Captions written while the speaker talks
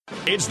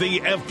It's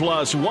the F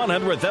Plus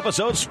 100th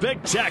episode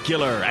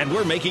spectacular, and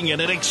we're making it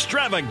an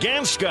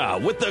extravaganza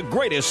with the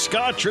greatest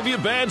ska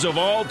tribute bands of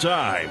all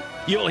time.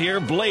 You'll hear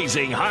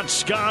blazing hot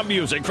ska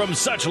music from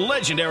such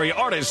legendary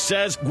artists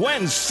as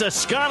Gwen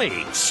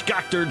Stefani,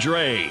 Skoctor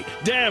Dre,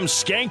 Damn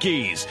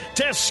Skankies,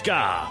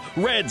 Tesca,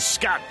 Red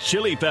Scott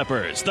Chili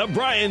Peppers, the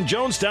Brian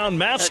Jonestown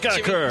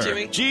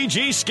Massacre,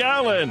 Gigi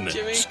Scallon,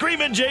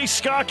 Screamin' Jay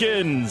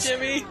Scockins.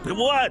 Jimmy!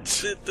 What?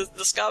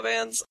 The ska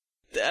bands?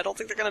 I don't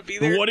think they're going to be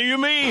there. What do you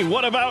mean?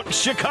 What about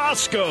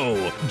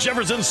Chicago,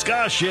 Jefferson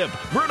Ska Ship,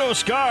 Bruno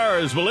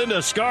Scars, Belinda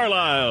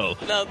Scarlisle?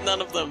 No,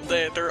 none of them.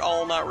 They're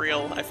all not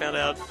real. I found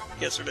out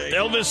yesterday.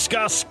 Elvis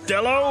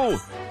Costello?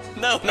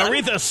 No,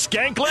 Aretha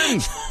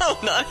Skanklin? No,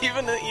 not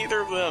even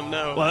either of them,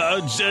 no.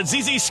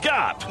 ZZ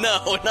Scott?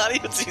 No, not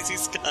even ZZ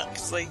Scott,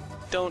 because they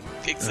don't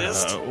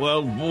exist.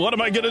 Well, what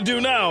am I going to do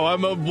now?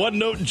 I'm a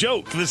one-note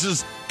joke. This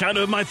is kind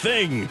of my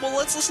thing. Well,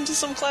 let's listen to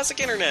some classic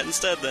internet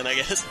instead, then, I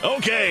guess.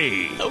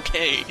 Okay.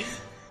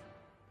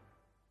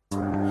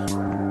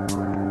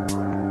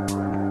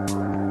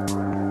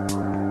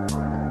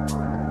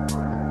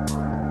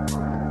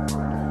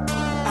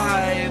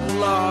 I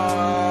love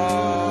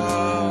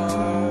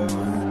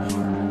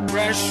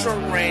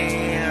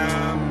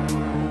Reshiram.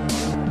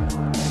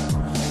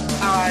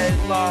 I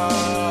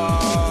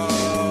love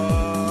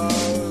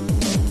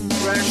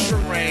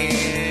Reshiram.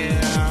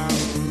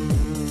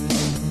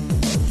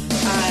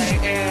 I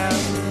am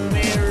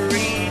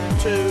married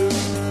to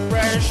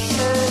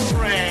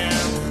Reshiram.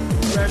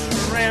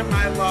 Reshiram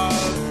I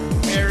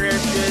love. Marriage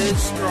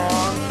is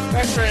strong.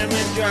 Reshiram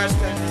and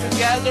Justin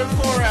together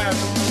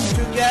forever.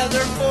 Together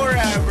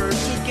forever.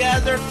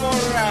 Together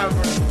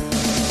forever.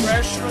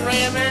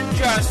 Reshiram and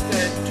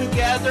Justin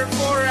together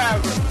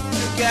forever.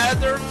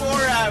 Together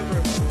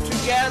forever.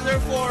 Together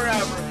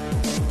forever.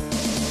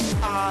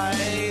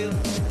 I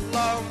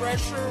love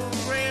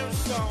Reshiram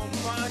so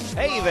much.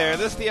 Hey there,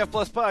 this is the F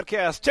Plus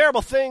Podcast.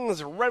 Terrible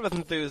things read with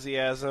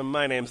enthusiasm.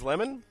 My name's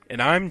Lemon.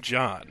 And I'm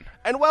John.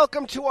 And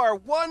welcome to our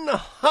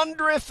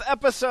 100th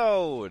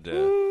episode.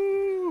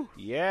 Woo!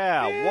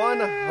 Yeah,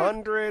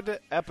 100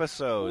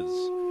 episodes.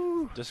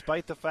 Woo!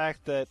 Despite the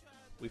fact that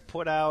we've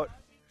put out,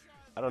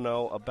 I don't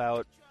know,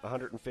 about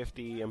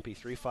 150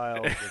 MP3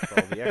 files with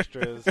all the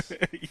extras.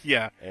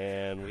 Yeah.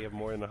 And we have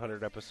more than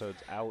 100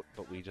 episodes out,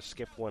 but we just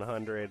skipped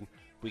 100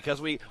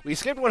 because we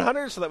skipped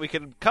 100 so that we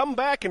could come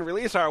back and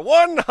release our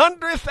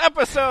 100th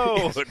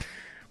episode.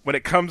 When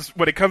it comes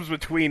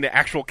between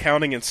actual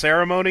counting and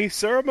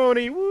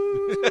ceremony,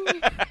 woo!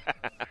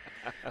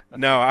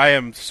 No, I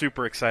am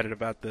super excited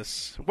about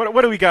this.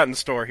 What do we got in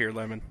store here,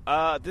 Lemon?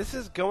 This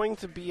is going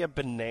to be a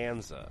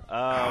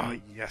bonanza.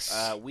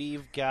 Yes.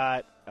 We've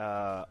got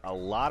a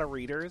lot of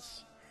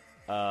readers,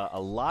 a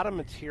lot of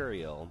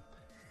material,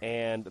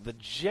 and the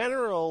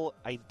general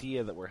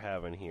idea that we're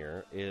having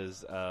here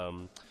is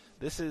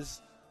this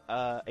is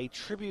a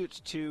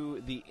tribute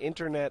to the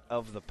internet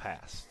of the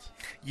past.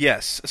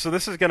 Yes, so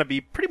this is going to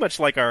be pretty much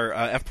like our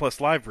F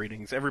Plus Live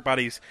readings.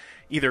 Everybody's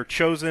either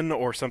chosen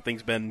or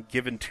something's been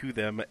given to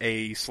them,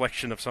 a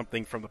selection of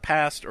something from the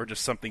past or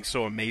just something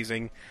so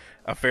amazing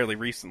fairly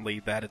recently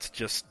that it's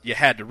just, you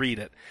had to read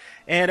it.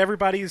 And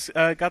everybody's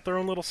got their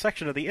own little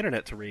section of the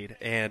internet to read.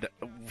 And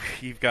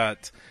you've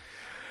got,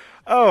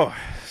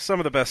 some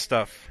of the best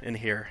stuff in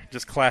here.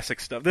 Just classic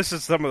stuff. This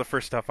is some of the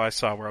first stuff I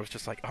saw where I was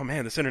just like, oh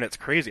man, this internet's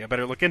crazy. I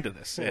better look into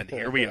this. And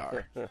here we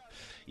are.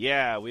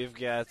 Yeah, we've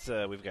got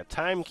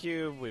Time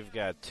Cube, we've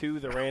got To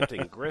the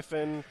Ranting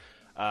Griffin,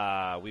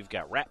 we've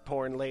got Rat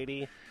Porn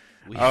Lady.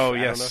 Yes. I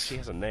don't know if she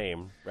has a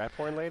name. Rat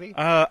Porn Lady?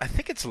 I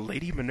think it's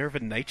Lady Minerva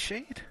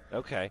Nightshade.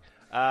 Okay.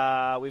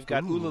 We've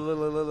got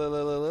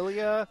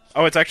Ulilililia.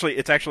 Oh, it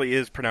actually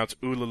is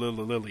pronounced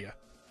Ulilililia.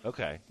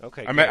 Okay.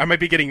 I might not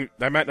be getting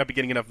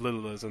enough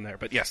Lililas in there,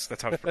 but yes,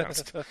 that's how it's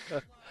pronounced.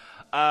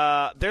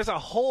 There's a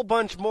whole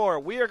bunch more.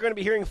 We are going to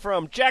be hearing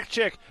from Jack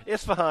Chick,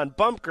 Isfahan,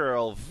 Bump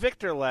Girl,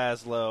 Victor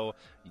Laszlo,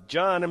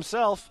 John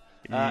himself,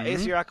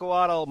 Ace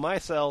Yarakuatl,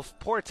 myself,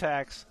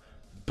 Portax,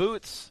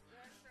 Boots,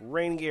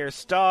 Rain Gear,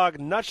 Stog,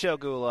 Nutshell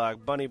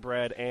Gulag, Bunny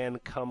Bread,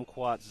 and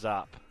Kumquat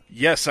Zop.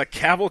 Yes, a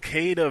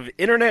cavalcade of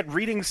internet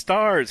reading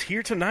stars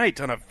here tonight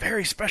on a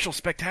very special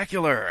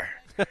spectacular.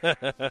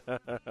 I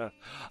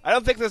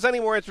don't think there's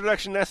any more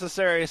introduction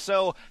necessary,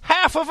 so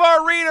half of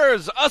our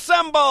readers,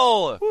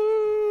 assemble!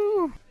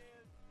 Woo!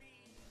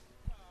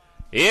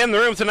 In the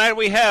room tonight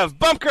we have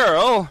Bump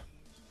Girl.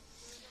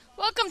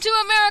 Welcome to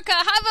America.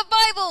 Have a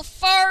Bible.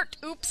 Fart.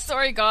 Oops,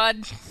 sorry, God.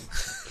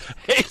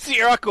 Ace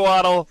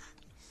Yarakuatl.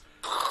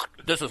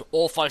 This is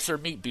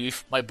Olfeiser meat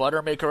beef. My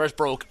butter maker is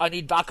broke. I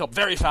need backup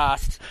very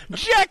fast.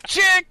 Jack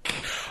Chick!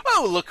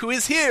 Oh, look who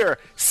is here!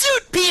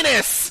 Suit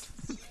Penis!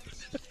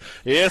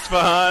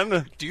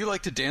 Isfahan. Do you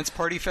like to dance,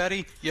 party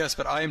fatty? Yes,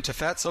 but I am to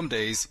fat some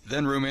days.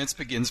 Then romance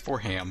begins for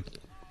ham.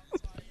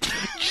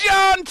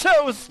 John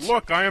Toast!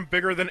 Look, I am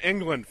bigger than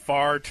England,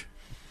 fart.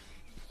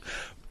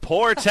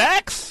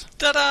 Portax?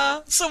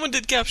 Ta-da! Someone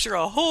did capture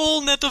a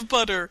whole net of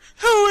butter.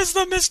 Who is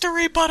the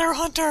mystery butter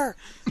hunter?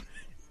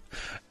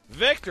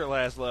 Victor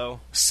Laszlo.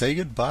 Say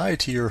goodbye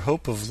to your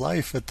hope of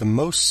life at the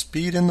most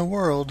speed in the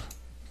world.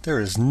 There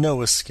is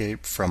no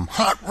escape from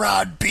Hot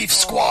Rod Beef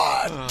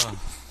Squad.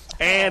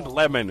 And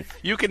Lemon.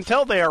 You can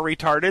tell they are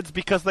retardeds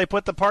because they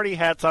put the party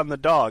hats on the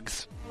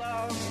dogs.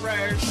 Love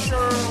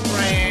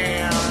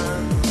Reshiram.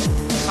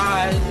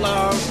 I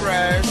love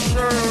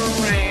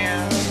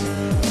Reshiram.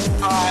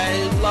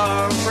 I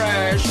love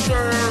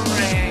Reshiram.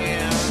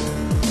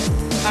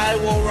 I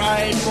will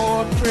write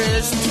more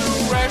Chris to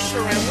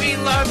Reshiram. We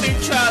love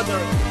each other.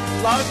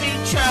 Love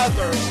each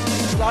other.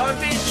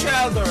 Love each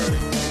other.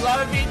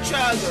 Love each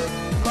other.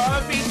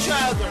 Love each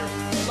other.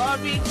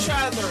 Love each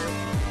other.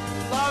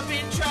 Love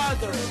each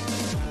other.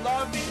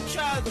 Love each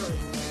other.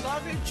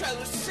 Love each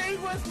other.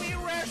 Sing with me,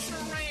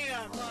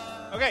 Reshiram.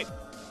 Okay.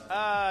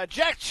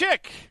 Jack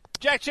Chick.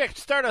 Jack Chick,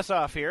 start us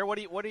off here. What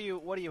do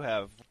you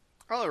have?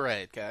 All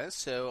right, guys.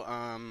 So,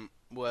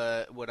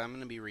 what I'm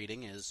going to be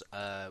reading is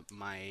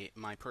my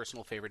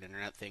personal favorite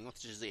internet thing,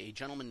 which is a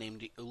gentleman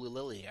named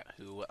Ulilililia,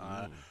 who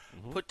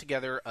put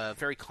together a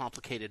very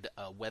complicated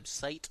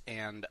website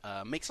and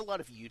makes a lot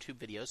of YouTube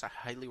videos. I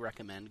highly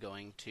recommend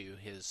going to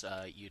his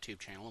YouTube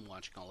channel and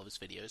watching all of his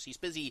videos. He's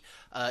busy.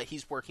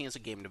 He's working as a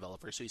game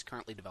developer, so he's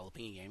currently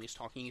developing a game. He's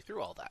talking you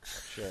through all that.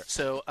 Sure.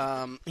 So,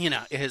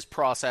 his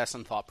process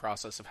and thought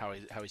process of how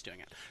he's doing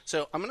it.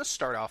 So, I'm going to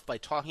start off by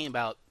talking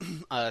about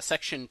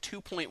section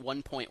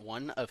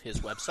 2.1.1 of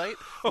his website,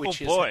 which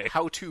is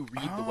how to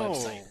read the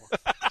website.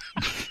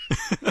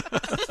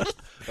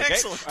 Okay.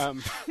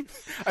 Excellent.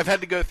 I've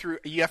had to go through.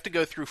 You have to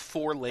go through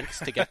 4 links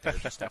to get there.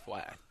 Just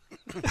FYI.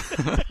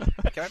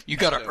 Okay? You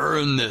got to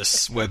earn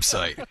this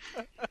website.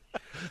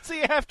 So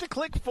you have to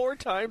click 4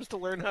 times to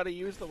learn how to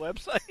use the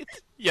website?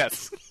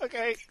 Yes.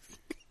 Okay.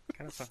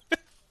 Kind of fun.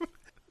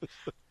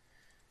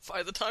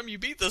 By the time you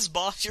beat this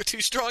boss, you're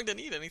too strong to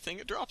need anything.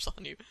 It drops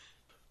on you.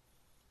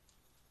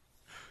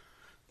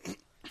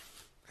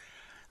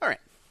 All right.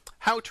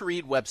 How to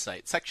read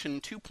website,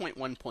 section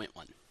 2.1.1.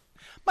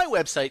 My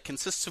website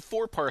consists of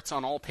 4 parts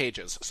on all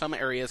pages. Some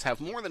areas have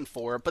more than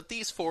 4, but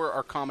these 4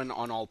 are common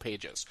on all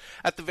pages.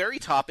 At the very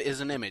top is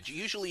an image,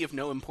 usually of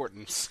no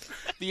importance.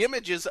 The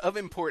image is of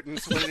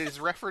importance when it is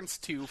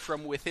referenced to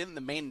from within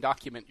the main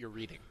document you're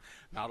reading.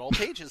 Not all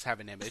pages have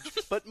an image,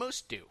 but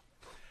most do.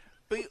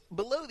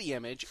 Below the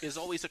image is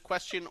always a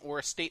question or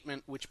a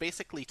statement which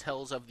basically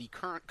tells of the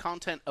current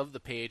content of the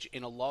page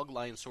in a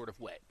logline sort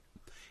of way.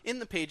 In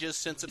the pages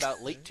since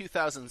about late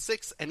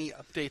 2006, any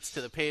updates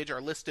to the page are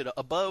listed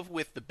above,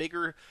 with the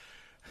bigger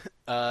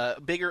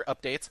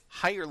updates,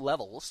 higher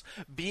levels,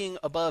 being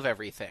above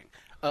everything.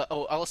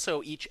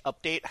 Also, each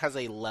update has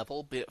a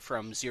level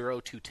from 0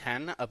 to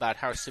 10 about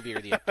how severe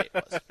the update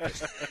was.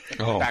 Just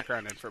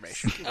background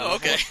information. Oh,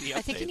 okay.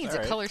 I think he needs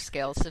a color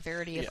scale,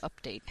 severity of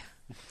update.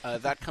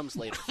 That comes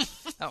later.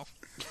 Oh.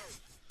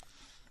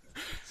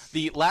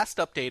 The last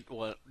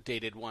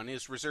dated one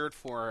is reserved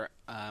for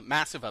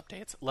massive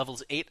updates,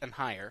 levels 8 and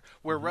higher,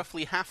 where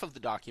roughly half of the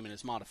document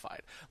is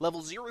modified.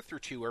 Levels 0 through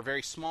 2 are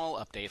very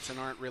small updates and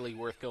aren't really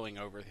worth going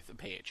over the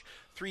page.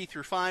 3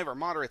 through 5 are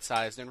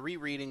moderate-sized, and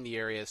rereading the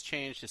areas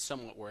changed is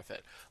somewhat worth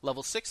it.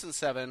 Levels 6 and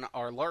 7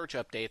 are large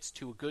updates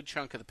to a good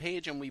chunk of the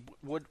page, and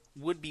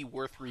would be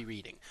worth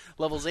rereading.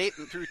 Levels 8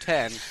 through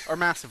 10 are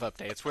massive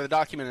updates, where the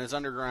document has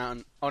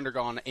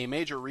undergone a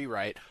major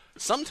rewrite,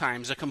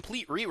 sometimes a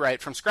complete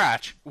rewrite from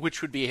scratch,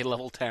 which would be a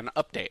level 10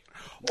 update.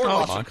 Or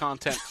lots of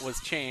content was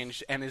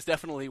changed and is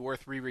definitely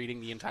worth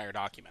rereading the entire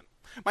document.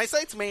 My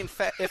site's main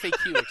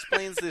FAQ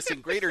explains this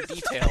in greater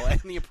detail and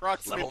the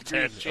approximate Level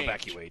 10, change.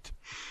 evacuate.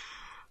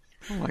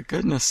 Oh my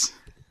goodness.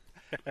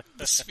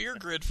 The sphere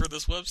grid for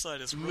this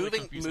website is really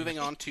confusing. Moving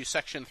on to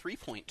section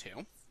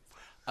 3.2.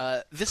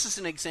 This is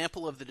an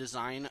example of the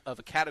design of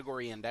a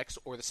category index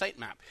or the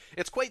sitemap.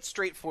 It's quite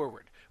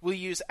straightforward. We'll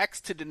use X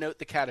to denote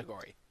the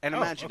category, an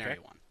imaginary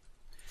one.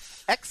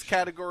 X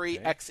category,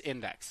 X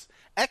index.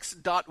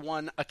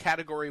 X.1, a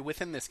category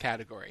within this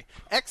category.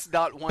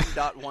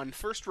 X.1.1,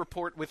 first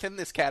report within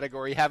this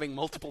category having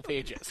multiple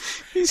pages.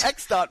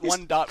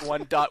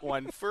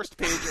 X.1.1.1, first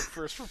page of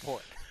first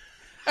report.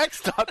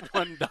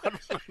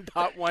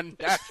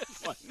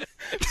 X.1.1.1-1,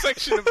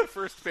 section of the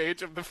first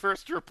page of the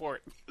first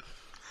report.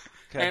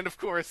 Okay. And, of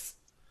course,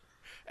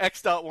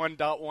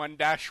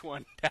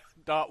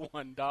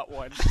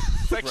 X.1.1-1.1.1,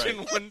 section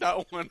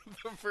 1.1 of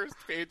the first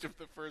page of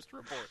the first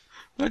report.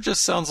 That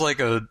just sounds like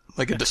a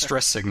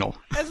distress signal.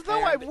 As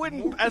though I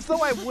wouldn't,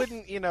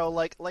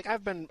 like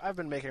I've been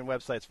making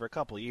websites for a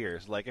couple of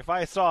years. Like if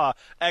I saw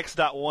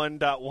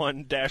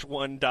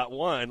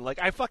X.1.1-1.1, like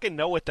I fucking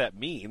know what that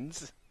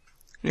means.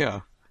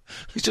 Yeah.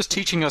 He's just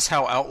teaching us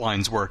how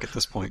outlines work at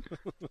this point.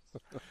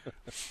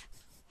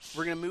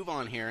 We're going to move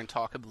on here and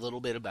talk a little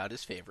bit about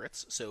his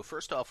favorites. So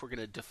first off, we're going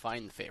to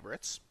define the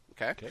favorites.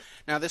 Okay.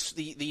 Now,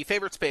 the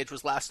favorites page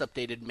was last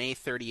updated May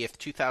 30th,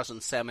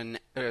 2007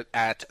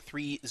 at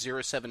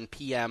 3:07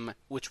 p.m.,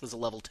 which was a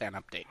level 10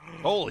 update.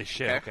 Holy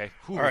shit! Okay.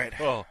 All right.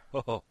 Oh.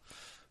 Let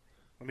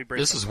me break.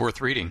 This is worth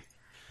reading.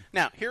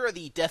 Now, here are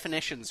the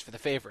definitions for the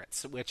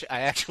favorites, which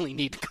I actually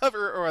need to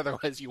cover, or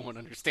otherwise you won't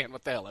understand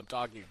what the hell I'm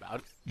talking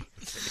about.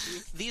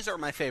 These are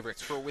my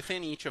favorites for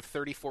within each of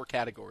 34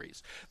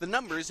 categories. The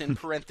numbers in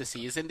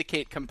parentheses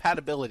indicate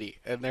compatibility,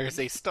 and there's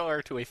a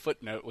star to a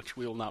footnote, which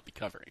we will not be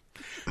covering.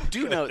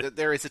 Do note that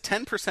there is a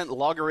 10%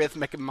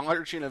 logarithmic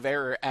margin of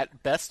error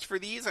at best for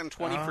these, and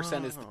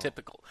 20% is the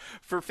typical.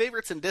 For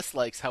favorites and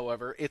dislikes,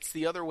 however, it's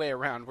the other way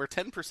around, where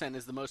 10%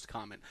 is the most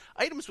common.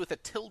 Items with a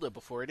tilde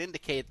before it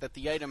indicate that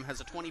the item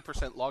has a 20%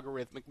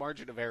 logarithmic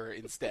margin of error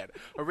instead.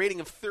 A rating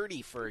of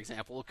 30, for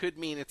example, could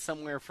mean it's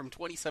somewhere from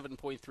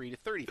 27.3 to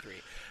 33.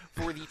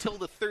 For the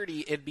tilde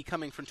 30, it'd be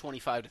coming from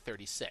 25 to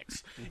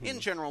 36. In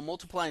general,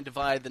 multiply and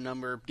divide the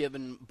number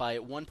given by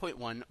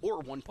 1.1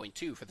 or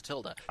 1.2 for the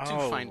tilde to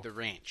find the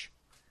range.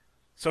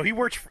 So he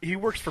works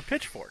for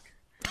Pitchfork.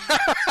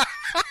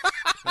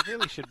 They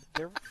really should.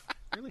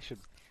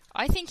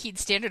 I think he'd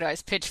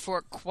standardize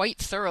Pitchfork quite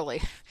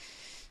thoroughly.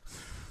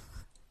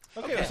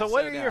 Okay, so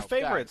what are your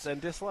favorites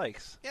and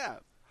dislikes? Yeah.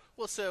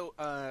 Well, so,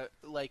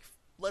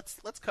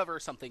 let's cover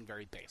something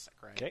very basic,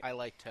 right? Okay. I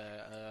like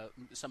to,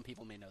 some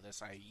people may know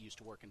this, I used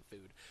to work in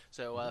food.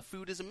 So,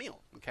 food is a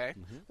meal, okay?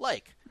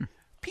 Like,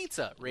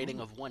 pizza, rating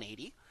of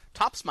 180,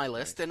 tops my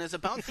list and is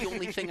about the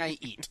only thing I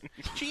eat.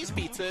 Cheese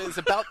pizza is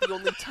about the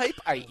only type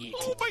I eat.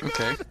 Oh my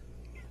god!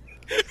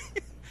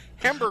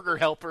 Hamburger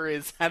helper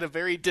is at a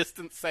very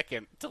distant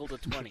second, tilde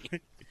 20.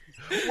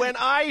 When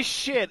I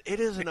shit,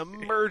 it is an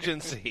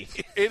emergency.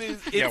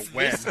 It's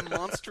this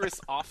monstrous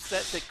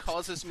offset that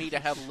causes me to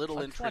have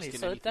little interest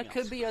in anything that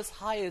could be as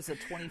high as a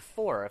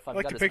 24 if I've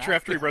like got the his picture math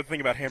after he wrote the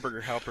thing about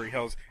Hamburger Helper.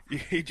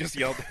 He just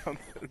yelled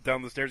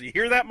down the stairs. You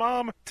hear that,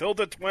 Mom?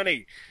 Tilde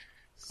 20.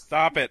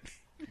 Stop it.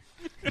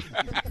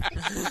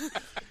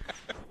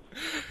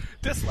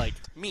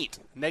 Disliked. Meat.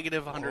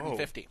 Negative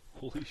 150.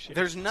 Holy shit.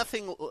 There's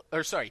nothing...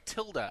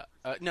 tilde.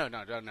 No,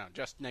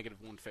 just negative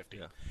 150.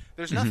 Yeah.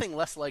 There's nothing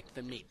less liked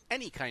than meat.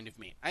 Any kind of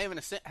meat. I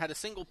haven't had a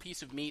single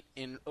piece of meat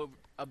in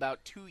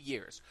about 2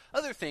 years.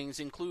 Other things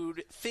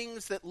include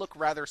things that look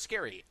rather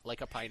scary,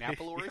 like a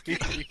pineapple or a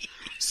kiwi.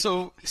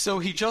 So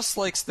he just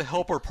likes the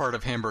helper part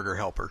of Hamburger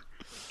Helper.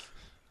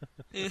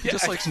 He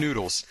just likes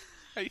noodles.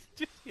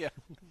 Yeah.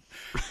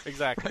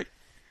 Exactly.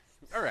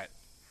 All right.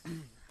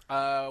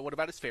 What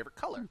about his favorite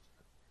color?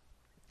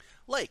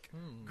 Like,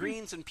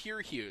 greens and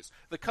pure hues.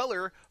 The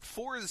color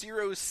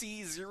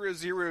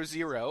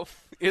 40C000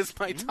 is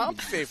my top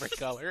favorite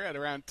color at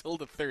around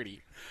tilde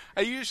 30.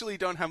 I usually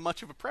don't have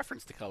much of a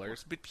preference to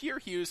colors, but pure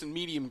hues and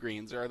medium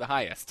greens are the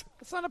highest.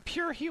 That's not a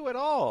pure hue at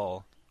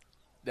all.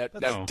 That's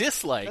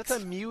dislikes.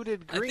 That's a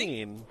muted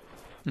green.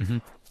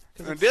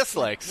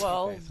 Dislikes.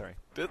 Well, Okay, sorry.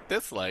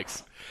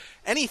 Dislikes.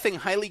 Anything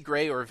highly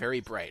gray or very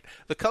bright.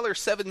 The color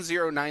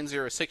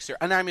 709060,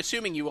 and I'm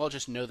assuming you all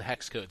just know the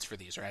hex codes for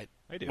these, right?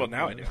 I do. Well,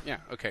 now I do. Yeah,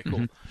 okay,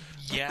 cool.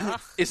 yeah.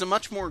 Is a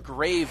much more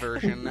gray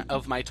version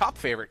of my top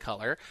favorite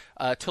color,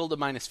 tilde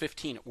minus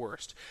 15 at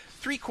worst.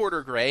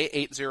 3/4 gray,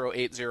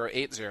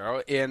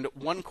 808080, and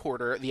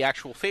 1/4, the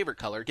actual favorite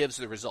color, gives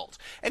the result.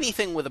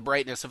 Anything with a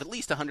brightness of at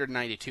least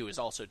 192 is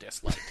also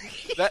disliked.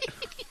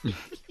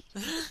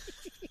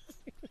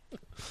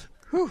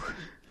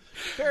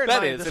 Fair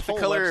That enough, is, this if the whole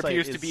color website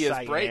appears to is be as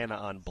bright- cyan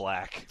on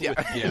black Yeah.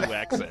 with blue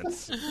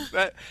accents.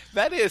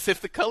 That is,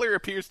 if the color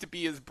appears to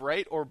be as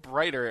bright or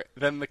brighter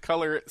than the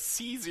color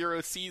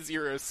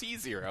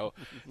C0C0C0,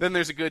 then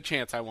there's a good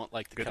chance I won't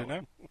like the Good to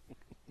color. know.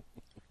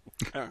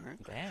 All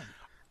right. Damn.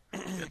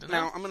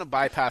 Now, I'm going to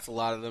bypass a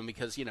lot of them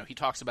because, he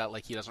talks about,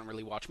 he doesn't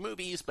really watch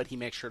movies, but he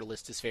makes sure to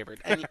list his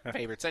favorites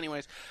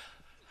anyways.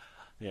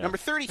 Yeah. Number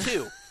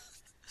 32.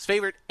 His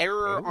favorite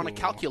error on a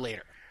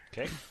calculator.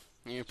 Okay.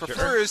 He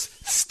prefers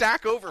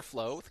stack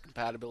overflow with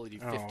compatibility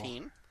of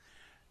 15.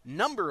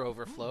 Number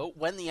overflow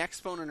when the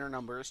exponent or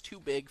number is too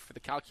big for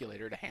the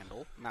calculator to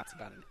handle, and that's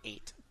about an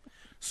 8.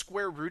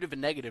 Square root of a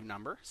negative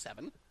number,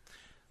 7.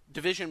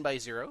 Division by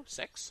 0,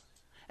 6.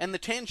 And the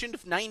tangent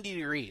of 90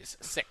 degrees,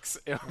 6.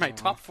 My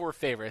top 4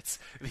 favorites,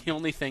 the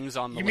only things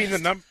on the list. You mean the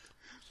number?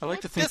 I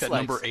like to think that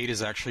Dislikes. number 8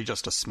 is actually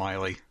just a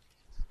smiley.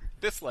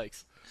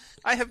 Dislikes.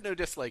 I have no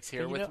dislikes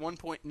here, You with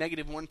know-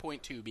 negative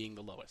 1.2 being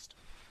the lowest.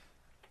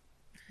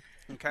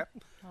 Okay.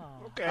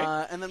 Okay.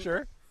 And then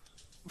sure.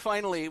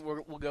 finally,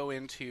 we'll go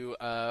into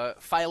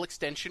file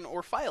extension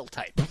or file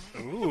type.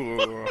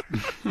 Ooh.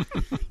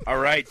 All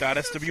right,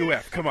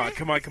 .swf. Come on.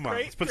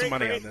 Let's put some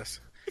money great. on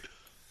this.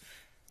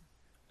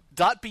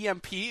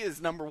 .bmp is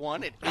number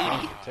 1 at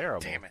 80.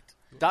 Terrible. Damn it.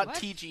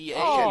 .tga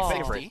Oh. at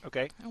 60.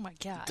 Okay. Oh my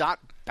god.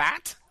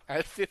 .bat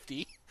at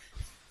 50.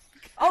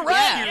 All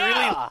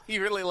right. He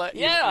really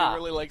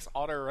likes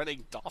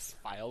auto-running DOS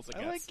files,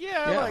 I guess.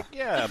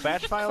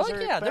 Batch files Fuck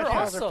are yeah, they're batch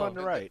files are awesome. fun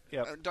to write.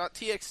 Yep.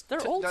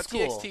 They're old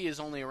school. .txt is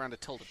only around a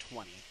tilde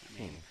 20.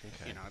 I mean,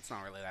 it's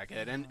not really that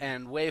good.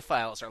 And WAV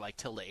files are like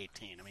tilde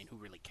 18. I mean, who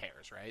really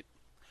cares, right?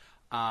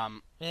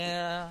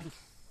 Yeah.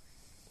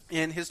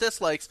 In his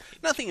dislikes,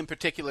 nothing in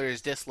particular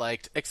is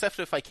disliked, except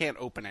if I can't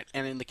open it.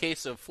 And in the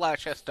case of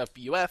Flash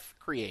SWF,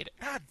 create it.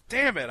 God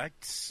damn it.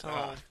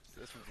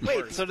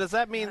 Wait, so does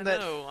that mean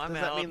Does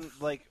that mean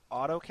like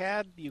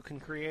AutoCAD? You can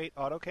create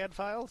AutoCAD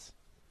files?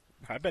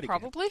 I bet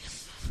Probably.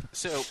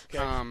 So, Okay.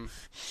 I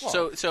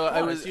also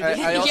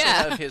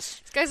have his.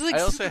 This guy's like I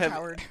also super have.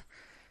 powered.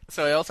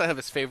 So I also have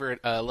his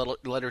favorite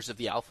letters of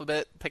the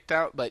alphabet picked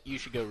out, but you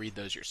should go read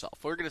those yourself.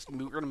 We're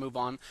gonna move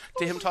on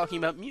to him talking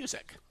about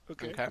music.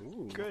 Okay.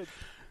 Ooh. Good.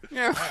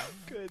 Yeah.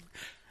 Good.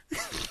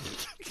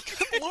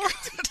 Lord.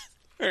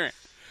 All right.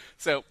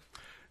 So,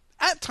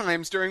 at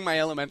times during my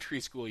elementary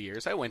school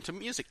years, I went to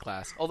music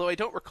class. Although I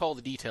don't recall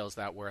the details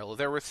that well,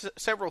 there were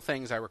several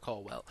things I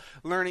recall well.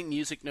 Learning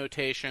music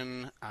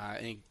notation,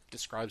 and he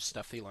describes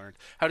stuff he learned.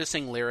 How to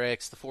sing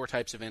lyrics, the 4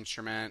 types of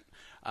instrument,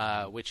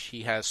 which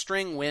he has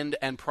string, wind,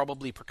 and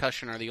probably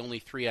percussion are the only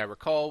 3 I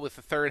recall, with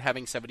the third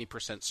having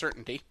 70%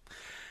 certainty.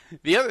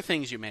 The other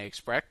things you may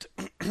expect...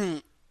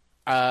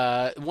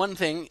 one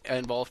thing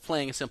involved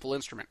playing a simple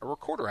instrument, a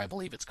recorder, I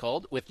believe it's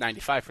called, with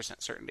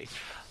 95% certainty.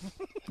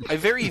 I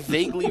very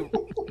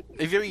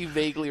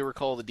vaguely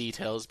recall the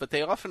details, but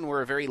they often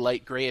were a very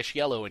light grayish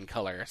yellow in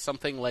color,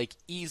 something like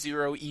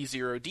E0,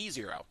 E0,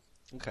 D0.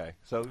 Okay,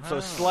 so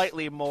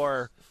slightly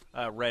more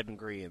red and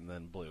green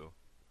than blue.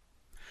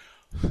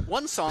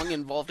 One song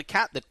involved a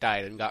cat that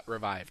died and got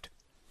revived.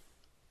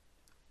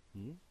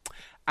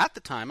 At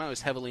the time, I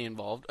was heavily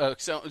involved.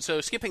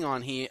 So skipping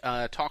on, he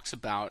talks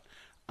about.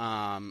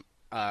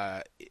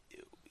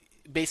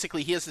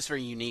 Basically, he has this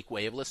very unique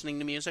way of listening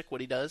to music,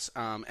 what he does,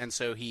 and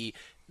so he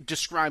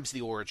describes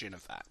the origin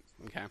of that.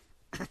 Okay.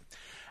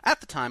 At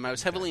the time, I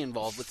was heavily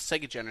involved with the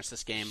Sega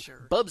Genesis game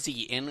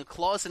Bubsy in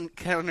Claws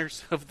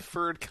Encounters of the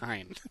Furred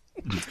Kind.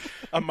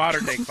 A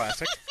modern-day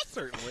classic.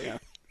 Certainly. Yeah.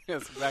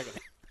 Yes,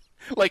 exactly.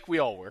 Like we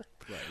all were.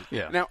 Right.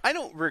 Yeah. Now, I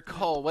don't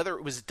recall whether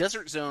it was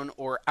Desert Zone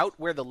or Out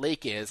Where the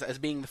Lake Is as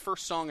being the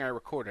first song I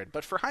recorded,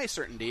 but for high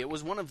certainty, it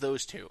was one of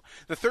those two.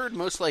 The third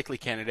most likely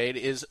candidate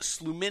is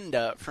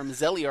Sluminda from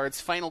Zeliard's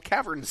Final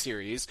Cavern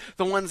series,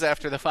 the ones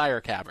after the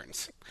Fire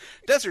Caverns.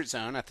 Desert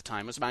Zone, at the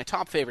time, was my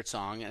top favorite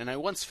song, and I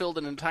once filled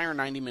an entire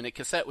 90-minute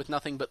cassette with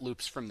nothing but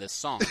loops from this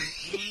song.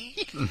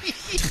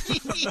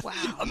 Wow.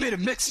 I made a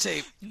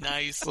mixtape.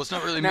 Nice. Well, it's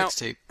not really a Now-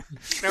 mixtape.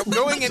 Now,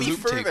 going It's a any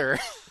loop tape. further...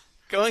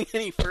 Going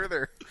any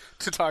further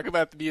to talk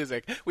about the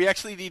music, we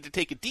actually need to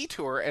take a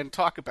detour and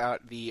talk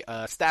about the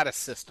status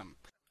system.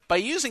 By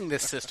using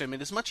this system,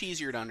 it is much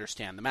easier to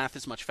understand. The math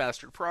is much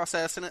faster to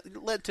process, and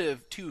it led to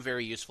 2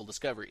 very useful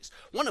discoveries.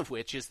 One of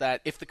which is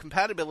that if the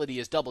compatibility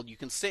is doubled, you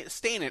can stay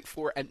in it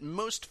for at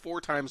most 4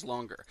 times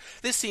longer.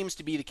 This seems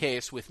to be the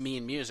case with me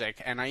and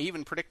music, and I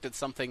even predicted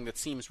something that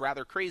seems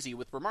rather crazy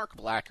with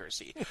remarkable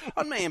accuracy.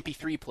 On my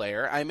MP3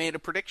 player, I made a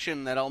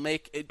prediction that I'll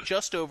make it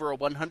just over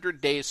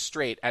 100 days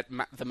straight at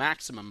the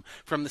maximum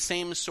from the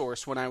same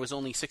source when I was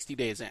only 60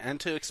 days in. And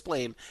to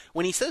explain,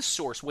 when he says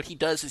source, what he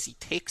does is he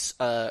takes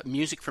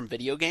music from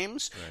video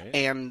games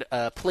and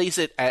plays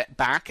it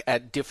back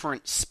at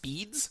different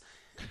speeds.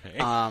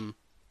 Okay.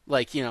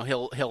 Like, you know,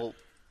 he'll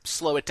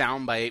slow it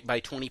down by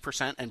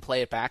 20% and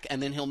play it back,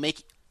 and then he'll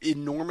make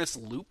enormous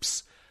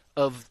loops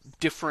of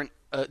different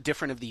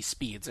of these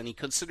speeds, and he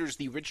considers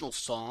the original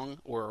song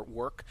or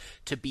work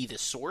to be the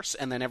source,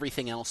 and then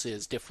everything else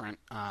is different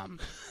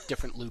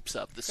loops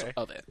of it.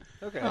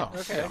 Okay. Oh,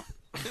 okay.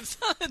 It's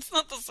not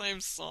the same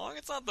song.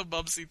 It's not the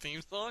Bubsy theme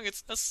song.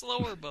 It's a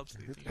slower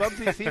Bubsy theme.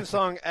 Bubsy theme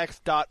song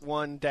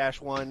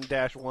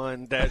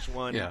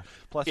X.1-1-1-1 Yeah.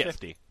 plus Yes.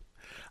 50.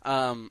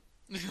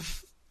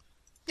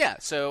 Yeah,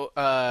 so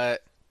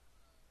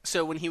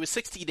when he was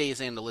 60 days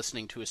into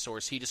listening to his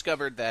source, he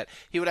discovered that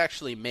he would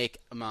actually make,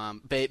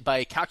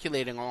 by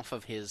calculating off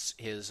of his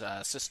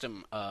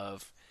system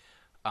of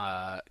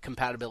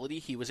compatibility,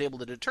 he was able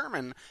to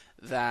determine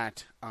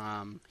that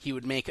he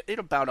would make it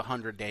about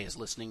 100 days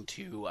listening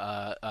to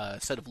a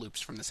set of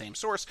loops from the same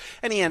source,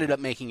 and he ended up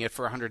making it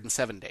for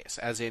 107 days,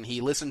 as in he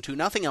listened to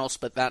nothing else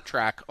but that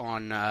track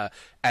on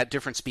at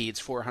different speeds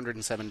for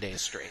 107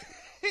 days straight.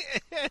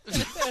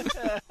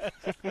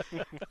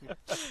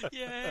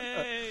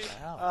 Yay!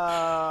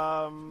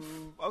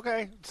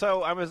 Okay,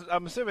 so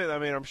I'm assuming. I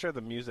mean, I'm sure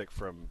the music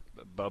from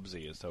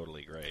Bubsy is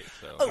totally great.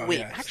 So. Oh, wait,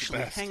 yeah, it's the actually,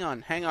 best. hang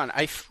on.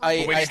 I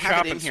When he's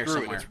have it chopping in here through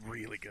somewhere. It's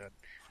really good.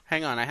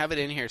 Hang on, I have it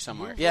in here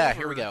somewhere. Move Yeah, over.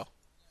 here we go.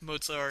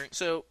 Mozart.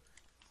 So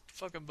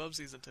Fucking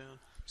Bubsy's in town.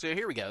 So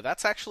here we go.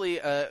 That's actually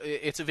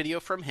it's a video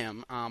from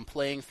him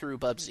playing through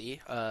Bubsy.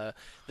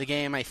 The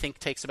game, I think,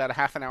 takes about a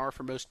half an hour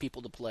for most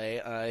people to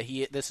play.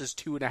 This is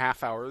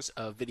 2.5 hours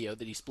of video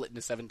that he split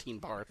into 17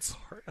 parts.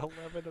 Part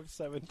 11 of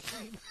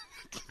 17.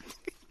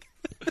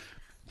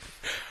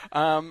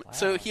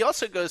 So he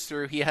also goes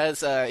through. He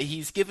has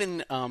he's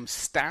given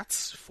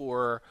stats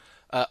for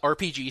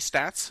RPG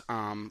stats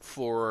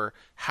for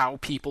how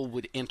people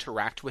would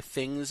interact with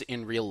things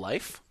in real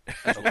life.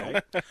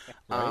 Okay.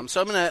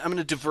 So I'm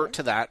gonna divert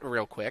to that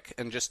real quick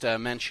and just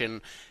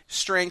mention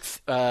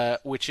strength,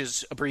 which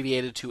is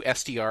abbreviated to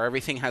STR.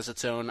 Everything has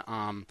its own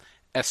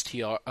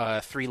STR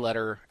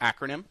 3-letter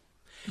acronym.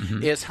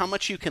 Mm-hmm. Is how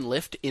much you can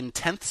lift in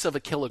tenths of a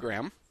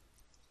kilogram.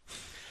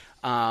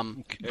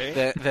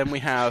 Okay. Then we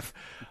have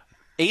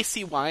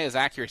ACY is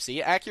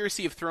accuracy.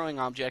 Accuracy of throwing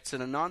objects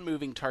at a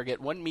non-moving target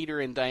 1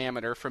 meter in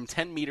diameter from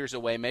 10 meters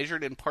away,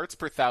 measured in parts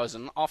per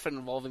thousand, often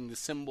involving the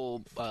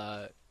symbol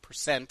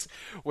percent,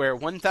 where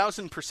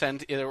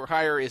 1,000% or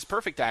higher is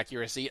perfect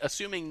accuracy.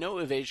 Assuming no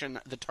evasion,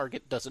 the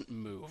target doesn't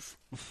move.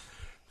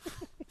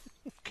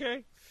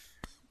 Okay.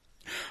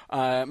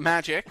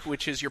 Magic,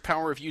 which is your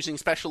power of using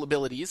special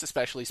abilities,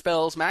 especially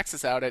spells,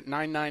 maxes out at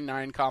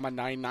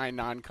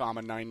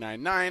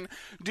 999,999,999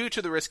 due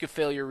to the risk of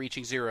failure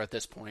reaching 0 at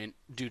this point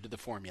due to the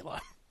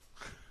formula.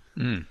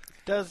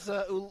 Does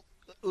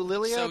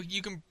Ulilililia... So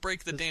you can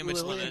break the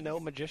damage limit. No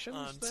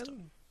magicians,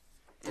 then?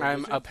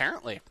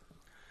 Apparently.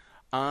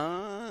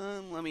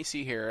 Let me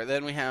see here.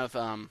 Then we have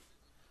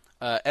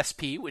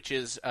SP, which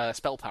is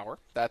spell power.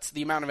 That's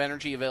the amount of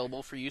energy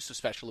available for use of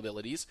special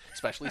abilities,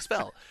 especially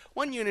spell.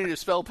 1 unit of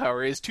spell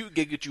power is 2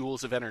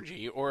 gigajoules of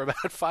energy, or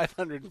about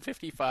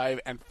 555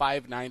 and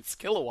 5/9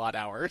 kilowatt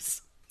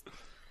hours.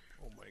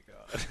 Oh my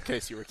god. In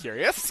case you were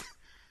curious.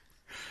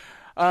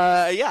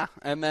 Yeah,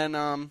 and then,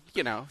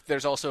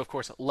 there's also, of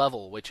course,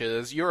 level, which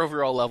is your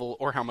overall level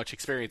or how much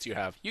experience you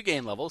have. You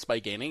gain levels by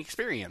gaining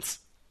experience.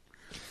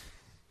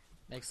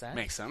 Makes sense.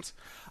 Makes sense.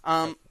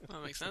 That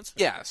makes sense.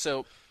 Yeah,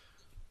 so...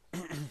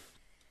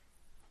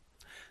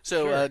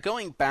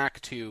 going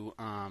back to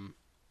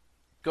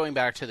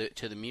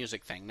the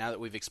music thing, now that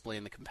we've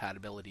explained the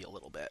compatibility a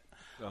little bit,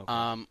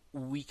 okay.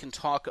 We can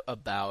talk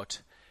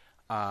about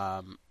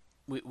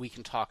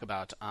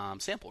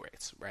sample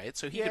rates, right?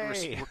 So he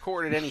could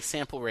record at any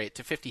sample rate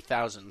to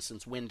 50,000,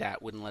 since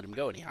Windat wouldn't let him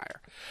go any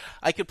higher.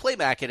 I could play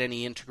back at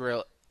any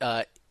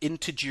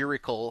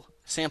integerical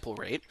sample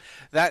rate.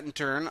 That, in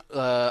turn,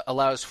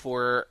 allows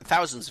for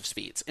thousands of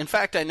speeds. In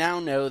fact, I now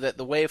know that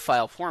the WAV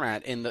file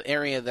format in the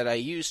area that I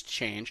used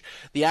change,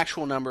 the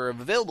actual number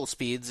of available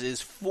speeds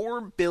is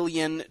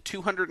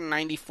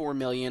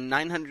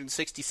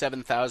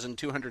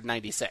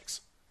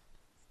 4,294,967,296.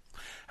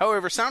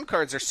 However, sound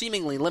cards are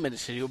seemingly limited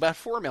to about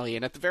 4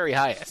 million at the very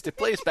highest. It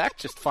plays back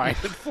just fine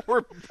at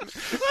 4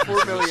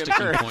 million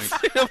hertz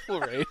sample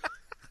rate.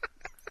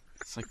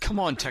 It's like, come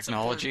on,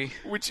 technology.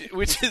 Which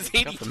is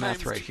 80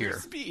 times right here.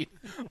 speed,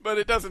 but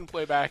it doesn't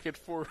play back at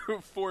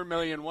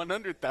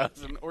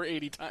 4,100,000 or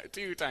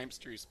 82 times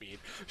true speed,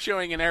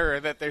 showing an error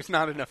that there's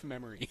not enough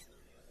memory.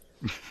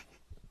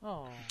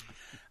 Oh.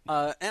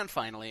 And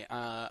finally,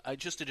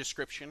 just a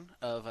description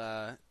of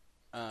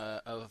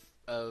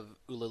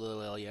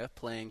Ulilililia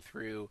playing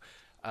through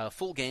a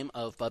full game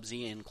of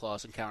Bubsy in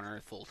Claws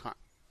Encounter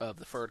of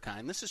the Furred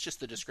Kind. This is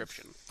just the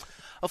description.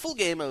 A full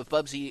game of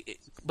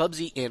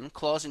Bubsy in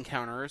Claws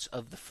Encounters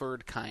of the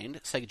Furred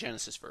Kind, Sega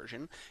Genesis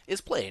version, is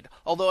played.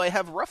 Although I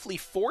have roughly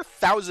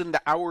 4,000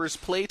 hours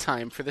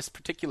playtime for this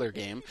particular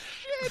game.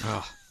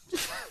 Oh. Oh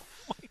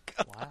my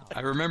god! Wow. I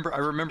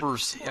remember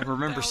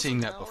seeing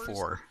that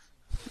before.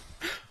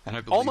 And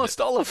I believe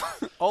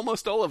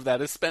almost all of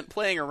that is spent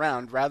playing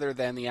around rather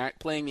than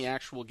playing the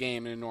actual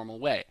game in a normal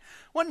way.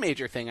 One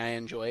major thing I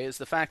enjoy is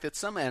the fact that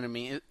some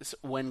enemies,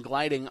 when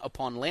gliding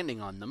upon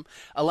landing on them,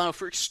 allow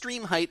for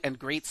extreme height and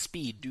great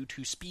speed due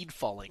to speed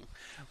falling.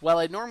 While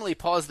I normally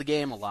pause the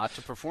game a lot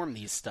to perform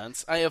these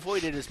stunts, I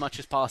avoid it as much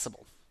as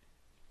possible.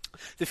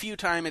 The few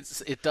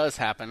times it does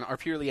happen are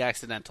purely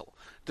accidental.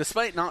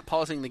 Despite not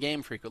pausing the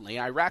game frequently,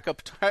 I rack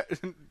up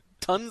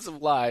tons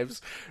of lives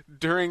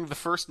during the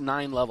first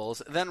 9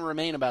 levels, then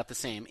remain about the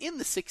same, in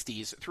the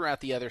 60s,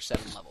 throughout the other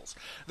 7 levels.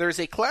 There's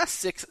a Class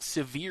 6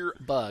 severe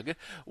bug,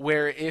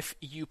 where if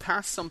you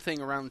pass something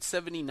around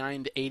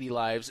 79 to 80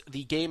 lives,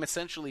 the game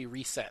essentially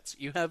resets.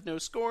 You have no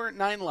score,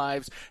 9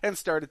 lives, and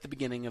start at the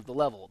beginning of the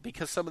level.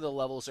 Because some of the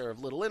levels are of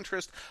little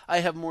interest, I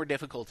have more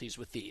difficulties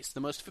with these.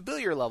 The most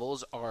familiar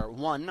levels are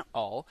 1,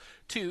 all,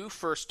 2,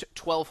 first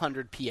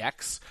 1200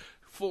 PX,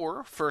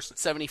 4, first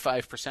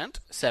 75%,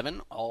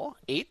 7, all,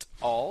 8,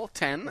 all,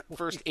 10,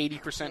 first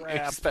 80%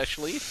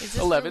 especially, Is this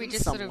 11, where we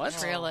just somewhat, sort of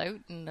trail out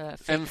and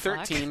and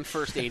 13,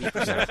 first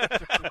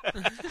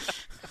 80%.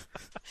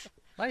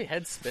 My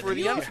head's spinning. For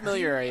the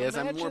unfamiliar areas,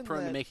 I'm more Imagine prone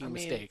to that- making I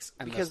mean, mistakes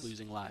and because thus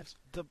losing lives.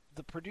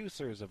 The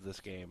producers of this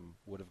game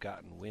would have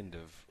gotten wind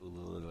of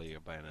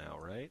Ulilililia by now,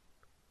 right?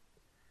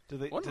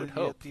 One would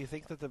hope. Do you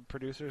think that the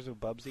producers of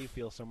Bubsy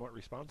feel somewhat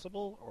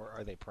responsible, or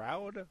are they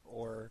proud,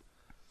 or...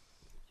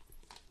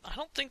 I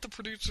don't think the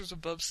producers of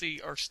Bubsy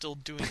are still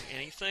doing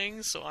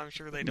anything, so I'm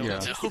sure they don't Yeah.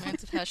 know.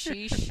 amounts of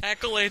hashish.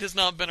 Accolade has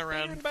not been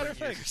around better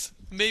for years.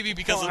 Maybe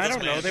because of I this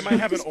don't know. man. They might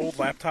have an old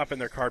laptop in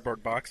their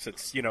cardboard box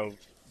that's,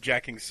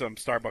 jacking some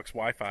Starbucks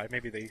Wi-Fi.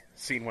 Maybe they've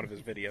seen one of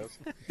his videos.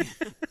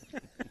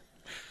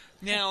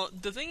 Now,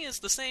 the thing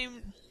is, the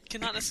same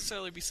cannot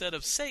necessarily be said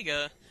of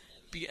Sega,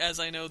 as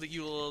I know that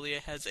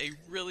Ulilililia has a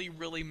really,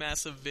 really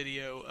massive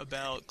video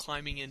about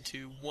climbing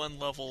into one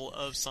level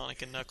of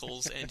Sonic and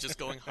Knuckles and just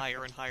going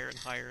higher and higher and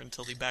higher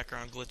until the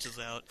background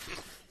glitches out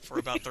for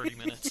about 30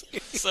 minutes.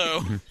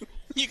 So,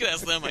 you can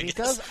ask them, I He guess.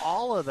 does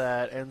all of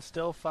that and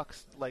still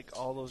fucks,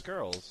 all those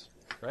girls,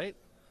 right?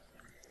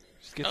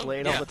 Just gets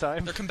laid all the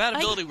time? Their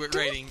compatibility I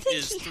rating don't think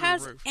is he through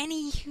has the roof.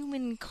 any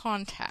human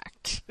contact.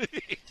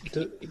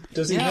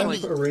 Does he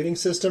have a rating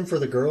system for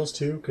the girls,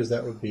 too? Because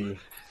that would be...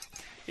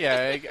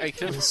 Yeah, I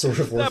can... sort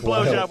of That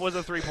worthwhile. blowjob was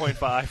a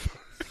 3.5.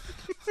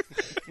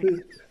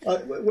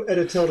 At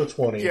a 10 to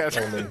 20 Yes.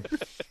 only.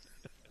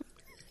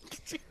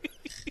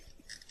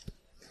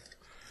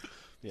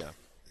 Yeah.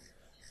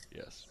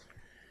 Yes.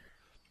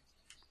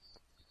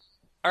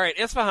 All right,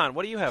 Isfahan,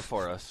 what do you have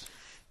for us?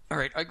 All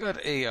right, I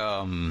got a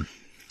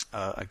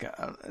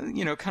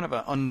kind of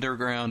an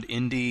underground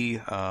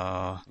indie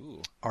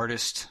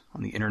artist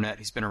on the internet.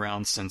 He's been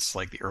around since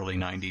like the early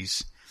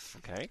 90s.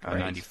 Okay, great.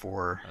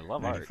 94, I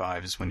love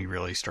 95 is when he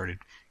really started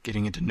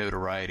getting into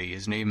notoriety.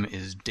 His name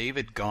is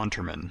David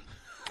Gontermann.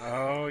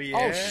 Oh,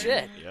 yeah. Oh,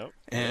 shit. Yep.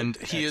 And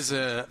he is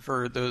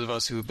for those of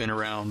us who have been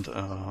around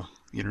the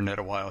internet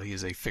a while, he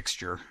is a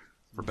fixture,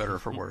 for better or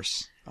for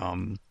worse.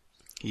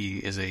 He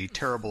is a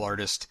terrible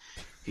artist.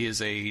 He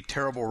is a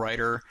terrible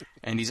writer,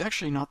 and he's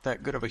actually not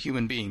that good of a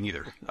human being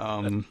either.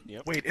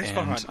 Wait,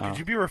 Isfahan, could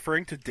you be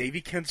referring to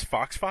Davy Kent's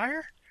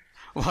Foxfire?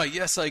 Well,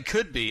 yes, I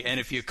could be, and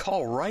if you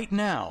call right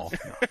now,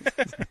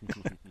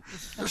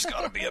 there's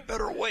got to be a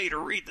better way to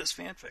read this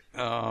fanfic.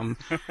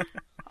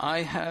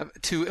 I have,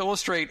 to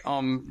illustrate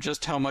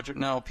just how much,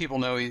 now people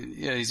know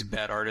he's a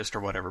bad artist or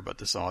whatever, but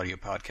this is an audio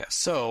podcast.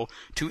 So,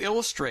 to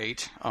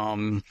illustrate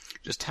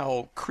just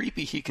how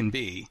creepy he can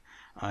be,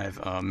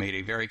 I've made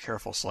a very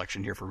careful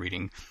selection here for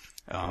reading.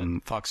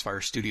 Foxfire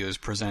Studios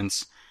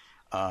presents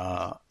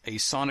a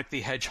Sonic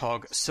the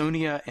Hedgehog,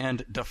 Sonia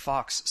and Da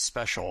Fox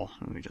special.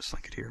 Let me just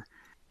link it here.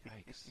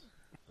 Yikes.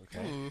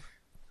 Okay.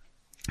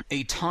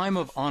 A Time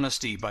of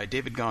Honesty by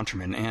David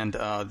Gontermann, and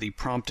the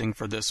prompting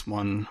for this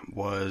one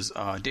was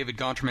David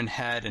Gontermann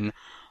had an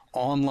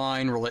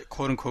online,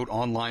 quote-unquote,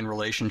 online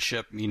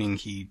relationship, meaning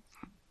he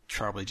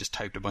probably just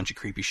typed a bunch of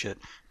creepy shit,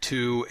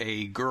 to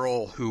a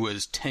girl who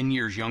was 10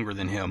 years younger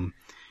than him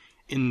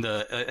in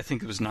I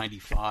think it was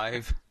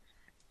 95,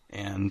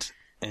 and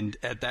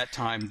at that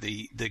time,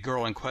 the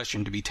girl in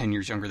question, to be 10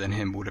 years younger than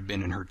him, would have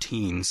been in her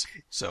teens,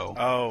 so...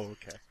 Oh,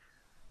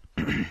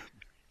 okay.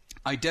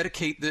 I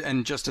dedicate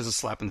and just as a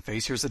slap in the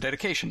face, here's the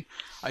dedication.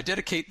 I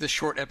dedicate this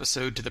short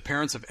episode to the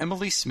parents of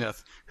Emily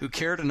Smith, who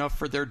cared enough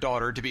for their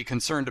daughter to be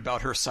concerned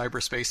about her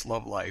cyberspace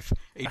love life.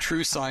 A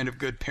true sign of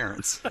good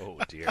parents. Oh,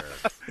 dear.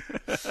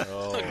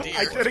 Oh, dear.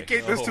 I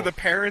dedicate this to the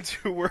parents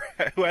who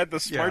had the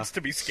smarts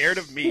to be scared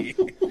of me.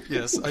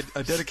 Yes,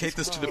 I dedicate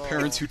this to the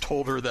parents who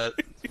told her that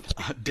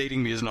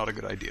dating me is not a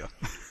good idea.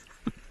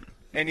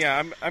 And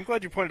yeah, I'm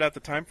glad you pointed out the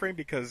time frame,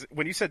 because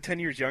when you said 10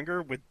 years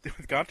younger with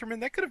Gontermann,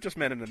 that could have just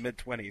meant in the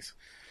mid-20s.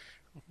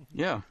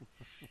 Yeah.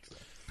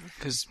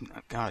 Because,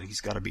 God,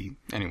 he's got to be...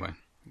 Anyway,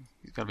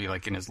 he's got to be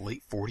like in his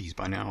late 40s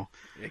by now.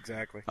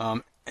 Exactly.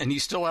 And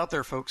he's still out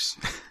there, folks.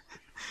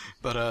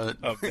 But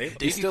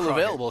he's still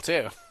available,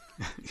 too.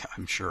 Yeah,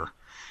 I'm sure.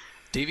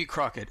 Davy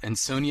Crockett and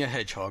Sonia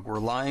Hedgehog were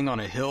lying on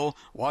a hill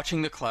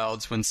watching the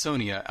clouds when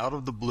Sonia, out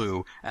of the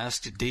blue,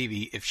 asked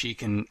Davy if she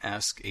can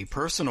ask a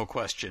personal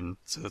question.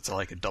 So that's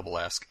like a double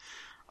ask.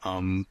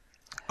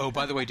 Oh,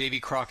 by the way, Davy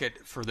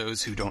Crockett, for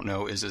those who don't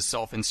know, is a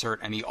self-insert,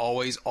 and he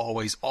always,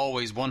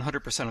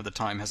 100% of the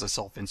time has a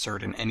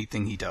self-insert in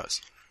anything he does.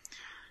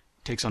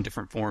 Takes on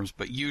different forms,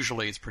 but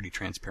usually it's pretty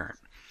transparent.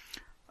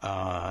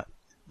 That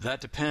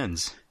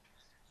depends.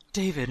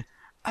 David,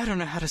 I don't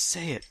know how to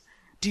say it.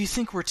 Do you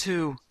think we're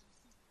too...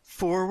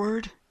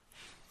 forward?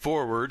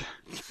 Forward?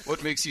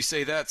 What makes you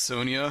say that,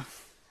 Sonia?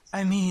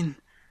 I mean,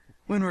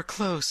 when we're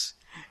close,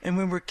 and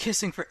when we're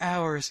kissing for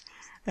hours,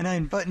 and I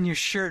unbutton your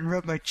shirt and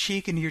rub my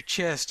cheek into your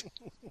chest.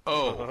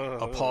 Oh,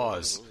 a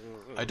pause.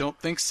 I don't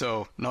think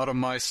so, not on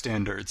my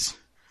standards.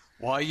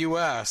 Why, you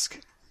ask?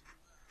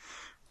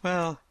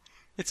 Well,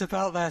 it's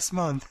about last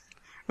month,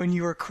 when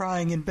you were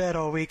crying in bed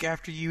all week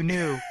after you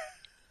knew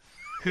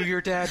who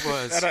your dad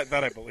was.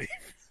 That I believe.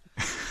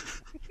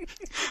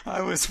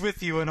 I was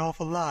with you an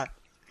awful lot.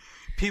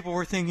 People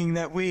were thinking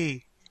that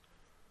we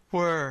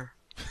were.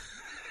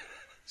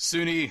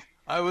 Suni,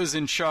 I was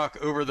in shock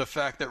over the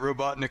fact that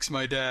Robotnik's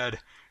my dad.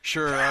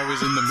 Sure, I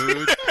was in the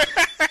mood.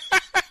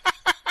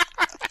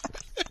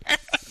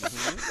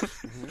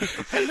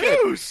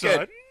 Hello,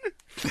 son.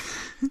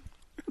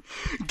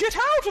 Get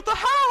out of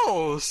the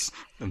house!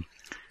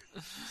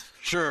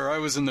 Sure, I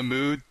was in the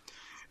mood.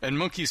 And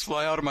monkeys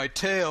fly out of my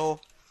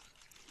tail.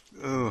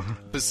 Oh,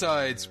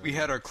 besides, we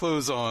had our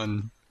clothes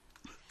on.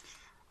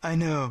 I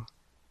know.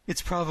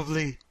 It's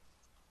probably...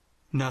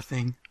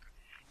 nothing.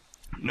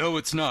 No,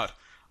 it's not.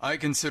 I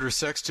consider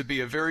sex to be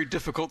a very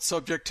difficult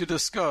subject to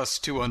discuss,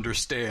 to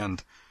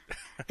understand.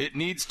 It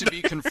needs to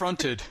be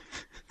confronted.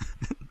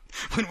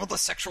 When will the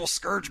sexual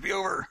scourge be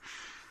over?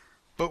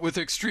 But with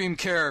extreme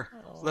care,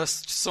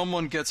 lest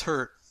someone gets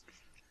hurt.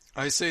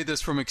 I say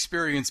this from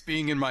experience,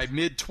 being in my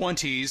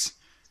mid-20s...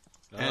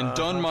 and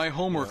done my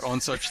homework on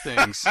such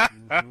things.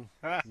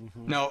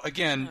 Now,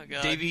 again,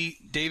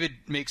 David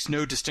makes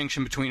no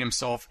distinction between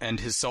himself and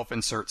his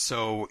self-insert,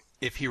 so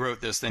if he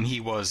wrote this, then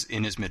he was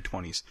in his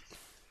mid-20s.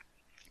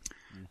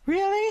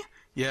 Really?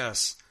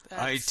 Yes.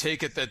 I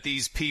take it that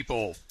these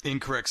people...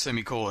 incorrect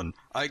semicolon.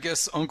 I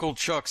guess Uncle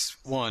Chuck's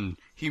one.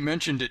 He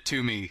mentioned it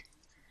to me.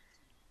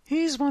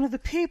 He's one of the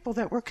people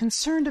that were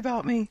concerned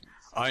about me.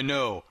 I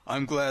know.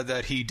 I'm glad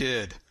that he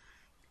did.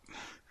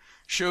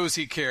 Shows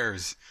he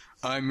cares.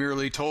 I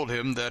merely told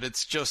him that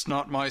it's just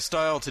not my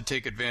style to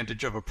take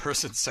advantage of a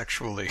person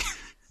sexually.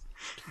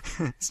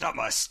 It's not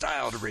my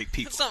style to rape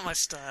people. It's not my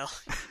style.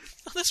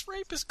 This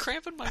rape is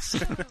cramping my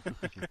style.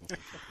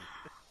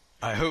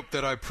 I hope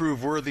that I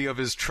prove worthy of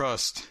his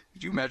trust.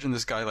 Could you imagine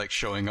this guy, like,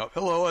 showing up?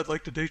 Hello, I'd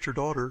like to date your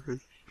daughter.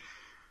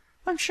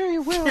 I'm sure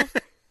you will.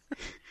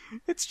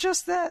 It's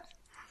just that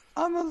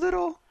I'm a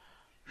little...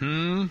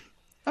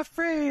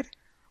 afraid.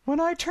 When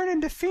I turn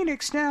into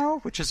Phoenix now...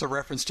 Which is a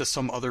reference to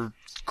some other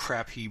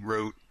crap he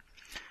wrote.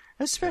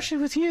 Especially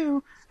with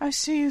you. I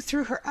see you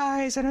through her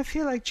eyes and I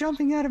feel like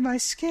jumping out of my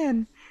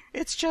skin.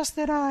 It's just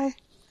that I...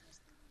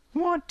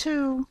 want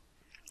to...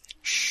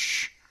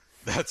 Shh.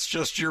 That's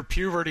just your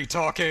puberty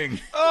talking.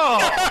 Oh!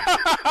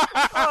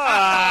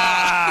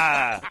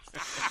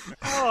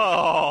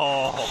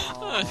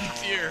 Oh,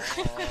 dear.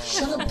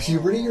 Shut up,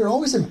 puberty. You're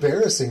always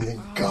embarrassing me.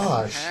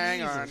 Gosh.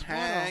 Hang on,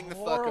 hang the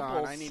fuck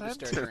on. I need to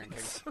start drinking.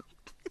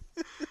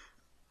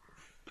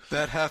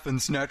 That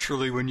happens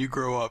naturally when you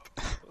grow up.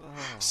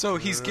 So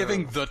he's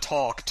giving the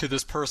talk to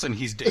this person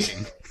he's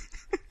dating.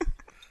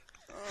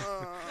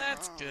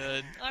 That's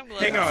good. I'm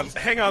glad.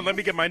 Hang on. Let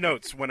me get my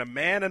notes. When a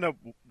man and a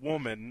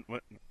woman...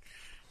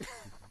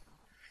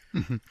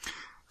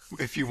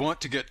 If you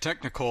want to get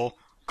technical,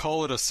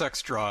 call it a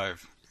sex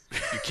drive.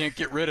 You can't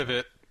get rid of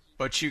it,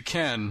 but you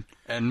can,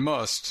 and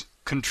must,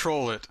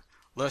 control it,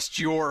 lest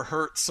you're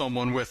hurt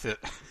someone with it.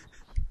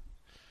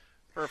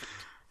 Perfect.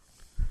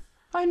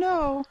 I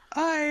know.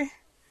 I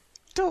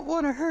don't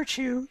want to hurt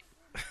you.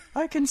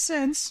 I can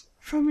sense,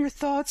 from your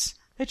thoughts,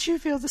 that you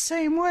feel the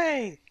same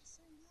way.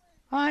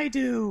 I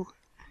do.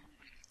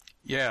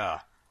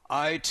 Yeah,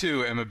 I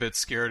too am a bit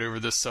scared over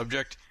this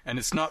subject, and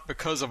it's not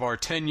because of our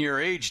 10-year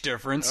age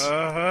difference.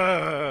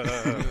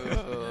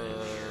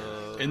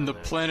 In the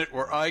planet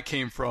where I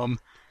came from,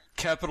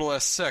 capital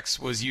S sex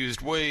was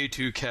used way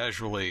too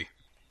casually.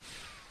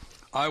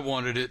 I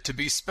wanted it to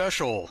be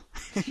special.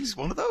 He's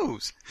one of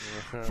those.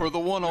 For the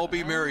one I'll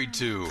be married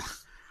to.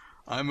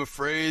 I'm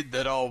afraid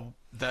that I'll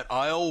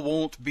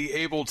won't be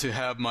able to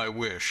have my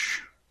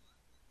wish.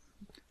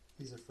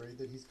 He's afraid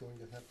that he's going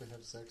to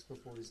have sex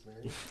before he's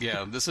married.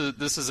 Yeah, this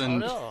is in.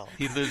 no.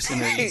 He lives in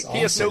a. He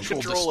has no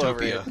control over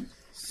dystopia. it.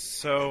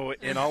 So,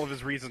 in all of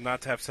his reasons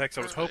not to have sex,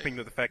 I was hoping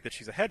that the fact that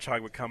she's a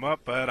hedgehog would come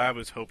up, but I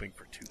was hoping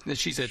for too much. That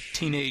she's a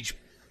teenage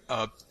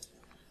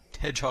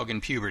hedgehog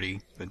in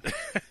puberty. But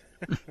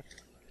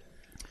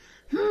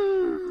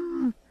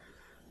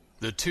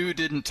the two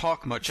didn't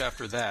talk much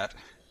after that.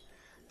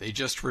 They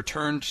just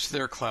returned to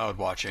their cloud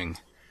watching.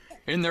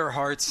 In their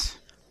hearts,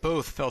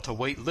 both felt a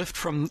weight lift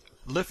from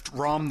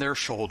their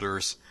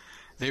shoulders.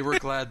 They were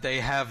glad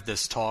they have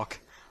this talk.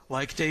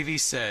 Like Davy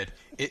said,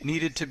 it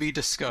needed to be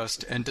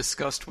discussed, and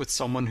discussed with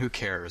someone who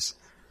cares.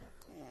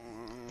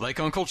 Like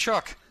Uncle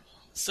Chuck.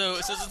 So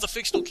it says it's a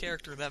fictional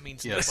character. That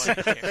means Yes.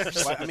 nobody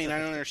cares. Well, I mean, I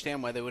don't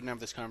understand why they wouldn't have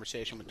this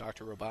conversation with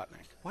Dr.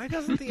 Robotnik. Why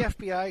doesn't the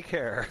FBI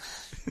care?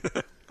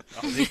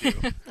 Oh, they do.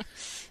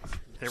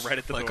 They're right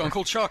at the Like door.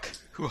 Uncle Chuck,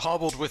 who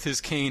hobbled with his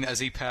cane as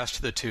he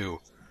passed the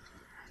two.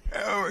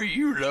 How are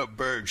you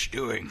lovebirds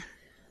doing?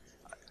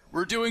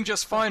 We're doing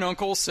just fine,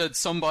 Uncle, said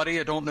somebody,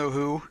 I don't know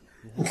who.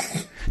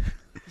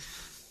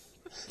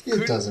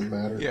 It doesn't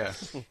matter. Yeah.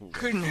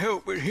 Couldn't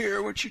help but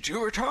hear what you two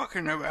were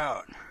talking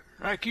about.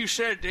 Like you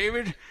said,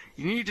 David,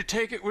 you need to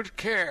take it with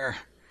care.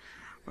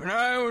 When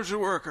I was a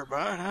worker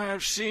bot,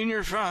 I've seen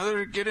your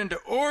father get into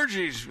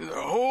orgies with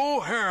a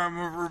whole harem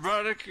of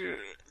robotic...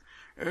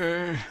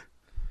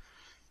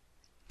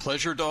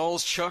 Pleasure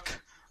dolls,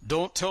 Chuck?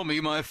 Don't tell me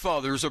my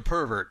father's a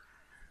pervert.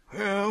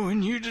 Well,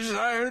 when you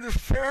desire the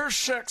fair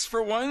sex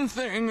for one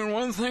thing and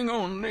one thing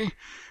only,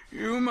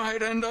 you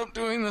might end up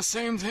doing the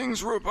same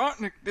things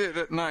Robotnik did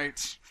at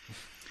nights.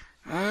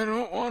 I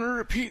don't want to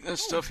repeat the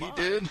stuff he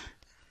did.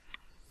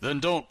 Then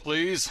don't,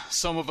 please.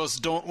 Some of us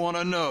don't want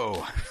to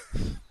know.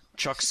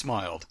 Chuck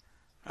smiled.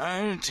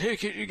 I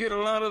take it you get a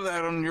lot of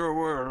that on your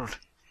world.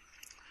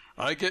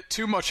 I get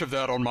too much of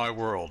that on my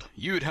world.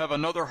 You'd have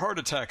another heart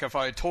attack if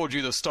I told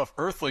you the stuff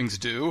Earthlings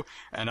do,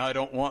 and I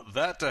don't want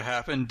that to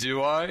happen,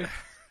 do I?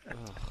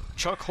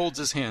 Chuck holds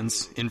his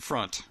hands in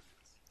front.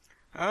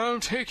 I'll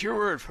take your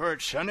word for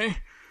it, Sonny.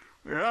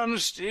 But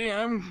honesty,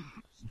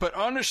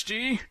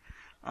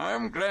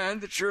 I'm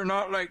glad that you're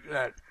not like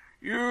that.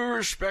 You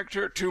respect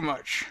her too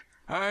much.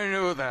 I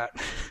know that.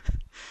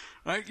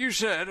 Like you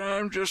said,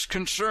 I'm just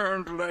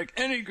concerned like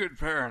any good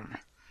parent.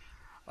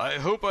 I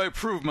hope I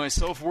prove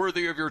myself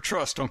worthy of your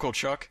trust, Uncle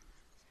Chuck.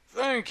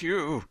 Thank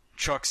you,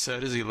 Chuck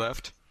said as he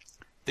left.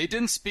 They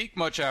didn't speak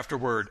much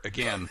afterward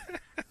again.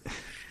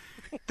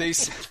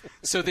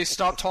 So they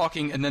stop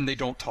talking and then they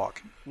don't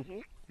talk.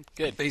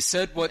 Good. They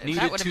said what needed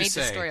to say. That would have made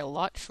the story a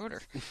lot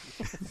shorter.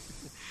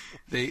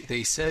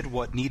 They said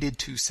what needed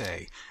to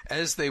say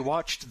as they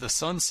watched the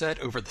sunset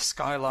over the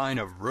skyline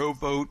of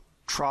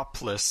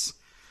Robotropolis,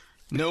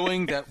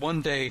 knowing that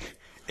one day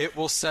it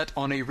will set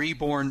on a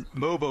reborn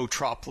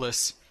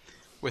Mobotropolis.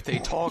 with a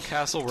tall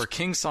castle where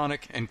King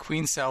Sonic and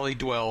Queen Sally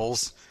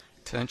dwells.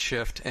 10th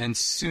shift, and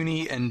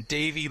Suni and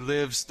Davy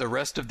lives the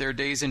rest of their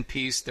days in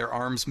peace. Their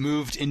arms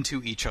moved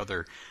into each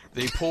other.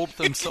 They pulled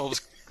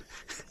themselves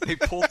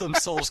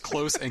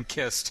close and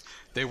kissed.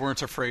 They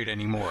weren't afraid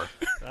anymore.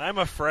 I'm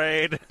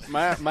afraid.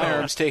 My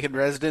arm's taking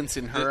residence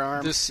in her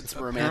arm. It's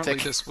romantic.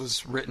 Apparently this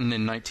was written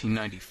in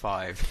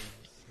 1995.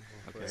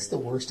 It's the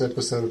worst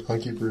episode of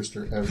Punky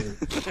Brewster ever.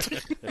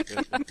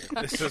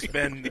 This has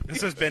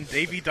been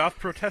Davy doth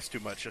protest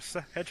too much.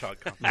 A Hedgehog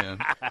comment.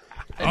 Yeah.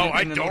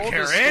 I in don't all of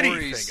care his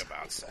anything stories,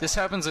 about sex. This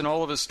happens in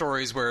all of his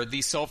stories where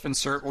the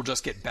self-insert will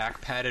just get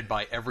back-patted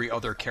by every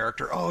other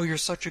character. Oh, you're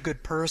such a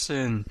good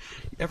person.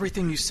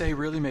 Everything you say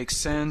really makes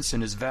sense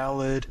and is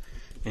valid,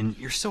 and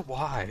you're so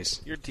wise.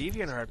 Your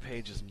DeviantArt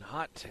page is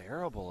not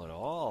terrible at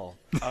all.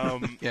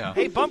 Yeah.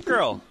 Hey, Bump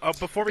Girl.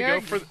 Before we go,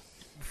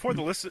 for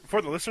the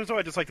listeners, though,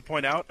 I'd just like to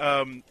point out,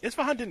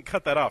 Isfahan didn't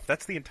cut that off.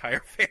 That's the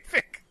entire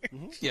fanfic.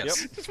 Mm-hmm.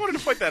 Yes. Just wanted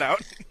to point that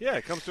out. Yeah,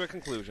 it comes to a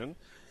conclusion.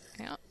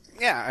 Yeah.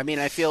 Yeah, I mean,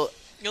 I feel...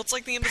 It's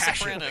like the end of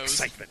Passion, Sopranos.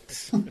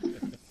 excitement,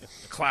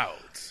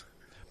 clouds.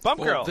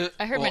 Bump Girl.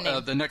 I heard my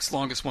name. The next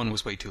longest one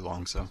was way too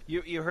long, so...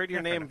 You heard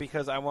your name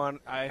because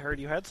I heard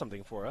you had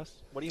something for us.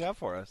 What do you have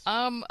for us?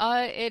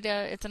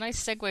 It's a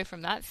nice segue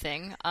from that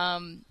thing.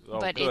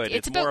 But good.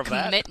 it's It's more about of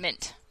that?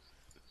 commitment.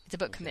 It's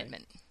about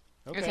commitment.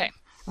 Okay.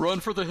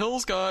 Run for the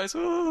hills, guys!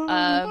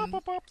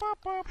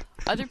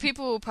 Other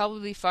people will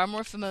probably be far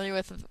more familiar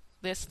with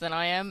this than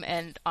I am,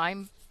 and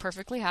I'm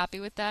perfectly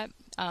happy with that.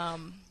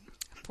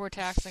 Poor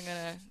Tax, I'm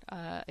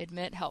gonna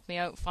admit, helped me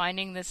out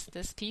finding this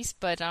piece,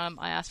 but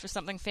I asked for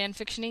something fan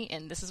fiction-y,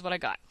 and this is what I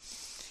got.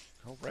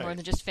 All right. More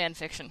than just fan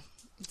fiction.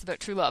 It's about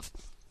true love.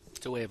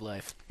 It's a way of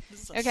life.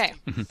 Okay.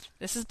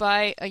 This is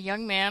by a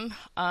young man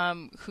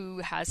who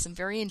has some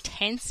very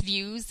intense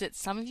views that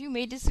some of you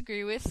may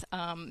disagree with.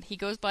 He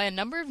goes by a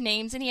number of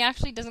names, and he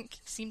actually doesn't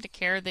seem to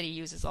care that he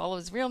uses all of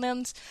his real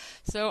names,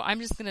 so I'm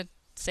just going to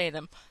say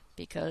them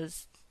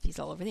because he's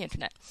all over the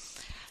internet.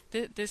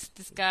 This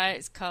guy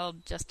is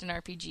called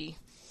JustinRPG,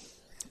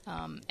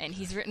 and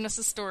he's written us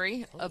a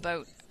story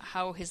about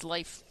how his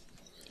life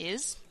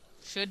is,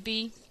 should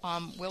be,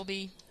 will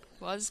be,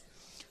 was,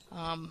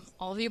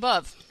 all of the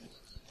above.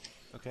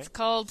 Okay. It's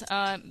called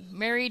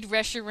Married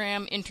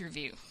Reshiram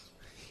Interview.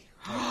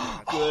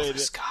 Good.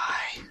 This guy.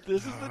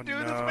 This is the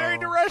dude that's married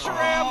to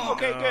Reshiram.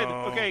 Okay, good.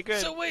 Okay, good.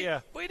 So wait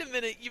Yeah. a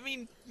minute. You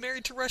mean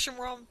married to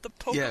Reshiram, the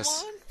Pokemon?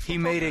 Yes. He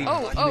made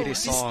a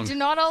song. Do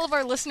not all of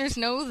our listeners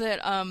know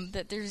that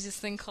that there's this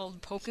thing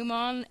called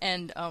Pokemon,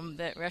 and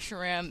that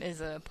Reshiram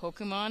is a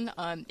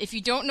Pokemon? If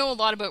you don't know a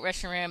lot about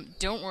Reshiram,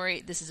 don't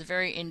worry. This is a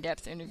very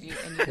in-depth interview,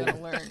 and you're going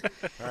to learn.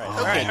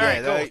 All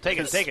right, cool.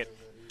 Take it.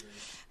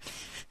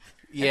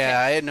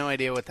 Yeah, I had no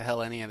idea what the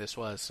hell any of this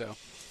was, so...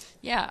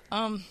 Yeah,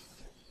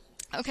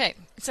 okay,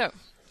 so,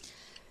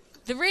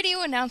 the radio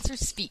announcer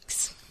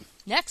speaks.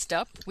 Next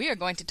up, we are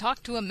going to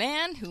talk to a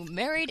man who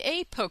married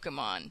a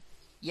Pokemon.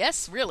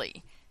 Yes,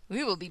 really.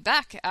 We will be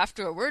back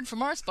after a word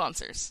from our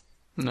sponsors.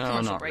 No,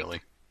 Commercial not break.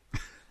 really.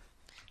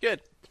 Good.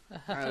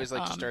 I always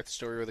like to start the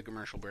story with a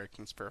commercial break.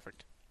 It's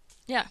perfect.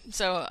 Yeah,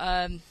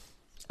 so,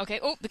 okay,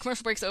 the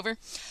commercial break's over.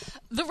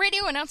 The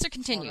radio announcer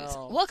continues.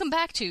 Oh, no. Welcome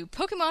back to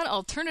Pokemon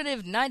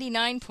Alternative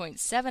 99.7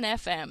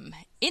 FM.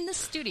 In the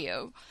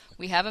studio,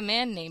 we have a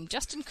man named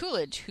Justin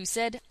Coolidge who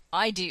said,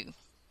 I do,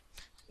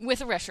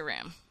 with a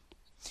Reshiram.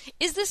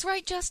 Is this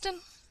right, Justin?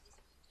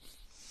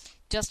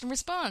 Justin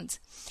responds,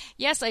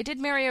 yes, I did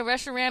marry a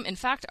Reshiram. In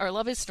fact, our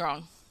love is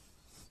strong.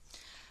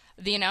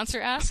 The announcer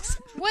asks,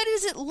 what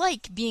is it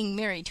like being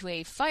married to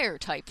a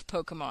fire-type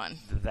Pokemon?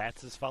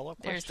 That's his follow-up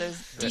There's question.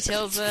 those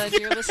details,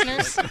 dear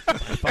listeners.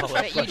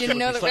 Bet you didn't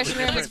know that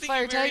Reshiram was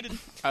fire-type.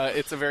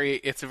 It's a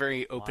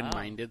very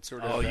open-minded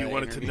sort of. Oh, you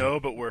wanted interview. to know,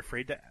 but we're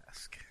afraid to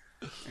ask.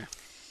 Yeah.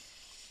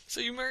 So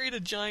you married a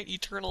giant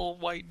eternal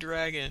white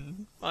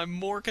dragon. I'm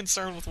more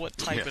concerned with what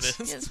type Yes. it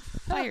is. Yes,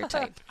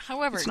 fire-type.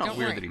 However, It's not don't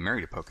weird worry. that he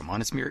married a Pokemon.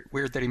 It's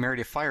weird that he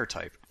married a fire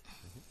type.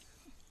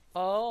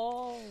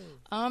 Oh.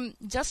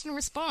 Justin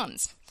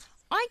responds,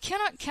 I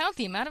cannot count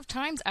the amount of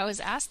times I was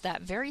asked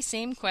that very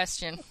same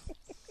question.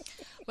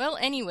 Well,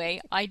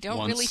 anyway, I don't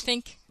Once. really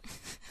think...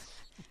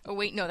 Oh,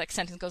 wait, no, that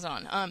sentence goes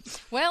on.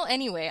 Well,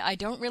 anyway, I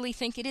don't really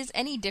think it is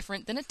any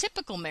different than a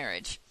typical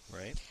marriage.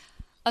 Right.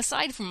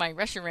 Aside from my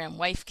Reshiram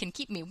wife can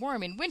keep me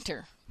warm in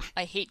winter.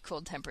 I hate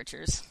cold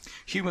temperatures.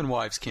 Human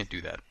wives can't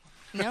do that.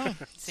 No,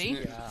 see?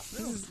 This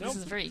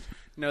is very...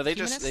 No, they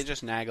Humanist?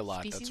 just nag a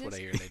lot. That's what I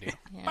hear they do.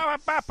 Yeah.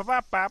 Bop, bop,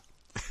 bop, bop.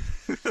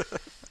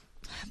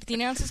 But the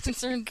announcer's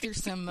concerned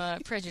there's some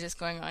prejudice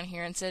going on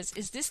here and says,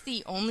 is this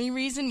the only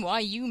reason why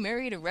you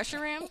married a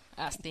Reshiram?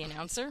 Asked the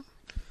announcer.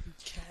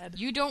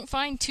 You don't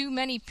find too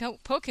many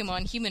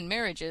Pokemon human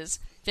marriages.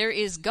 There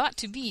is got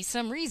to be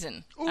some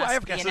reason. Ooh, asked I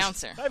have the guesses.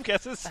 announcer. I have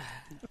guesses.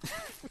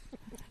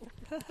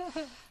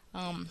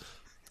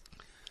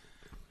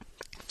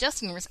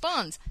 Justin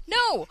responds,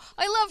 no,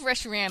 I love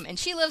Reshiram and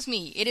she loves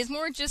me. It is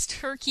more just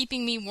her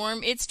keeping me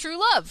warm. It's true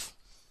love.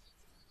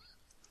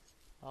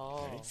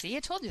 Oh. See,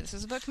 I told you this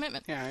is about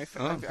commitment. Yeah, I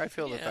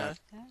feel Yeah. that.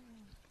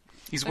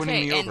 He's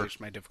winning me over.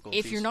 My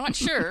difficulties. If you're not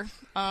sure,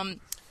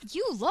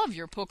 you love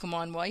your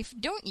Pokemon wife,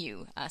 don't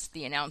you? Asked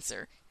the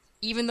announcer.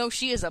 Even though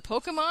she is a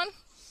Pokemon?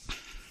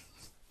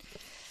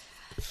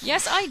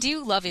 Yes, I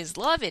do. Love is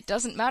love. It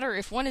doesn't matter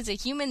if one is a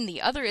human,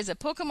 the other is a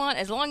Pokemon,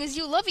 as long as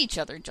you love each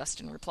other,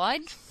 Justin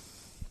replied.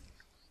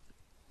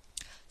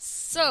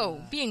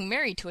 So, being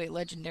married to a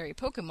legendary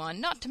Pokemon,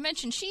 not to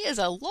mention she is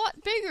a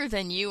lot bigger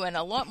than you and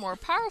a lot more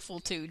powerful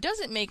too, does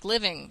it make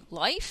living,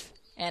 life,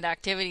 and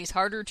activities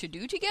harder to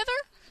do together?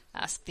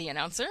 Asked the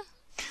announcer.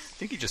 I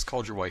think you just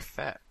called your wife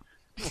fat.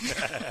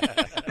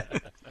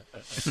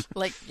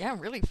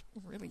 Really,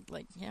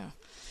 yeah.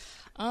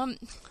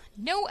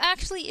 No,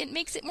 actually, it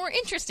makes it more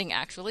interesting,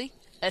 actually.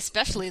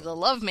 Especially the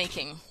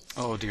lovemaking.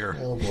 Oh, dear.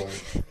 Oh, boy.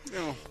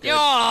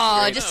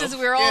 Just as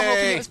we were all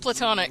hoping it was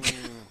platonic.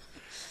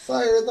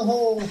 Fire in the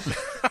hole!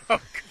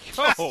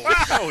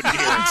 Oh,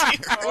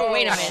 dear. Oh,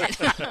 wait a minute.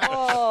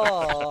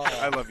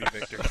 I love you,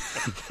 Victor.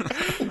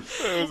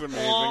 That was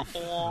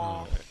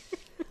amazing.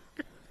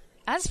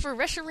 As for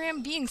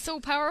Reshiram being so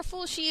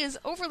powerful, she is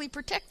overly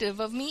protective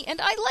of me,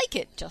 and I like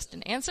it,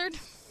 Justin answered.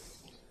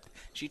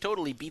 She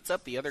totally beats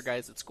up the other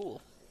guys at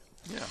school.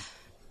 Yeah.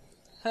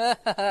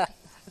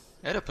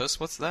 Oedipus,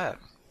 what's that?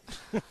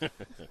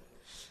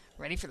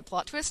 Ready for the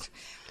plot twist?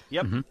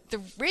 Yep. Mm-hmm.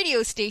 The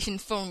radio station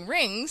phone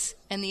rings,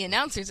 and the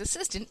announcer's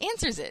assistant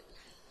answers it.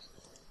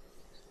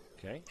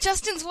 Okay.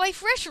 Justin's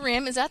wife,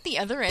 Reshiram, is at the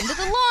other end of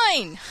the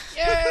line.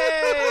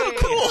 Yay!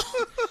 Cool.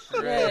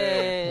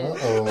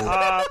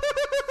 Uh-oh.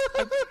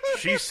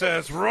 She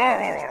says,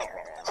 roar!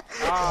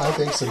 I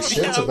think some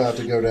shit's about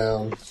to go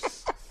down.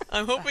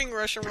 I'm hoping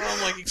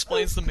Reshiram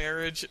explains the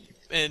marriage,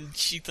 and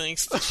she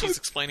thinks that she's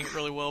explaining it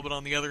really well, but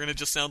on the other end it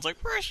just sounds like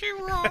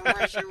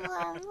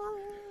Reshiram.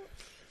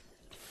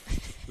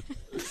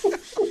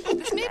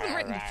 This may have been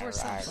written before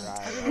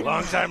sometime.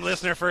 Long-time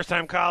listener,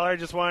 first-time caller,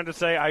 just wanted to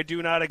say I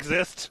do not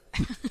exist.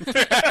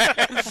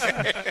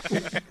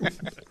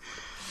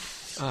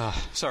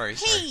 Sorry.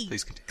 Hey,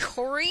 Please continue.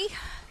 Corey,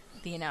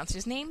 the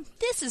announcer's name.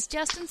 This is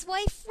Justin's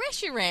wife,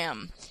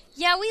 Reshiram.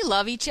 Yeah, we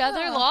love each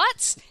other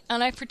lots,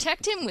 and I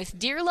protect him with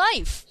dear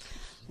life.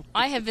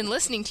 I have been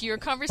listening to your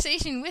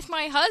conversation with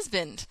my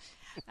husband.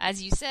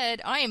 As you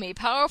said, I am a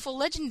powerful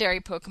legendary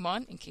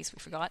Pokemon, in case we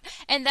forgot,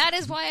 and that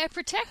is why I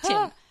protect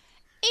him.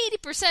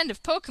 80%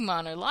 of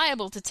Pokemon are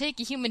liable to take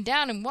a human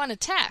down in one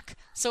attack,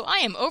 so I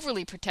am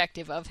overly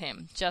protective of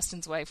him,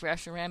 Justin's wife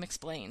Reshiram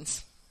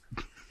explains.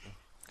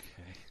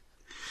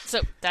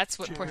 So that's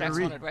what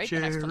Portax wanted, right?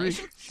 An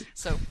explanation.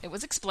 So it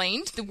was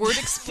explained. The word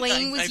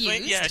explain was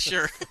used. Yeah,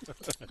 sure.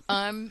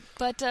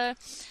 But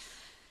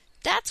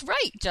that's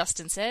right,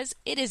 Justin says.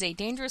 It is a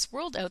dangerous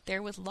world out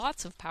there with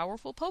lots of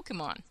powerful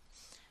Pokemon.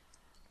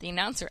 The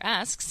announcer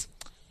asks,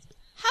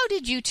 how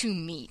did you two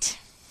meet?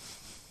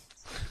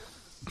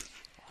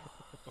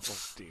 Oh,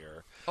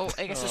 dear. Oh,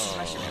 I guess this is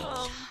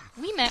Reshiram.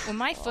 We met when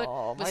my foot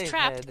was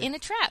trapped in a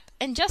trap,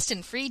 and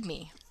Justin freed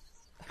me.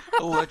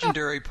 A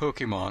legendary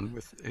Pokemon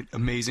with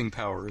amazing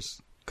powers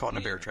caught in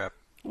a bear trap.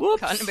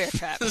 Whoops. Caught in a bear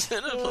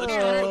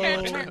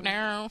trap.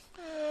 No.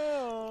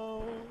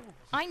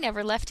 I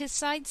never left his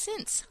side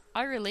since.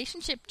 Our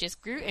relationship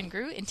just grew and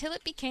grew until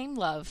it became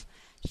love.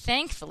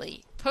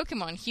 Thankfully,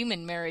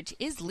 Pokemon-human marriage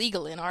is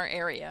legal in our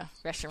area,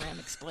 Reshiram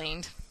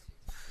explained.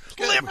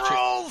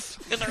 Liberals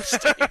in our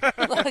state.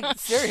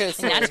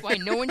 Seriously. And that's why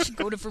no one should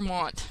go to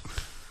Vermont.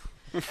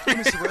 When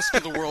is the rest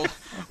of the world?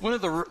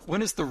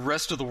 When is the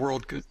rest of the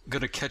world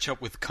going to catch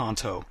up with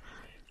Kanto?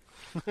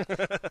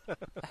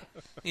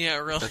 Yeah,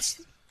 really.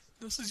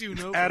 This is you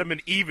know. Adam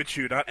and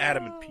Evichu, not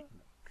Adam and Pete.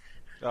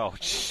 Oh,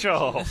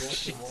 sure.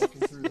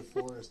 Walking through the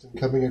forest and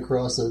coming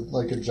across a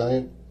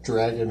giant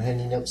dragon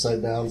hanging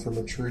upside down from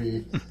a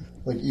tree,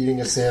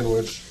 eating a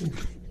sandwich.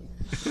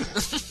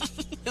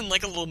 In a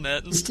little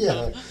net and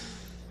stuff.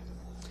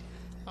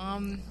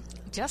 Yeah.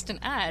 Justin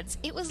adds,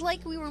 it was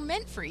like we were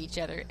meant for each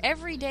other.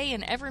 Every day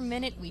and every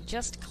minute we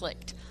just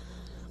clicked.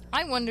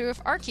 I wonder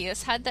if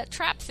Arceus had that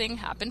trap thing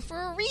happen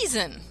for a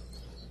reason.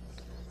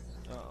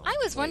 I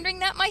was wondering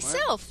that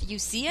myself. What? You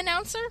see,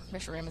 announcer?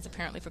 Reshiram has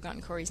apparently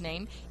forgotten Corey's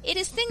name. It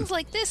is things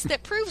like this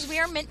that proves we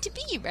are meant to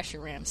be,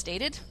 Reshiram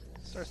stated.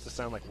 Starts to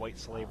sound like white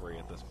slavery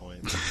at this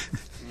point.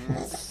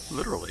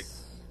 Literally.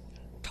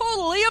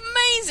 Totally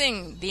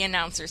amazing, the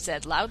announcer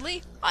said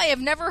loudly. I have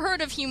never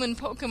heard of human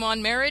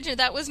Pokemon marriage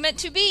that was meant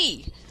to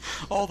be.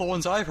 All the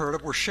ones I've heard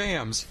of were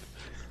shams.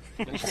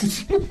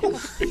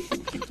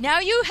 Now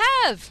you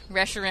have,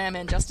 Reshiram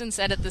and Justin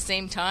said at the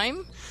same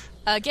time.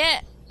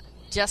 Again,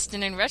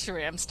 Justin and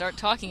Reshiram start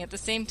talking at the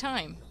same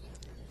time.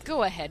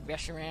 Go ahead,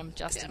 Reshiram,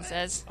 Justin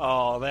says.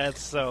 Oh,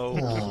 that's so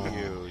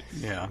cute.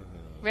 Yeah.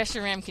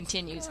 Reshiram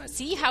continues,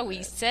 see how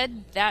we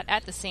said that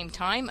at the same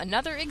time?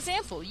 Another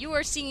example. You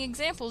are seeing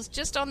examples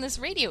just on this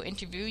radio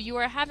interview you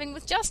are having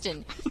with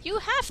Justin. You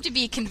have to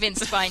be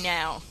convinced by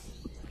now.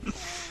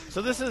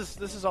 So this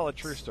is all a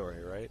true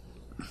story, right?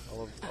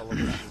 All of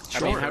this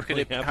I mean, how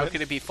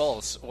could it be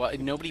false? Well,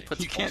 nobody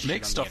puts. You can't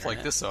make stuff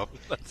like this up.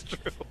 That's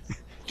true.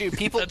 Dude,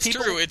 people. That's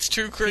true. It's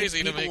too crazy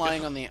to people make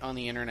lying on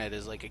the internet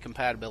is like a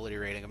compatibility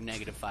rating of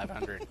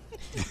 -500.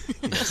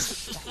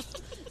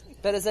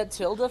 But is that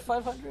tilde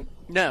 500?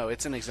 No,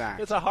 it's an exact.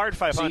 It's a hard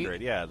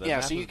 500.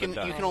 So So you can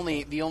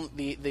only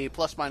the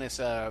plus minus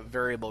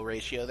variable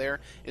ratio there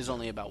is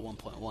only about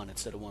 1.1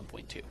 instead of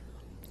 1.2.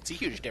 It's a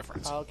huge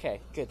difference. Okay,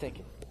 good, thank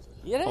you.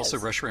 Yeah, it Also,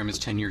 is. Reshiram is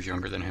 10 years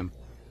younger than him.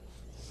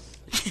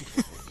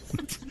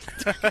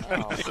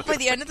 By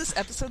the end of this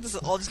episode, this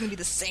is all just going to be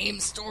the same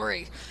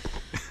story.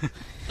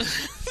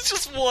 It's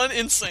just one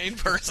insane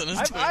person.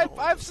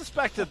 I've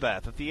suspected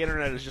that the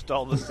internet is just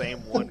all the same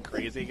one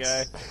crazy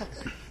guy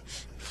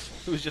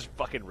who's just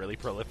fucking really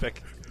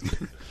prolific.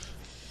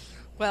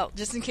 Well,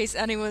 just in case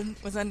anyone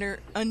was under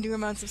undue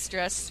amounts of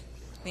stress,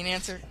 the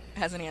answer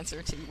has an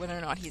answer to whether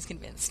or not he's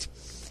convinced.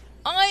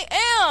 I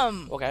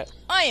am! Okay.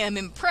 I am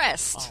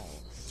impressed. Oh.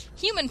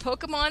 Human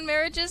Pokemon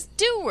marriages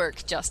do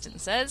work, Justin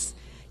says.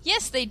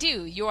 Yes, they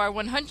do. You are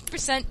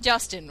 100%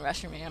 Justin,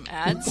 Reshiram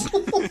adds.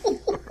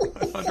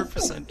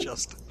 100%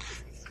 Justin.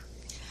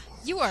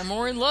 You are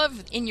more in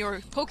love in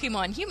your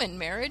Pokemon-human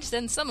marriage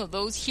than some of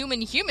those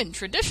human-human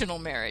traditional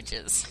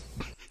marriages.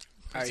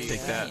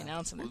 Take that. The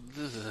announcement.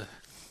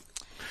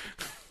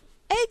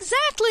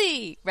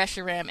 Exactly!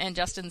 Reshiram and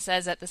Justin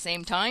says at the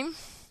same time.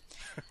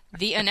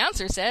 The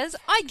announcer says,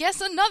 I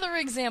guess another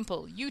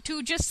example. You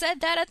two just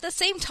said that at the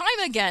same time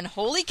again.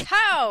 Holy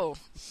cow!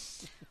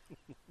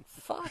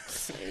 Fuck's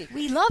sake.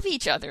 We love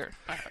each other.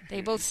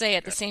 They both say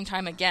at the same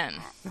time again.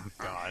 Oh,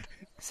 God.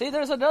 See,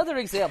 there's another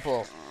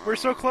example. We're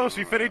so close.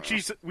 We finish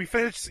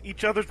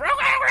each other's.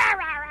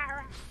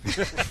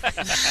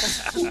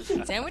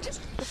 Sandwiches?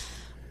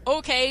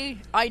 Okay,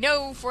 I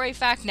know for a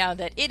fact now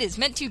that it is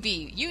meant to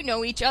be. You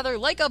know each other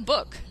like a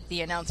book,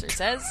 the announcer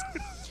says.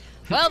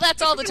 Well,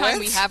 that's all the time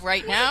we have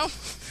right now.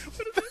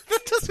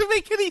 That doesn't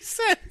make any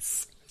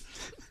sense.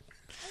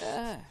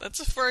 That's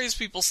a phrase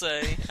people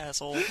say,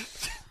 asshole.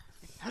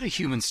 How do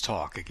humans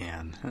talk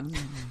again?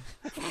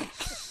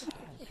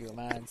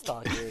 Humans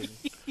talking.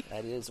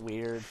 That is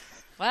weird.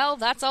 Well,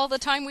 that's all the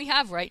time we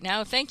have right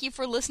now. Thank you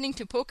for listening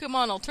to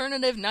Pokemon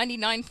Alternative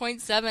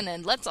 99.7,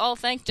 and let's all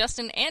thank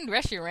Justin and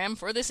Reshiram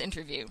for this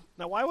interview.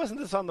 Now, why wasn't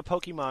this on the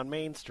Pokemon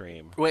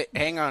mainstream? Wait,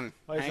 hang on.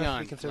 Why is hang that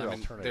on. considered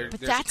alternative? But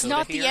there's that's a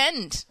not coda the here.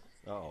 end.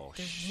 Oh,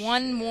 There's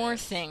one more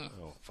thing.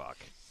 Oh, fuck.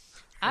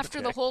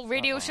 After the whole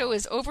radio show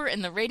is over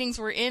and the ratings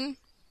were in,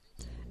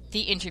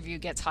 the interview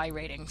gets high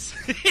ratings.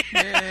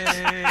 Yay!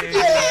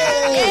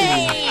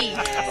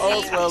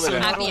 All's well So that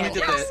ends. Not happy only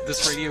did endings.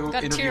 this radio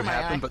Got a tear interview in my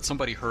happen, eye. but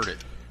somebody heard it.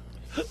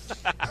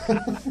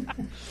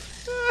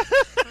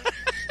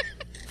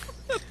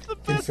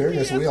 In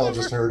fairness, we all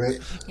just heard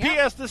it.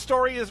 P.S. The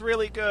story is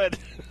really good.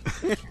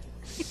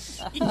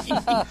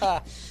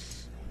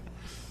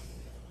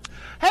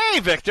 Hey,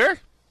 Victor.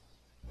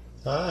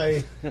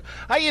 Hi.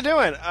 How you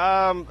doing?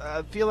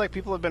 I feel like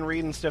people have been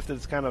reading stuff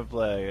that's kind of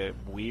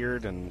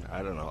weird and,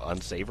 I don't know,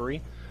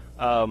 unsavory.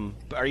 Are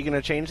you going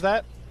to change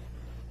that?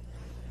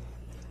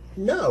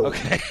 No.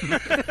 Okay.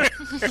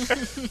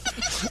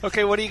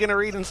 Okay, what are you going to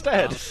read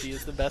instead? She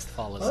is the best I'm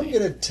policy.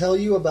 going to tell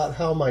you about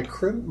how my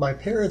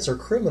parents are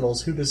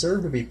criminals who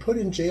deserve to be put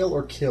in jail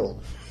or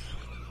killed.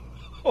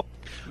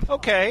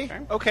 Okay.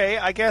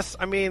 I guess,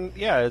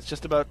 it's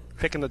just about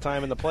picking the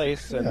time and the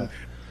place, and Yeah.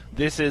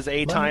 this is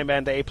a time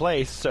and a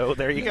place, so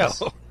there you Yes.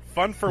 go.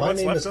 Fun for My what's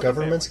name left is of the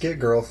Governments family. Get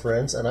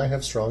Girlfriends, and I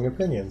have strong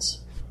opinions.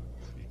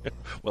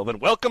 Well, then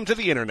welcome to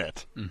the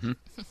internet.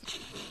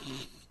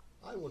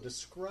 I will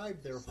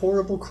describe their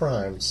horrible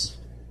crimes.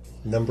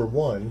 Number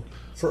 1,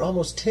 for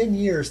almost 10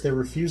 years they're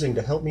refusing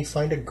to help me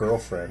find a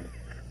girlfriend,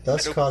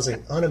 thus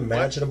causing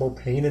unimaginable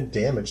pain and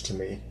damage to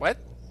me. What?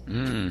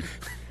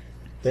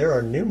 There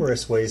are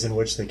numerous ways in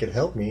which they could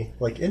help me,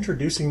 like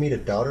introducing me to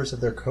daughters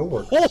of their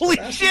coworkers. Holy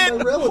or asking shit!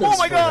 my relatives Oh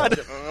my for help.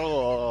 god!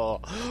 Oh.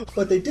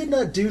 But they did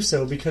not do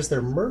so because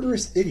they're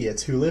murderous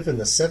idiots who live in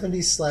the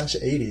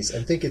 70s/80s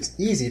and think it's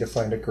easy to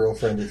find a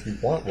girlfriend if you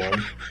want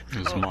one.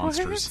 Those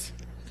monsters.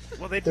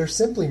 Well, they They're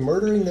simply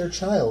murdering their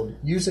child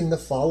using the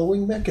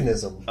following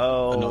mechanism.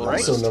 Oh, right.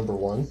 Also, number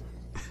 1,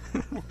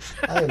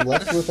 I am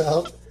left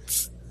without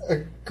a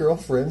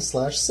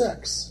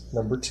girlfriend/sex.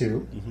 Number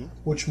 2,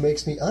 which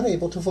makes me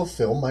unable to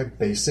fulfill my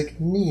basic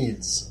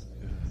needs.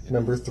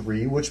 Number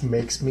 3, which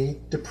makes me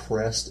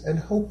depressed and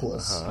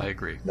hopeless. I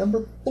agree.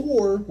 Number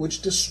 4,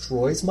 which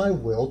destroys my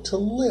will to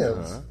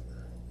live.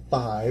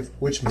 5,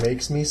 which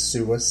makes me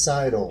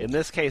suicidal. In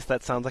this case,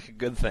 that sounds like a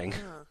good thing.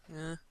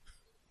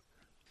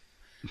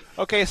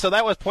 Okay, so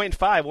that was point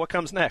 5. What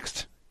comes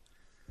next?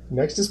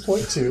 Next is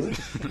point 2.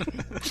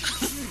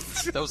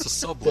 That was a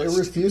sub They're list.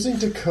 refusing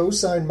to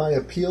co-sign my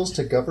appeals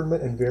to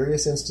government and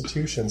various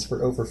institutions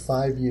for over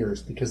 5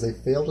 years because they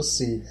fail to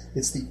see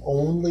it's the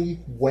only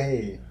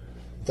way,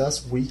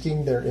 thus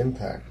weakening their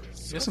impact.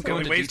 He doesn't the go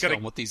only into way he's detail gonna-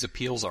 on what these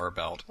appeals are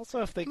about.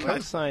 Also, if they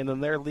co-sign, then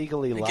they're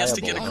legally liable. guess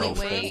to get a for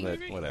girlfriend. anything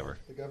that- whatever.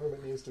 The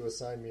government needs to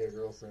assign me a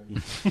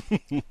girlfriend.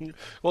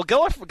 Well,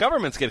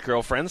 governments get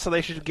girlfriends, so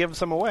they should give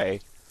some away.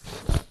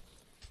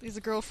 There's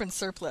a girlfriend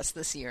surplus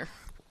this year.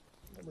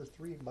 Number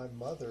 3, my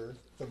mother,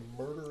 the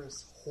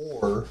murderous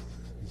whore,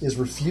 is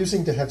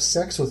refusing to have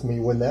sex with me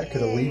when that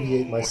could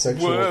alleviate my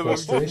sexual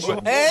frustration.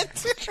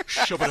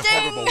 Shove it a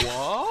horrible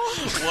wall.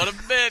 What a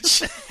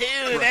bitch!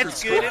 Ew,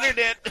 that's good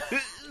internet.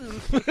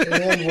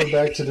 And we're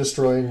back to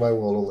destroying my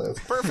will to live.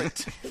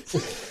 Perfect.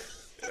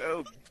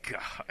 Oh,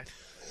 God.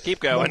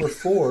 Keep going. Number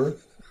 4,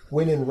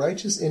 when in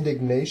righteous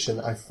indignation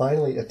I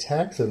finally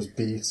attacked those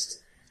beasts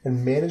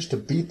and managed to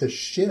beat the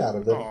shit out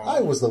of them, I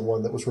was the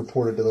one that was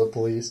reported to the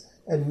police,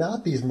 and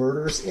not these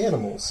murderous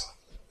animals.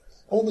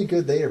 Only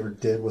good they ever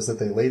did was that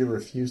they later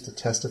refused to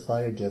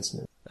testify against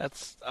me.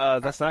 That's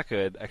not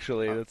good.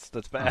 Actually,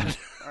 that's bad.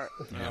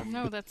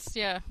 No, that's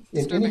In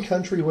disturbing. any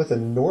country with a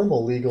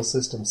normal legal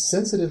system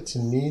sensitive to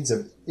needs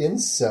of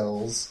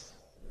incels,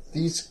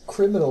 these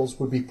criminals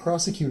would be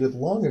prosecuted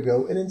long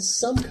ago, and in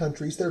some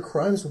countries their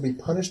crimes would be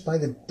punished by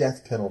the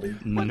death penalty.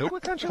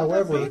 Nope.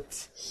 However,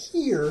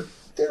 here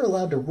they're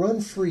allowed to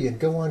run free and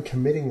go on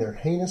committing their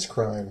heinous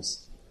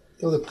crimes.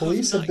 Though the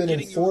police have been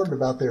informed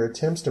about their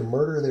attempts to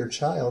murder their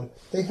child,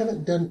 they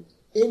haven't done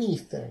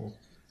anything.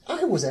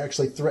 I was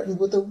actually threatened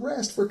with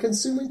arrest for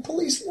consuming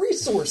police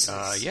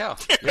resources. Yeah.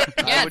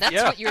 Yeah,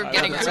 that's what you're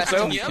getting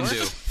arrested Yeah,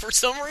 for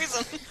some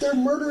reason. Their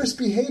murderous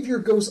behavior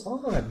goes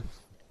on.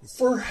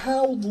 For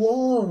how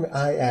long,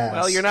 I ask?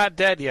 Well, you're not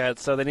dead yet,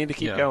 so they need to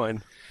keep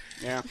going.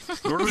 Yeah.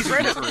 In order to be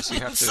murderous, you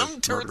have to Some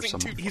murder turd thing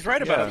someone. He's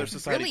right about other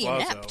society Really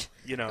laws, though. inept.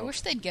 You know. I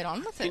wish they'd get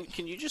on with it.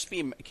 Can you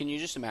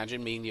just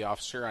imagine being the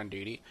officer on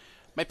duty?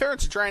 My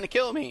parents are trying to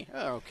kill me.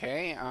 Oh,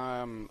 okay.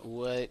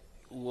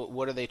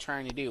 What are they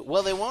trying to do?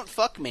 Well, they won't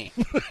fuck me.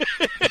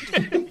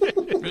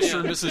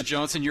 Mr. and Mrs.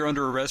 Johnson, you're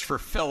under arrest for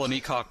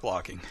felony cock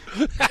blocking.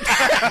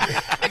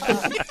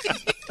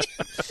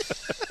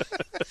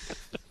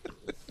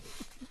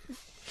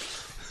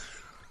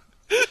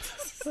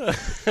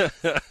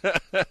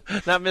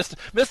 Now,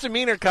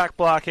 misdemeanor cock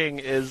blocking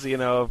is,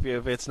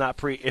 if it's not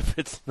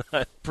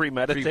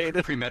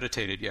premeditated.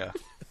 Premeditated, yeah.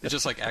 It's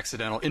just like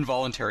accidental,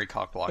 involuntary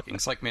cock blocking.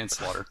 It's like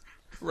manslaughter.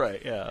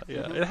 Right, yeah.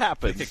 It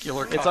happens.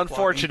 Vehicular It's cock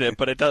unfortunate,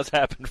 but it does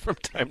happen from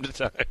time to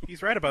time.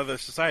 He's right about other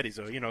societies,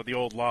 though. The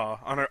old law: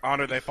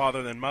 honor thy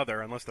father than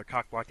mother, unless they're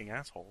cock blocking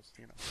assholes.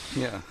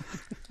 Yeah.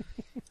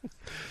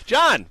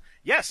 John,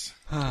 Yes.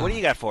 what do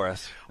you got for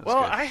us?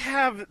 Well, I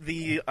have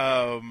the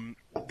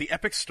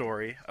epic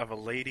story of a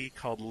lady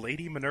called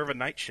Lady Minerva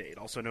Nightshade,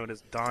 also known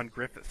as Dawn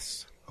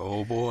Griffiths.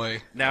 Oh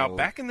boy. Now,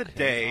 back in the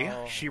day,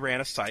 she ran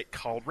a site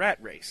called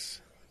Rat Race.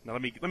 Now,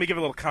 let me give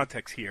a little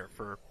context here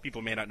for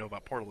people who may not know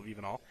about Portal of Evil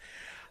and all.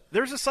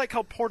 There's a site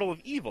called Portal of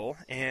Evil,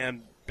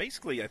 and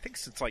basically, I think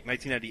since like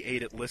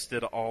 1998, it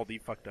listed all the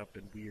fucked up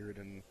and weird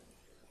and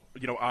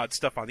odd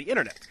stuff on the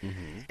internet.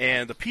 Mm-hmm.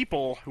 And the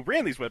people who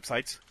ran these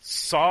websites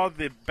saw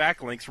the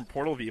backlinks from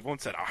Portal of Evil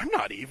and said, "I'm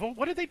not evil.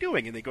 What are they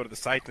doing?" And they go to the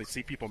site and they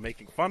see people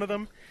making fun of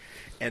them,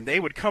 and they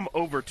would come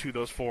over to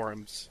those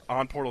forums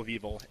on Portal of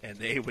Evil, and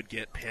they would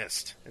get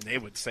pissed, and they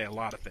would say a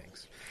lot of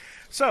things.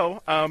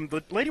 So,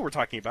 the lady we're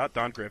talking about,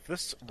 Dawn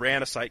Griffiths,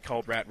 ran a site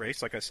called Rat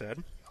Race, like I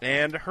said,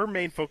 and her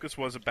main focus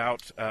was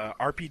about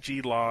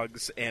RPG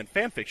logs and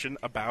fanfiction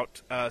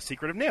about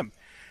Secret of Nim.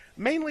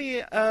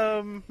 Mainly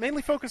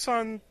focus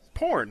on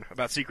porn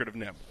about Secret of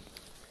Nim.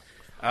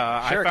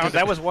 Sure, because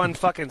that was one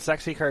fucking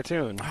sexy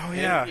cartoon. Oh,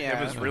 yeah.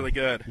 It was really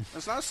good.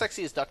 It's not as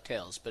sexy as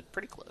DuckTales, but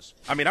pretty close.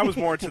 I mean, I was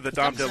more into the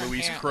Dom Ducks are DeLuise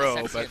inherently Crow,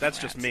 sexier but that's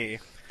than just rats. me.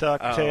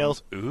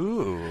 DuckTales.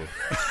 Ooh.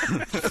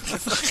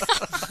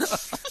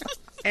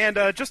 And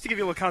just to give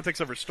you a little context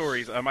of her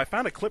stories, I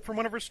found a clip from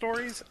one of her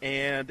stories,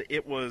 and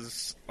it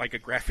was like a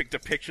graphic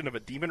depiction of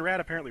a demon rat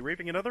apparently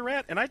raping another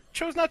rat, and I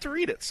chose not to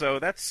read it. So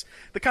that's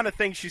the kind of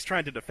thing she's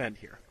trying to defend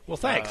here. Well,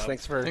 thanks.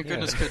 Thanks for... Thank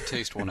goodness good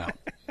taste won out.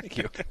 Thank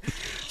you.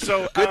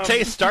 So Good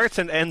taste starts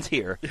and ends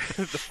here.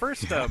 The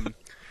first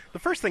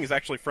thing is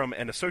actually from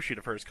an associate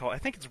of hers called, I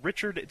think it's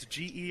Richard, it's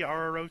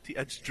Gerrot,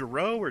 it's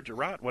Gerot or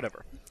Gerot,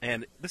 whatever.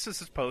 And this is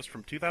his post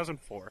from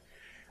 2004.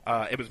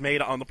 It was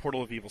made on the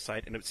Portal of Evil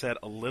site, and it said,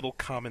 "A little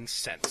common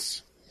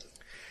sense."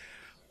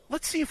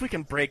 Let's see if we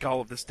can break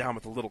all of this down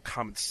with a little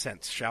common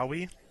sense, shall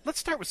we? Let's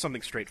start with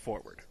something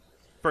straightforward.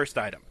 First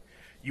item.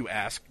 You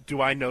ask, do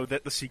I know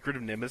that The Secret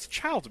of Nim is a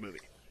child's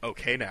movie?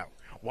 Okay, now,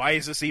 why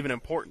is this even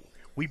important?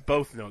 We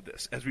both know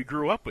this, as we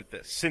grew up with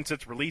this, since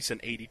its release in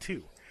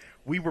 '82.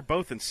 We were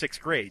both in 6th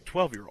grade,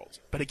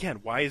 12-year-olds. But again,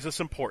 why is this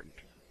important?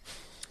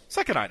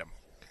 Second item.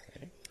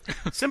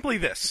 Simply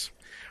this.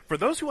 For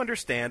those who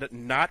understand,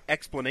 not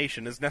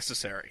explanation is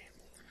necessary.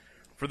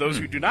 For those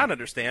who do not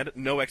understand,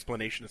 no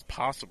explanation is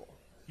possible.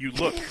 You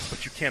look,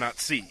 but you cannot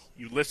see.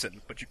 You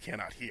listen, but you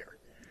cannot hear.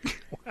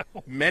 Wow.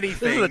 Many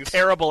things... This is a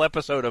terrible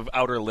episode of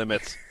Outer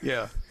Limits.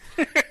 Yeah.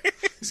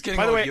 He's getting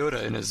By the all way,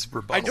 Yoda in his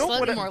rebuttal. I'm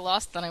slightly more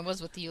lost than I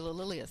was with the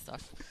Ulilililia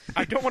stuff.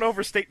 I don't want to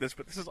overstate this,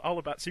 but this is all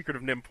about Secret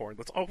of Nim porn.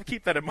 Let's all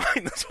keep that in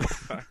mind this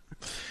whole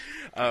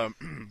time.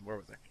 Where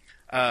was I?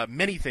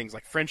 Many things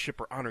like friendship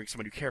or honoring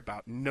someone you care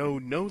about know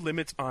no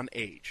limits on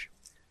age.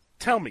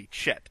 Tell me,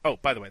 Chet. Oh,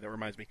 by the way, that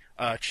reminds me.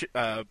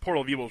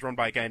 Portal of Evil is run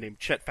by a guy named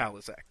Chet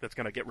Falizek. That's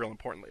going to get real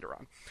important later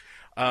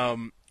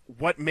on.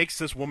 what makes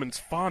this woman's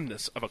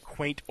fondness of a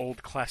quaint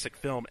old classic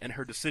film and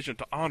her decision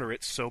to honor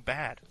it so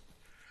bad?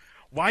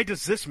 Why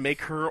does this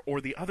make her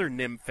or the other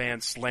Nim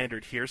fans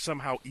slandered here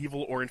somehow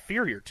evil or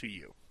inferior to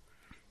you?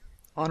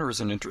 Honor is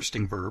an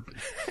interesting verb.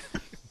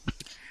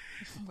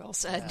 Well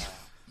said.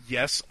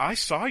 Yes, I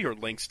saw your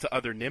links to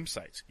other Nim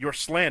sites. Your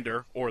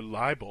slander, or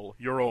libel,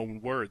 your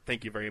own word.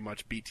 Thank you very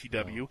much,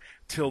 BTW.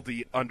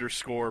 Tilde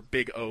 _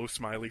 big O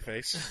smiley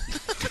face.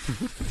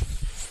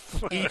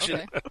 Each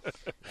Okay.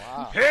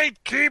 Wow.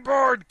 Hate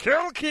keyboard,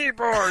 kill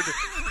keyboard.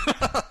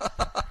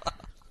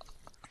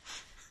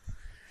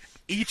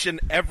 Each and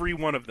every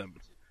one of them.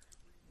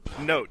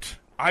 Note,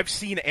 I've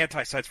seen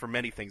anti-sites for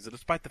many things, and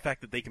despite the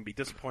fact that they can be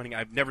disappointing,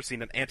 I've never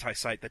seen an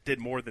anti-site that did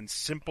more than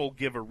simple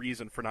give a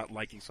reason for not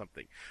liking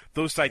something.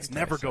 Those sites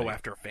never go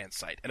after a fan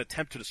site and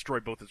attempt to destroy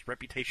both its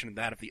reputation and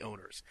that of the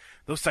owners.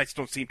 Those sites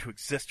don't seem to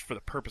exist for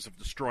the purpose of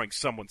destroying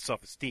someone's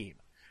self-esteem.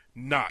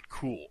 Not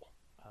cool.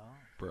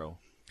 Bro.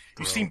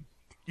 You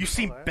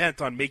seem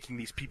bent on making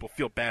these people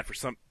feel bad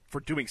for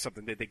doing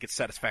something that they get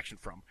satisfaction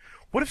from.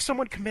 What if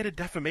someone committed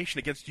defamation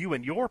against you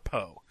and your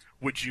Poe?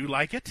 Would you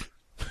like it?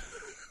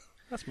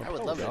 That's my I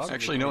would Poe, love dog. it.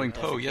 Actually, knowing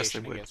Poe, yes, they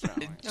would.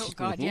 Oh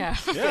God, yeah.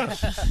 Yeah.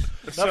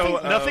 So,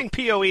 nothing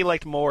PoE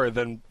liked more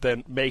than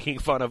making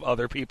fun of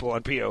other people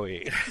on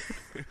PoE.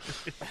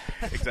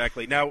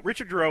 Exactly. Now,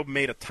 Richard Jerome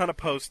made a ton of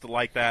posts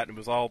like that, and it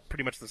was all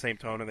pretty much the same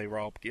tone, and they were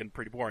all getting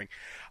pretty boring.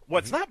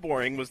 What's not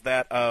boring was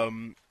that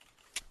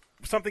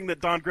something that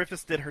Dawn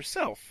Griffiths did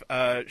herself.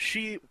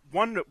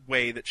 One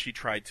way that she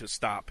tried to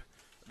stop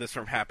this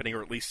from happening,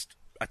 or at least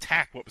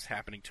attack what was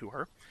happening to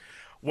her,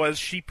 was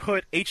she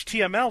put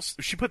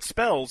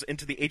spells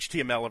into the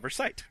HTML of her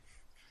site.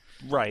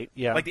 Right,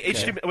 yeah. Like the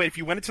HTML, wait, if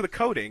you went into the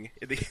coding,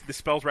 the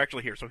spells were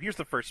actually here. So here's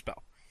the first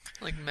spell.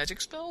 Like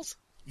magic spells?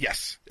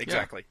 Yes,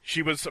 exactly. Yeah.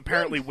 She was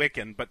apparently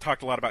Wiccan, but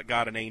talked a lot about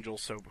God and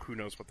angels, so who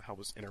knows what the hell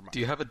was in her mind.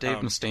 Do you have a Dave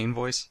Mustaine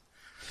voice?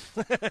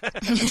 What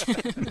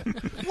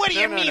do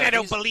you mean I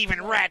don't believe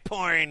in rat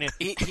porn?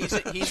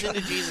 He's into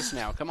Jesus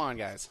now. Come on,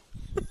 guys.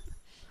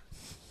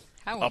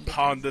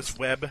 Upon this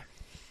web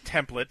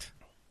template,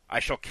 I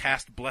shall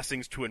cast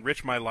blessings to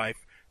enrich my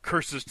life,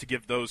 curses to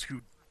give those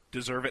who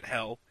deserve it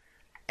hell,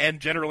 and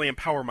generally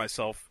empower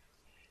myself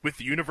with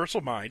the universal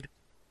mind,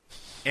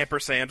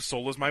 ampersand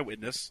soul is my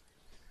witness,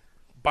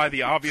 by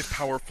the obvious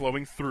power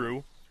flowing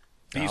through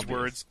these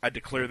words, I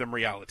declare them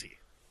reality.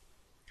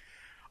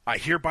 I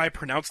hereby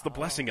pronounce the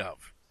blessing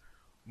of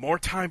more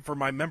time for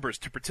my members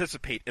to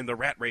participate in the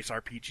Rat Race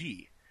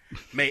RPG.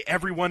 May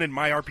everyone in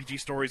my RPG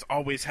stories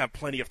always have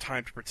plenty of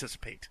time to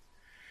participate.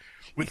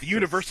 With the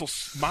universal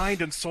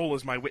mind and soul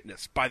as my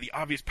witness, by the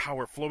obvious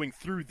power flowing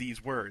through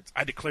these words,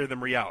 I declare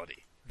them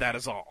reality. That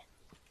is all.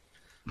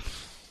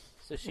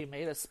 So she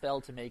made a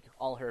spell to make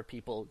all her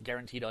people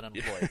guaranteed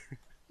unemployed.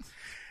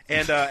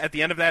 And at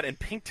the end of that, in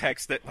pink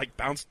text that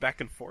bounced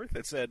back and forth,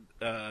 it said,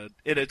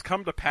 it has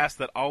come to pass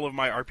that all of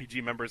my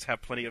RPG members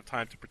have plenty of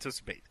time to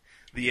participate.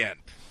 The end.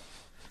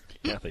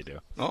 Yeah, they do.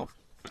 Oh,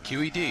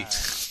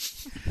 QED.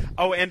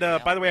 Oh, and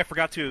by the way, I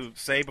forgot to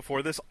say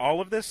before this,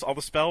 all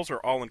the spells are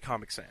all in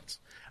Comic Sans.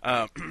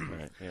 Right,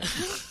 yeah.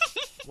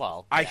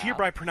 Well, I yeah.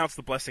 hereby pronounce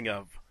the blessing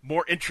of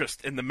more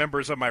interest in the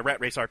members of my Rat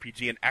Race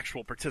RPG and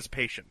actual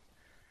participation.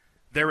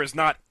 There is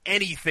not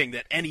anything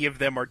that any of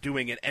them are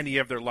doing in any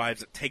of their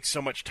lives that takes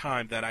so much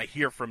time that I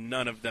hear from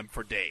none of them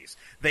for days.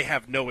 They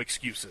have no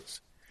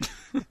excuses.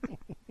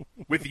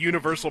 With the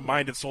universal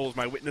mind and soul as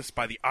my witness,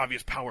 by the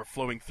obvious power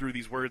flowing through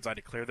these words, I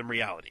declare them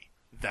reality.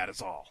 That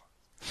is all.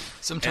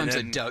 Sometimes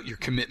I doubt your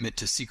commitment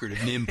to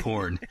secretive Nim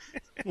porn.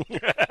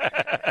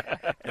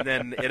 And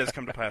then it has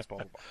come to pass, blah,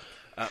 blah,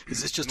 blah.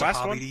 Is this just a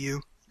hobby to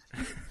you?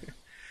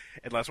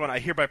 And last one, I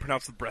hereby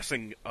pronounce the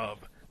blessing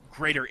of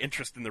greater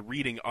interest in the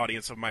reading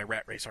audience of my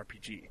Rat Race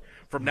RPG.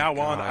 From now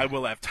on, I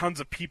will have tons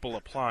of people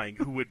applying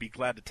who would be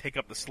glad to take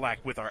up the slack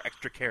with our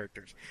extra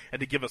characters, and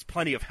to give us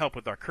plenty of help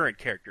with our current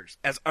characters,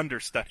 as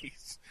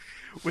understudies.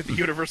 With the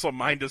universal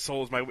mind and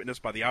soul as my witness,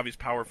 by the obvious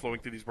power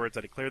flowing through these words,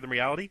 I declare them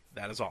reality.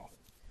 That is all.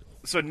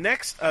 So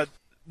next,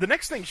 the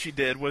next thing she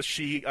did was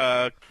she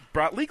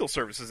brought legal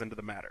services into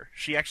the matter.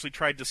 She actually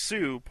tried to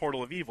sue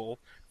Portal of Evil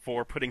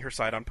for putting her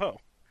site on Poe.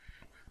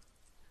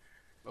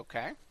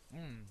 Okay.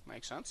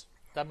 Makes sense.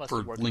 That must For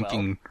have worked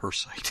linking her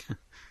site.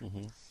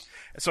 Mm-hmm.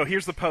 So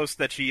here's the post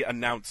that she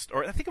announced,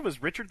 or I think it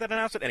was Richard that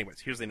announced it. Anyways,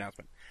 here's the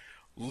announcement.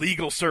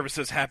 Legal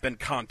services have been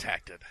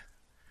contacted.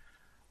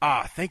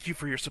 Thank you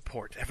for your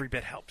support. Every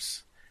bit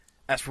helps.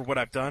 As for what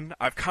I've done,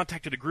 I've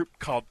contacted a group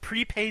called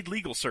Prepaid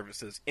Legal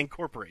Services,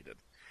 Incorporated.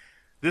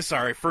 This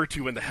I refer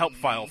to in the help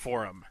file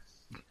forum.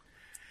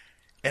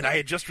 And I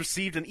had just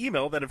received an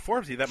email that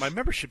informs me that my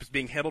membership is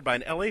being handled by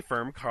an LA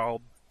firm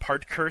called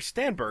Partker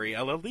Stanbury,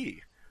 LLD.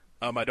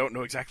 I don't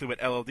know exactly what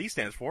LLD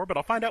stands for, but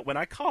I'll find out when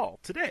I call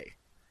today.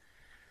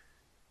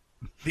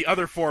 The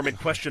other forum in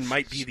question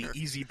might be the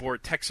EasyBoard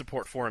tech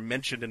support forum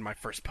mentioned in my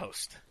first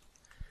post.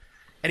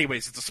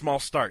 Anyways, it's a small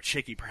start,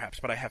 shaky perhaps,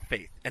 but I have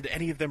faith. And to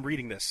any of them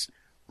reading this,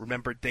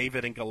 remember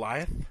David and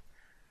Goliath?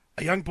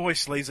 A young boy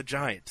slays a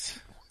giant.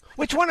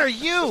 Which one are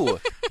you?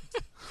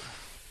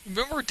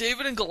 Remember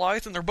David and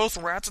Goliath, and they're both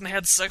rats and they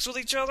had sex with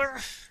each other?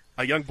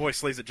 A young boy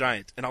slays a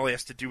giant, and all he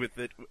has to do it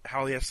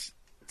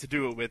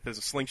with is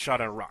a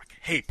slingshot and a rock.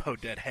 Hey, Poe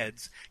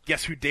Deadheads,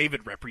 guess who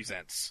David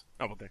represents?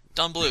 Oh, well, there.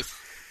 Don Bluth.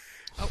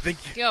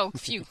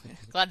 Phew.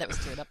 Glad that was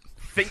cleared up.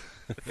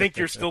 Think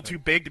you're still too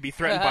big to be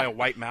threatened by a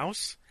white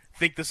mouse?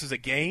 Think this is a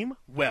game?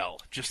 Well,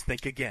 just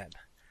think again.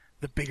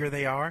 The bigger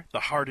they are, the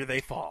harder they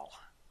fall.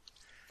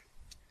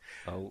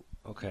 Oh,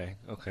 okay.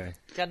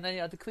 Got any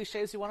other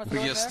cliches you want to throw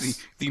in there?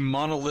 Yes, the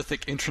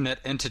monolithic internet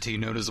entity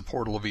known as a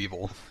Portal of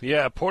Evil.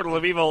 Yeah, Portal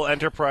of Evil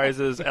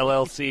Enterprises,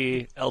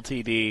 LLC,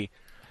 LTD,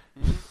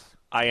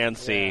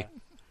 INC. Yeah.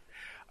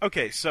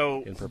 Okay,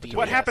 so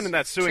what happened in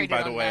that suing, Traded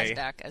by the on way?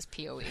 NASDAQ as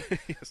POE.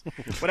 Yes.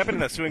 What happened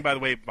in that suing, by the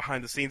way,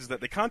 behind the scenes is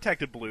that they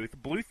contacted Bluth.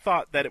 Bluth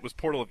thought that it was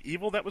Portal of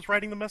Evil that was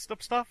writing the messed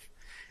up stuff,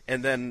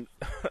 and then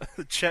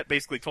Chet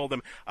basically told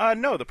them,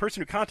 no, the person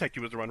who contacted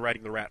you was the one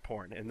writing the rat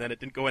porn, and then it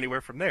didn't go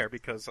anywhere from there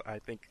because I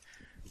think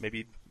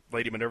maybe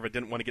Lady Minerva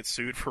didn't want to get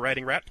sued for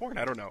writing rat porn.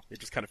 I don't know. It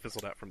just kind of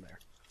fizzled out from there.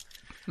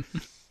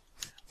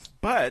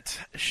 But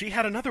she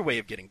had another way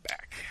of getting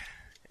back,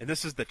 and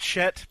this is the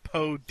Chet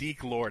Poe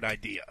Deke Lord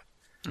idea.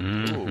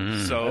 Ooh,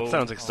 so that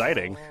sounds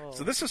exciting.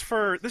 So this is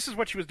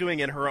what she was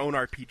doing in her own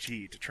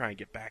RPG to try and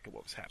get back at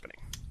what was happening.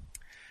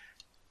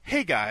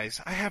 Hey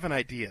guys, I have an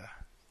idea.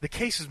 The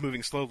case is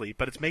moving slowly,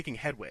 but it's making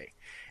headway.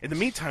 In the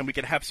meantime, we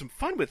can have some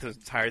fun with this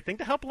entire thing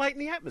to help lighten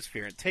the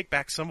atmosphere and take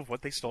back some of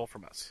what they stole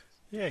from us.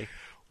 Yay.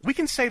 We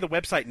can say the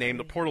website name,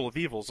 The Portal of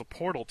Evil, is a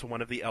portal to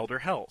one of the Elder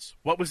Hells.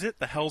 What was it?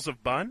 The Hells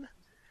of Bun?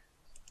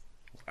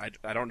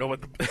 I don't know what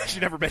she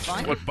never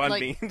mentioned what bun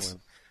means.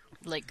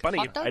 Like Bunny,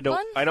 hot dog I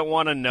bun? don't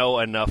want to know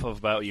enough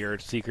about your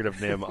Secret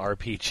of Nim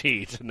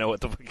RPG to know what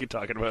the fuck you're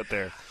talking about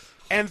there.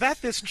 And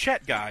that this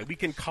Chet guy, we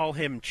can call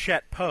him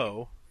Chet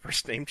Poe,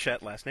 first name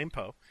Chet, last name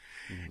Poe,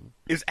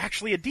 is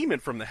actually a demon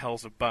from the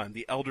Hells of Bun,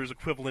 the Elder's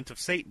equivalent of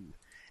Satan.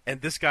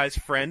 And this guy's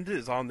friend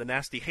is on the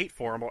Nasty Hate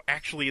Forum, or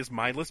actually is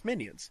mindless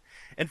minions.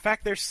 In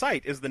fact, their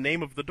site is the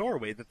name of the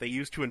doorway that they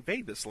use to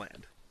invade this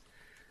land.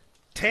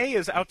 Tay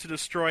is out to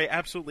destroy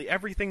absolutely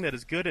everything that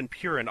is good and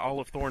pure in all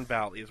of Thorn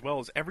Valley, as well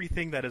as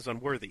everything that is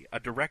unworthy,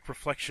 a direct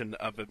reflection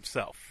of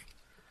himself.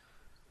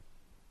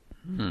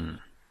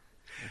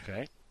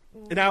 Okay.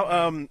 Now,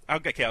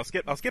 I'll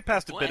skip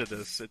past a bit of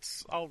this.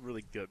 It's all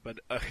really good, but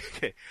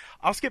okay,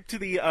 I'll skip to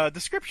the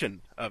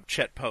description of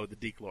Chet Poe, the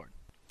Deke Lord.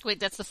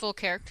 Wait, that's the full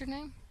character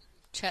name?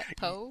 Chet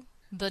Poe,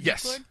 the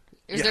Yes. Deke Lord?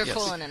 Is there a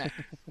colon in it?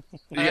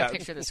 I gotta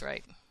picture this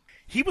right.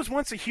 He was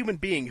once a human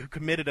being who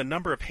committed a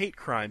number of hate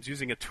crimes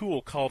using a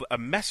tool called a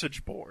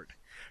message board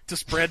to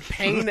spread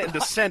pain and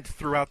dissent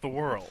throughout the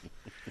world.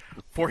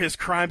 For his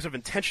crimes of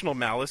intentional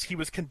malice, he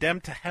was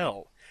condemned to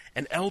hell,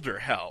 an elder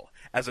hell,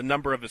 as a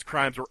number of his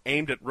crimes were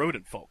aimed at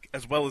rodent folk,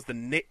 as well as the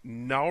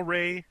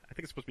Naure, I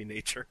think it's supposed to be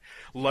nature,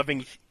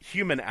 loving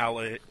human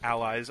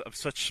allies of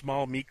such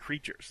small, meek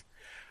creatures.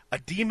 A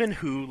demon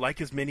who, like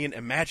his minion,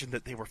 imagined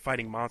that they were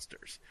fighting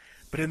monsters.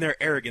 But in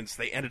their arrogance,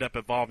 they ended up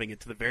evolving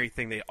into the very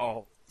thing they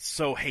all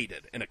so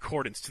hated, in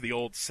accordance to the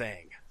old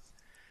saying.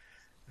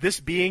 This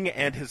being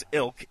and his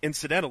ilk,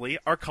 incidentally,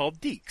 are called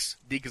Deeks.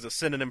 Deek is a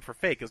synonym for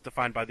fake, as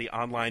defined by the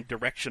online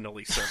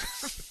Directionally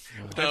service.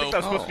 I think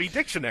that's supposed to be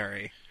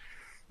dictionary.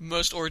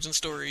 Most origin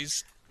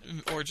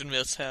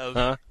myths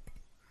have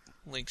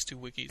links to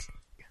wikis.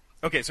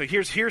 Okay, so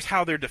here's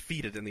how they're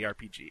defeated in the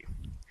RPG.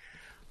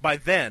 By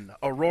then,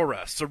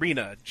 Aurora,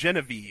 Serena,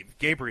 Genevieve,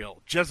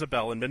 Gabriel,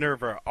 Jezebel, and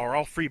Minerva are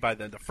all free by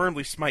then to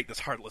firmly smite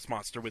this heartless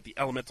monster with the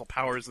elemental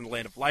powers in the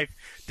land of life,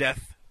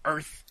 death,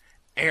 earth,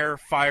 air,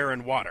 fire,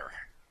 and water.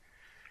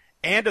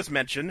 And as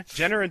mentioned,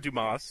 Jenner and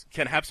Dumas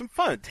can have some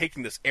fun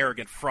taking this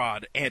arrogant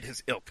fraud and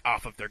his ilk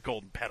off of their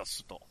golden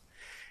pedestal.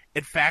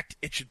 In fact,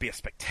 it should be a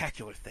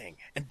spectacular thing,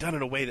 and done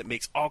in a way that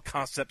makes all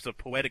concepts of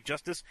poetic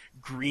justice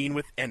green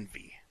with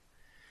envy.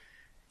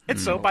 And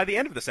so, by the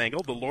end of this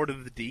angle, the Lord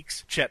of the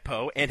Deeks, Chet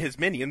Poe, and his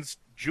minions,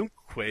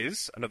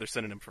 Junques, another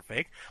synonym for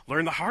fake,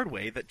 learn the hard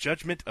way that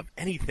judgment of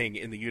anything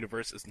in the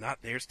universe is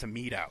not theirs to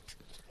mete out.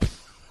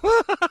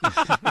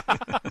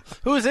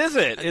 Whose is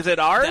it? Is it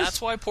ours?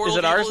 That's why Portal is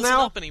it Evil ours isn't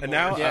now? up anymore. And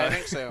now, Yeah, I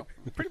think so.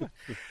 Pretty much.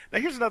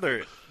 Now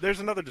there's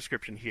another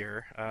description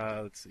here.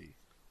 Let's see.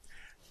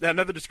 Now,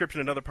 another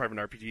description, another part of an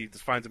RPG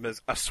defines him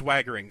as a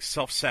swaggering,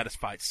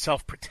 self-satisfied,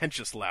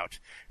 self-pretentious lout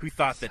who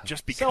thought that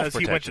just because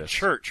he went to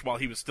church while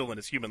he was still in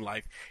his human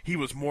life, he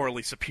was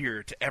morally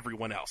superior to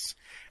everyone else.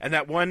 And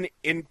that one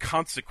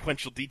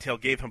inconsequential detail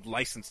gave him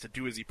license to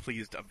do as he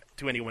pleased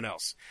to anyone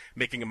else,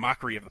 making a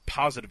mockery of the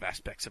positive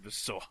aspects of his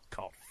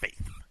so-called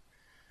faith.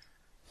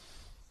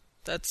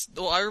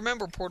 I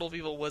remember Portal of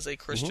Evil was a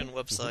Christian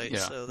website,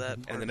 so that.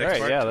 And the next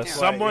part, that's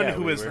someone why,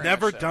 who has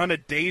never done a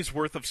day's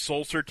worth of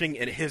soul searching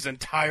in his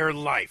entire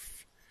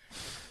life.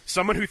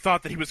 Someone who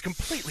thought that he was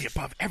completely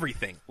above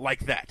everything,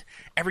 like that.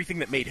 Everything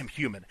that made him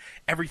human.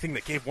 Everything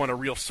that gave one a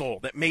real soul,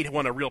 that made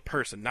one a real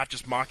person, not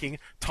just mocking,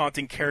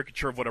 taunting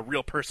caricature of what a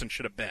real person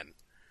should have been.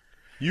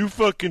 You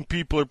fucking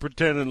people are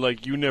pretending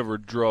like you never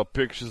draw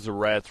pictures of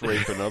rats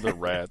raping other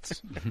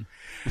rats.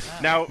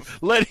 Now,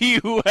 let he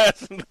who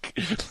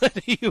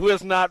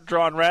has not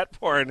drawn rat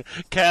porn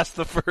cast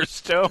the first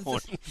stone.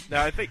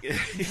 Now I think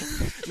this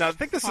is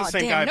the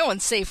same damn, guy. no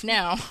one's safe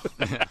now.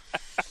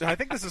 I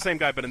think this is the same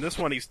guy, but in this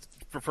one he's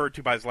referred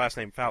to by his last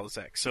name,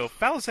 Falazek. So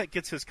Falazek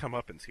gets his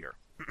comeuppance here.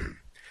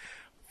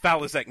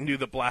 Falazek knew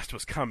the blast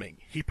was coming.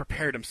 He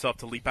prepared himself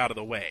to leap out of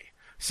the way.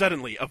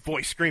 Suddenly, a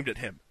voice screamed at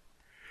him,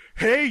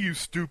 "Hey, you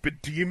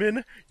stupid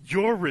demon!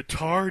 You're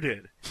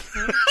retarded!"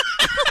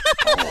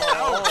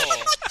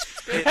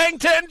 Hang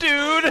 10,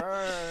 dude!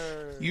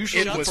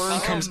 Usually It was-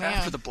 burn comes man.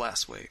 after the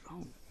blast wave.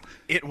 Oh.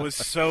 It was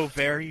so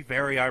very,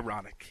 very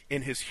ironic.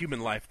 In his human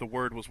life, the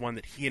word was one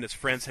that he and his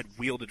friends had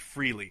wielded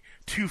freely,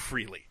 too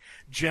freely.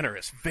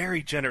 Generous,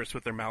 very generous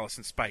with their malice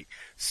and spite,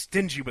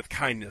 stingy with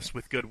kindness,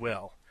 with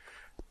goodwill.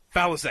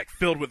 Falazek,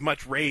 filled with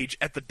much rage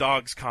at the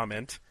dog's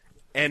comment,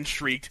 and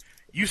shrieked,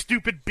 "You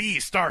stupid bee,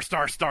 star,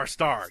 star, star,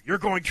 star! You're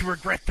going to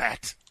regret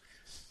that!"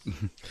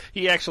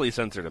 He actually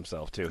censored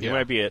himself, too. He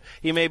Yeah.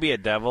 may be a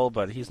devil,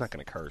 but he's not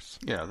going to curse.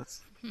 Yeah,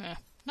 that's...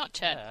 Not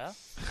Chet.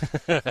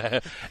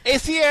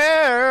 It's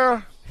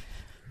here!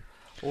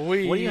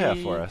 What What do you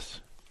have for us?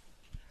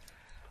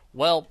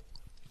 Well,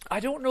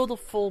 I don't know the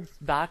full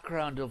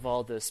background of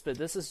all this, but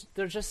there's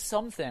just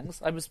some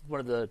things. I was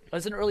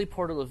an early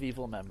Portal of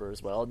Evil member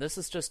as well, and this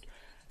is just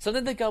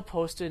something that got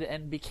posted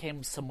and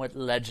became somewhat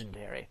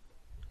legendary.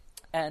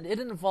 And it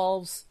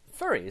involves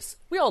furries.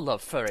 We all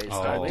love furries,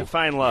 don't we?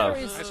 Define love.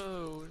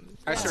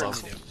 I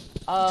certainly do.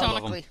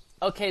 Tonically.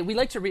 Okay, we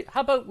like to read.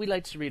 How about we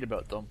like to read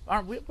about them?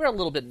 Aren't we? We're a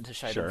little bit into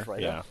Sure,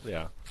 Schadenfreude.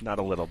 yeah. Not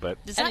a little bit.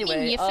 Does that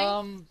Anyway, mean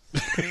yiffing?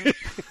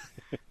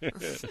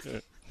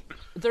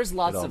 there's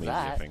lots It all of means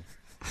that.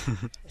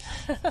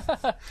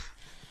 yiffing.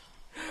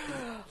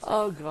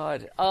 Oh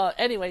God.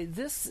 Anyway,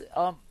 this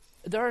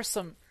there are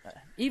some,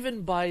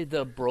 even by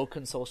the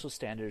broken social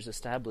standards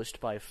established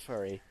by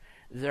furry,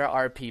 there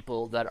are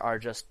people that are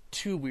just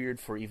too weird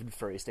for even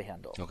furries to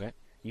handle. Okay.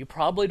 You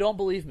probably don't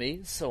believe me,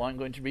 so I'm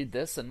going to read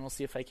this, and we'll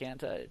see if I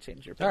can't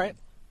change your opinion. All right.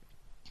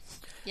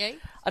 Yay?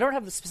 I don't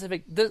have the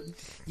specific.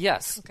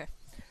 Yes. Okay.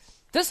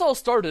 This all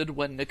started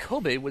when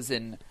Nikobe was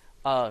in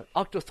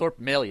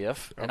Octothorpe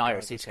Maliev, an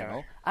IRC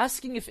channel,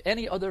 asking if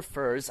any other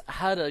furs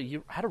had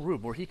a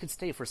room where he could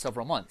stay for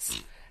several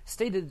months.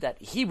 Stated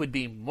that he would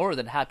be more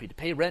than happy to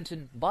pay rent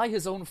and buy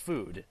his own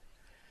food.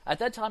 At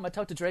that time, I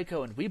talked to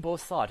Draco, and we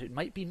both thought it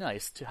might be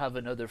nice to have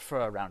another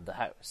fur around the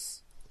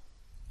house.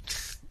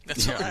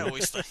 That's what I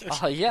always think.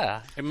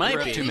 Yeah. It might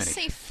When be. they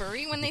say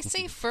furry, when they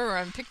say fur,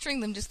 I'm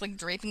picturing them just like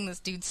draping this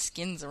dude's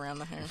skins around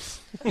the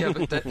house. Yeah,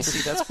 but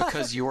that's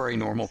because you are a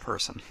normal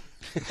person.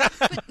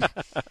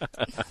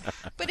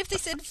 But if they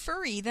said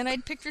furry, then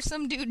I'd picture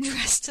some dude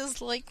dressed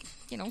as, like,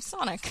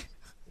 Sonic.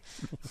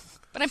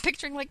 But I'm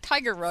picturing, like,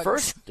 tiger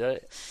rugs.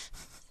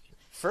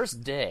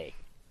 First day.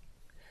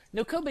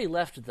 Nikobe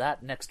left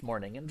that next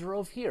morning and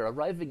drove here,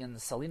 arriving in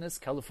Salinas,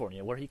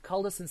 California, where he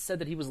called us and said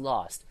that he was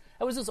lost.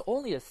 It was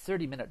only a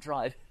 30-minute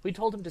drive. We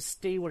told him to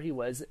stay where he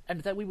was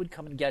and that we would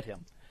come and get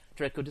him.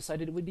 Draco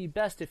decided it would be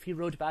best if he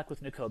rode back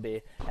with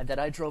Nikobe and that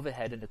I drove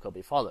ahead and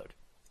Nikobe followed.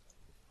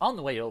 On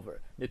the way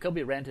over,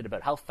 Nikobe ranted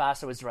about how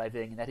fast I was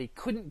driving and that he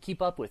couldn't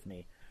keep up with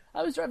me.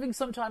 I was driving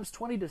sometimes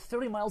 20 to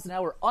 30 miles an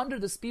hour under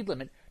the speed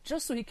limit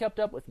just so he kept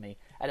up with me,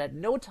 and at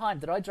no time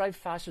did I drive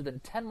faster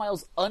than 10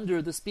 miles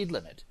under the speed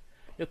limit.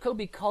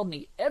 Nikobe called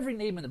me every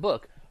name in the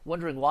book,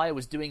 wondering why I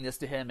was doing this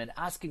to him and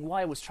asking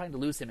why I was trying to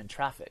lose him in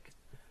traffic.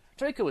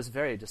 Draco was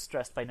very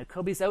distressed by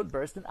Nikobe's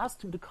outburst and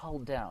asked him to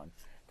calm down,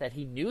 that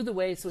he knew the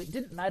way so it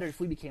didn't matter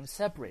if we became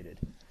separated.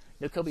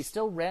 Nikobe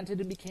still ranted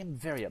and became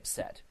very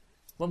upset.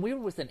 When we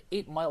were within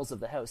 8 miles of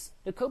the house,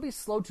 Nikobe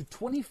slowed to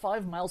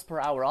 25 miles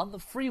per hour on the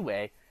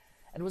freeway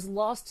and was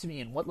lost to me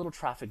in what little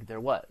traffic there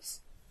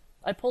was.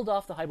 I pulled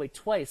off the highway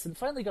twice and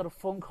finally got a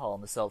phone call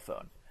on the cell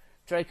phone.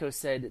 Draco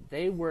said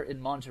they were in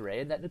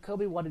Monterey and that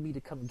Nikobe wanted me to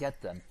come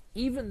get them,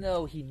 even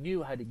though he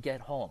knew how to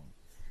get home.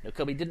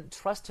 Nikobe didn't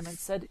trust him and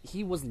said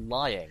he was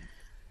lying.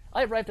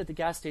 I arrived at the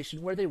gas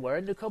station where they were,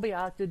 and Nikobe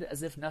acted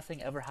as if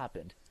nothing ever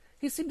happened.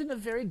 He seemed in a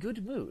very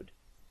good mood.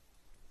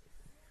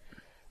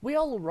 We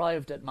all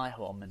arrived at my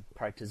home and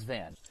parked his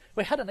van.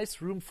 We had a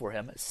nice room for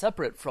him,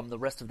 separate from the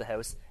rest of the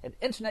house, an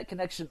internet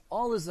connection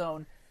all his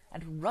own,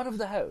 and run of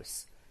the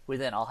house. We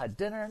then all had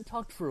dinner and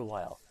talked for a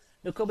while.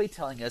 Nikobe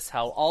telling us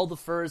how all the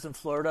furs in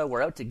Florida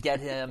were out to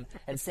get him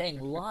and saying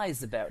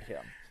lies about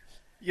him.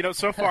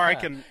 So far I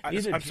can...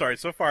 I'm sorry,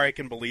 so far I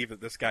can believe that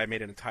this guy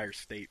made an entire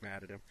state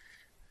mad at him.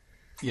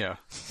 Yeah.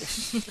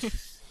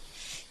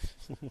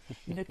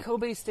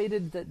 Nikobe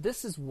stated that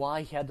this is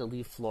why he had to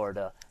leave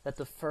Florida, that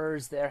the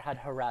furs there had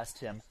harassed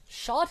him,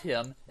 shot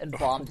him, and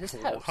bombed his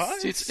house.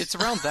 See, it's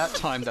around that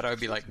time that I would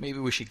be like, maybe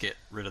we should get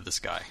rid of this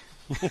guy.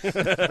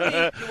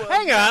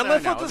 Hang on,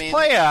 let's let this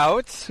play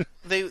out.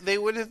 They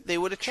would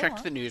have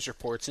checked the news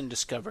reports and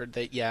discovered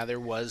that there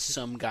was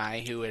some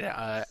guy who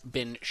had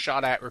been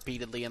shot at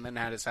repeatedly and then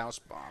had his house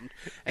bombed,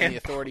 and the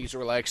authorities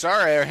were like,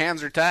 "Sorry, our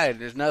hands are tied.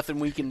 There's nothing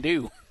we can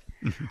do."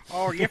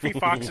 Oh, Yiffy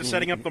Fox is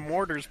setting up the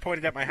mortars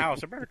pointed at my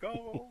house. I better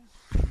go.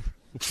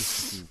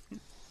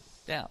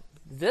 Now,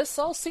 this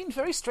all seemed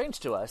very strange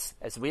to us,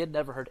 as we had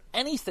never heard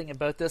anything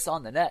about this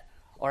on the net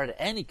or at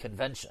any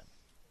convention.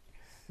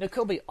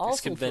 Nakobe also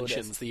This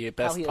convention's told us the how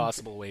best he had...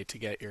 possible way to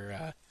get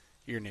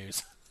your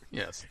news.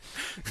 Yes.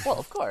 Well,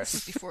 of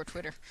course. Before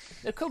Twitter.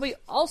 Nakobe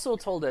also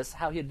told us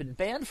how he had been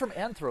banned from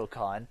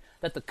Anthrocon,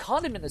 that the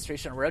Con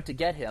administration were out to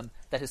get him,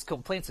 that his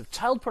complaints of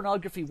child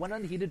pornography went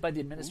unheeded by the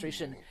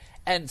administration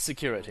and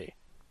security.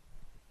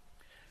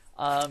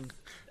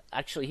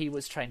 Actually, he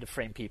was trying to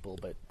frame people,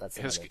 but that's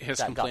His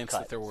that complaints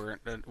got cut.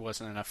 that there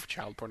wasn't enough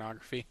child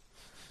pornography.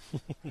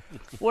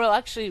 Well,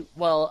 actually,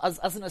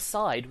 as an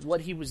aside,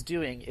 what he was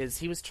doing is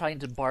he was trying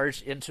to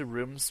barge into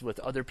rooms with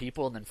other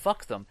people and then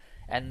fuck them,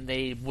 and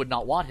they would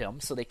not want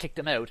him, so they kicked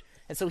him out.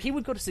 And so he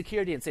would go to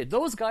security and say,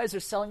 "Those guys are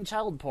selling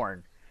child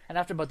porn." And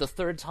after about the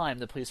third time,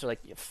 the police are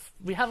like,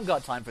 "We haven't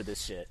got time for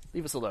this shit.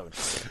 Leave us alone."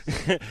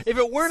 If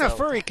it weren't a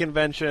furry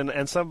convention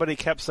and somebody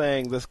kept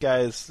saying this guy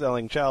is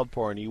selling child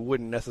porn, you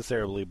wouldn't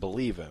necessarily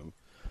believe him.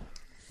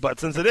 But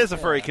since it is a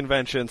furry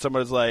convention,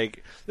 somebody's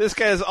like, this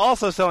guy is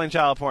also selling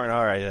child porn.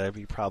 All right,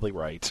 you're probably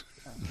right.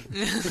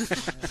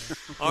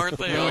 Aren't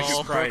they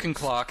all? Broken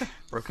clock.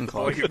 Broken Oh,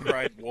 clock. you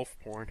cried wolf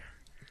porn.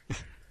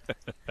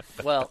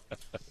 Well,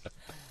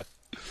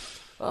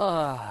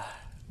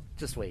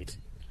 just wait.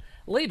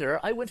 Later,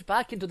 I went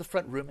back into the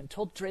front room and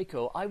told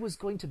Draco I was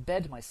going to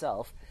bed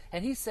myself,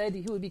 and he said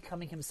he would be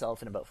coming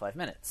himself in about 5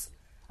 minutes.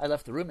 I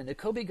left the room, and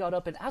Nakobe got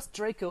up and asked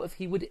Draco if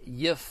he would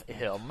yiff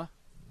him,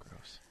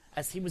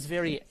 as he was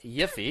very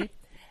yiffy,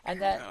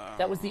 and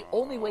that was the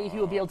only way he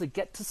would be able to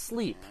get to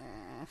sleep.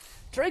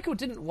 Draco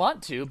didn't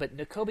want to, but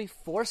Nakobe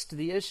forced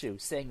the issue,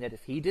 saying that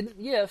if he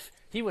didn't yiff,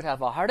 he would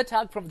have a heart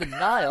attack from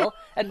denial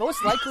and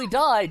most likely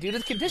die due to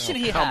the condition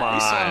he had. on. He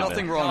saw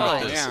nothing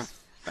wrong with this. Yeah,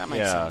 that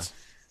makes sense.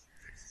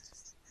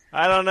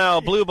 I don't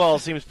know. Blue ball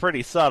seems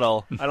pretty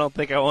subtle. I don't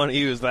think I want to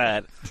use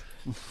that.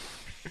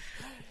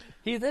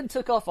 He then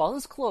took off all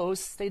his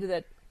clothes, stated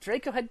that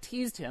Draco had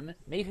teased him,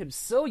 made him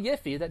so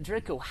yiffy that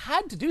Draco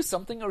had to do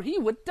something or he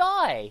would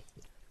die.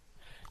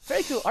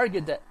 Draco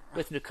argued that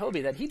with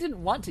Nakobe that he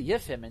didn't want to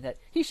yiff him and that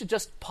he should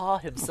just paw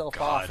himself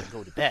off and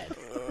go to bed.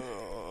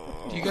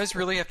 Do you guys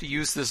really have to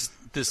use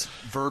this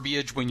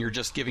verbiage when you're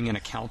just giving an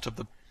account of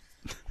the...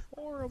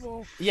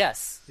 Horrible.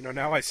 Yes. You know,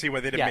 now I see why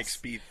they didn't make Yes.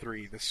 Speed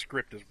 3. The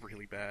script is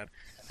really bad.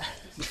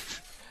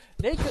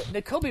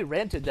 Nakobe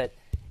ranted that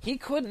he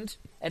couldn't,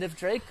 and if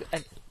Draco...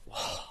 And,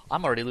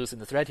 I'm already losing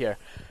the thread here.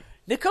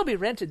 Nakobe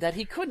ranted that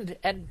he couldn't,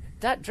 and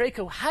that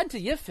Draco had to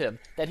yiff him,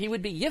 that he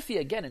would be yiffy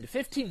again in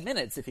 15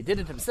 minutes if he did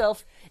it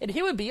himself, and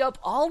he would be up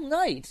all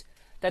night,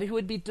 that he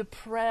would be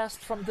depressed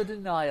from the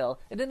denial,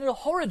 and in a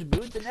horrid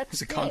mood the next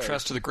It's a day.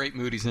 contrast to the great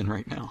mood he's in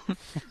right now.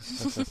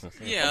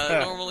 Yeah,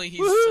 normally he's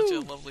such a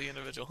lovely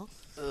individual.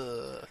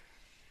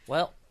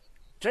 Well,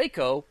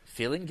 Draco,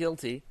 feeling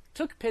guilty,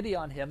 took pity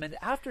on him, and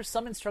after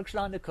some instruction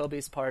on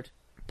Nakobe's part,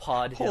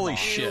 pawed him Holy off.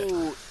 shit.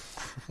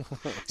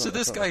 So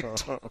this guy...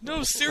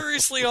 No,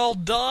 seriously, I'll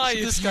die.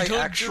 This if guy you don't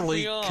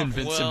actually jerk me off.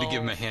 convinced him to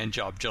give him a Well, hand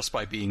job just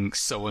by being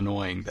so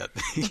annoying that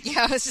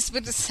Yeah, I was just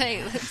about to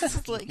say, this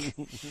is like,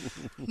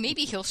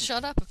 maybe he'll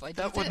shut up if I do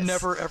that this. would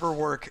never ever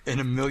work in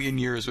a million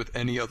years with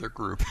any other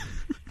group.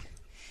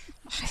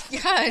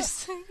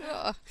 Yes.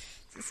 Oh,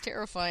 this is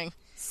terrifying.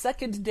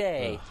 Second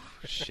day.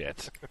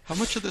 Shit. How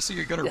much of this are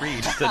you going to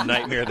read? The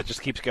nightmare that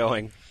just keeps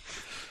going.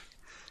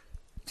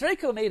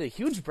 Draco made a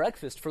huge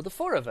breakfast for the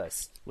four of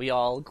us. We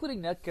all,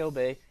 including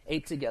Nakobe,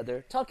 ate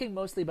together, talking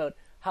mostly about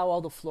how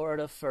all the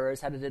Florida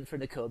furs had it in for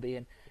Nakobe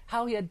and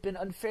how he had been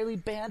unfairly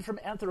banned from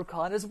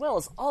Anthrocon as well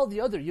as all the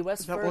other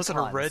U.S. That fur wasn't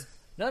a cons. red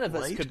None of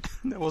us light? could...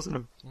 That wasn't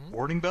a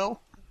warning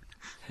bell?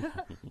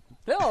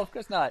 No, of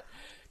course not.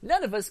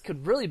 None of us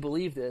could really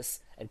believe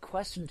this and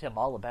questioned him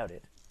all about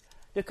it.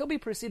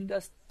 Nakobe proceeded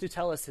to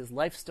tell us his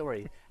life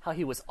story, how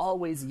he was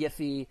always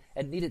yiffy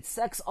and needed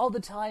sex all the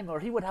time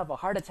or he would have a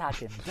heart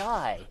attack and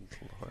die.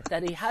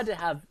 That he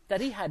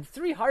had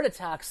 3 heart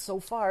attacks so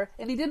far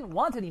and he didn't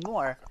want any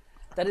more.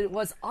 That it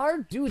was our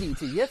duty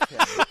to yiff him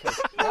because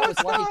that was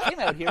why he came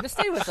out here to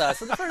stay with us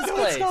in the first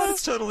place.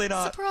 It's totally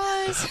not.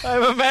 Surprise!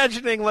 I'm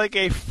imagining like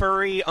a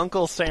furry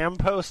Uncle Sam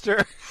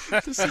poster.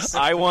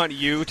 I want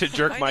you to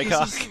jerk my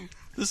cock.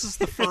 This is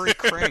the furry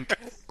crank.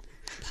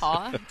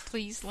 Paw,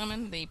 please,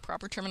 Lemon, the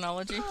proper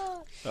terminology.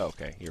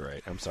 Okay, you're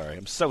right. I'm sorry.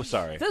 I'm so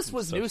sorry. This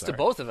was I'm so news to sorry.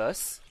 both of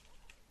us.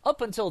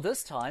 Up until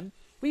this time,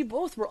 we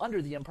both were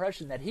under the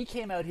impression that he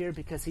came out here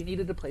because he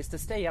needed a place to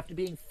stay after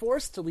being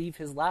forced to leave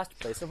his last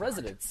place of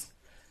residence.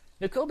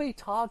 Nakobe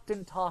talked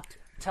and talked,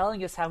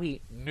 telling us how he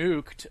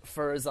nuked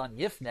furs on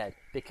YiffNet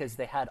because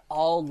they had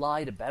all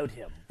lied about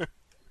him.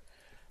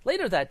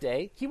 Later that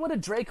day, he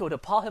wanted Draco to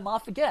paw him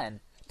off again,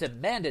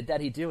 demanded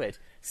that he do it,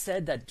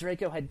 said that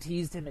Draco had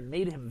teased him and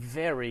made him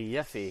very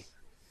yiffy.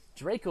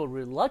 Draco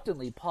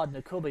reluctantly pawed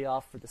Nakobe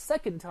off for the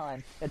second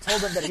time and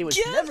told him that he was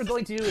never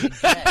going to do it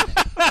again.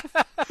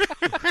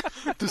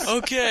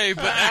 Okay,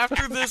 but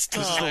after this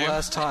time... This is the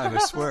last time, I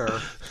swear.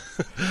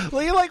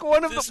 Well, you're like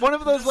one of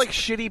those like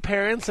shitty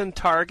parents in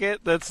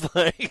Target that's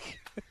like...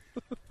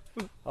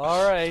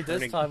 All right,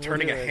 this time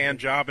turning a hand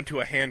job into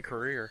a hand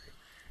career.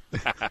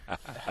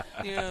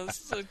 Yeah,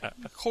 this is a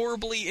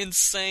horribly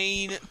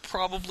insane,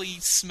 probably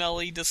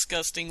smelly,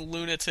 disgusting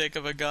lunatic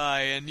of a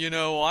guy, and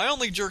I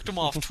only jerked him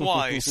off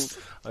twice.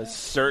 I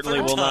certainly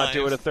will not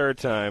do it a third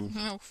time.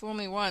 No, fool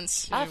me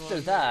once. After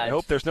that, I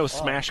hope there's no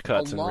smash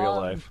cuts in real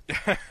life.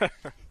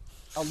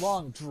 A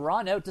long,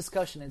 drawn-out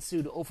discussion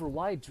ensued over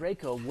why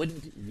Draco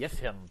wouldn't yiff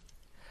him.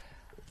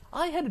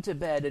 I headed to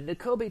bed, and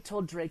Nakobe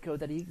told Draco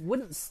that he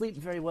wouldn't sleep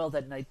very well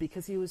that night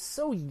because he was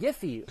so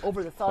yiffy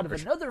over the thought of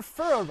another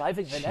fur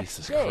arriving the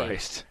next day.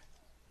 Jesus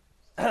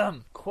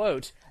Christ.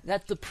 Quote,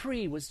 that the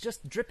pre was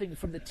just dripping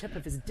from the tip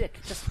of his dick,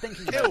 just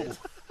thinking about it.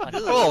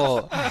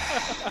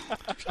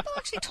 People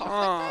actually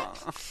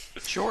talk like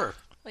that? Sure.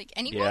 Like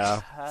anyone?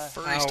 Yeah.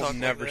 Furries talk I'll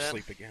never like that.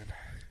 sleep again.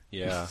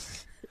 Yeah.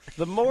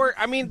 The more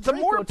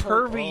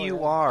pervy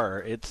you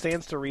are, it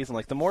stands to reason.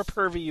 Like the more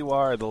pervy you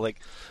are,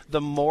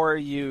 the more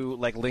you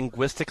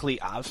linguistically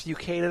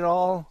obfuscate it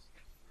all,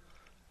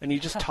 and you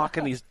just talk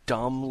in these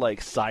dumb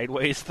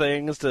sideways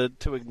things to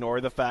ignore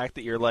the fact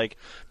that you're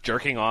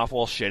jerking off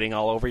while shitting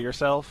all over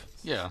yourself.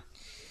 Yeah.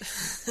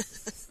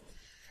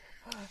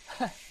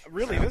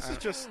 Really, this is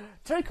just...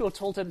 Draco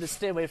told him to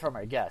stay away from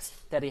our guest,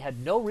 that he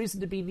had no reason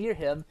to be near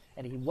him,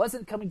 and he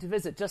wasn't coming to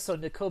visit just so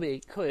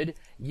Nakobe could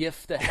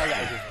yiff the hell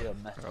out of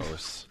him.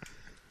 Gross.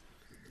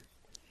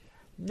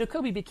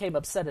 Nakobe became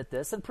upset at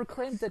this and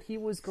proclaimed that he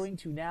was going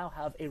to now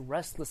have a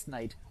restless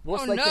night.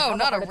 Oh no,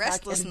 not a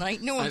restless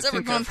night. No one's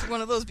ever gone through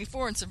one of those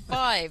before and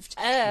survived.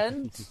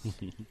 And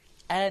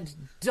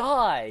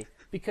die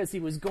because he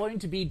was going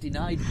to be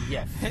denied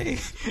yiff. Hey,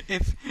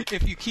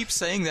 if you keep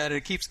saying that,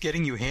 it keeps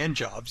getting you hand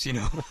jobs,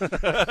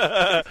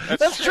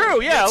 That's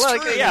true.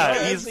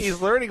 Yeah, he's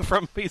learning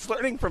from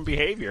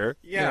behavior.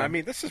 Yeah, I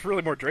mean, this is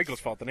really more Draco's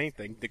fault than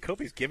anything.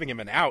 Nakobe's giving him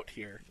an out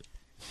here.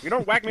 If you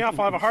don't whack me off,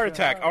 I'll have a heart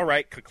attack. All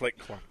right, click,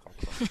 clunk.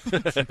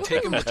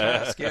 Take him to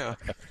task, yeah.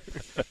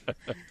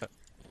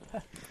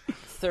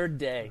 Third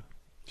day.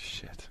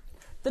 Shit.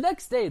 The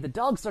next day, the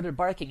dog started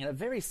barking, and a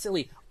very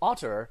silly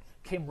otter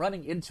came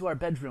running into our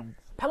bedroom,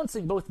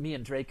 pouncing both me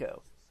and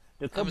Draco.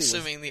 I'm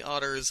assuming the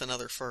otter is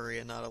another furry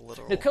and not a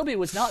literal. Nakobe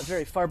was not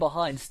very far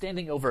behind,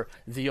 standing over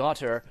the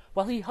otter,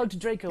 while he hugged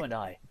Draco and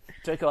I.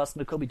 Draco asked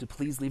Nakobe to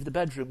please leave the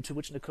bedroom, to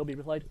which Nakobe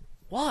replied,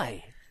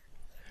 "Why?"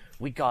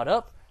 We got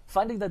up,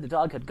 finding that the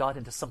dog had got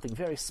into something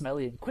very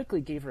smelly, and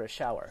quickly gave her a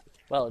shower.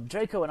 While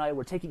Draco and I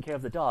were taking care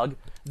of the dog,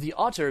 the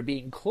otter,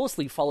 being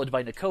closely followed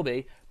by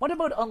Nakobe, went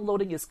about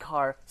unloading his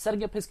car,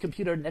 setting up his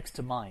computer next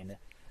to mine.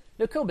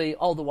 Nakobe,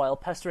 all the while,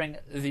 pestering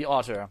the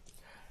otter.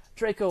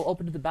 Draco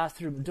opened the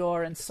bathroom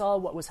door and saw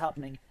what was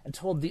happening, and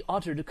told the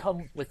otter to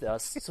come with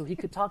us so he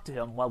could talk to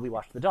him while we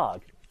washed the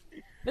dog.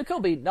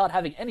 Nakobe, not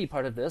having any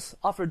part of this,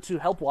 offered to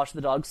help wash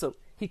the dog so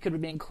he could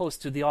remain close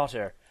to the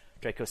otter.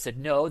 Draco said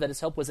no, that his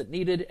help wasn't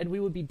needed, and we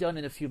would be done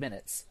in a few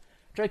minutes.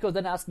 Draco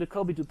then asked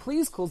Nakobe to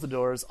please close the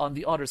doors on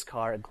the otter's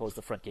car and close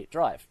the front gate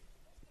drive.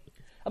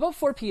 About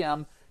 4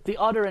 p.m., the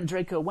otter and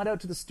Draco went out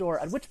to the store,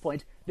 at which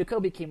point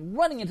Nakobe came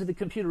running into the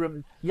computer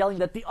room, yelling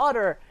that the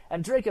otter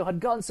and Draco had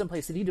gone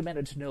someplace, and he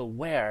demanded to know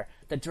where,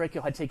 that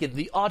Draco had taken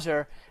the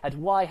otter, and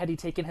why had he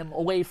taken him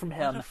away from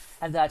him,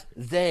 and that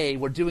they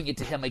were doing it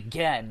to him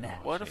again.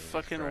 What a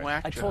fucking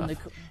whack I told job.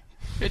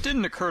 It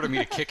didn't occur to me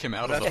to kick him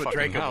out of the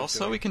fucking house,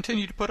 so we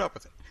continued to put up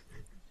with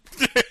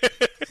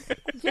it.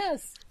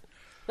 Yes.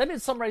 Then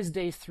it summarized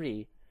day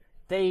 3.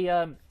 They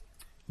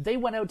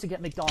went out to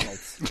get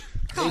McDonald's.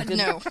 God,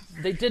 no.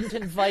 They didn't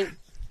invite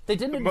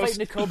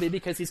Nakobe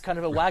because he's kind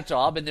of a whack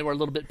job, and they were a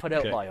little bit put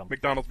out by him.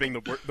 McDonald's being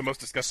the most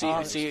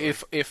disgusting. See,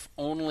 if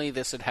only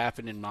this had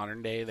happened in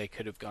modern day, they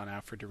could have gone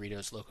out for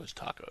Doritos Locos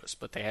Tacos,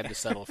 but they had to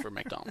settle for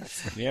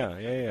McDonald's.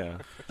 Yeah.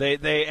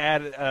 They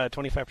added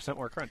 25%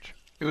 more crunch.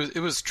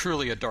 It was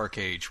truly a dark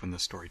age when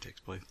this story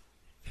takes place.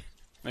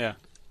 Yeah.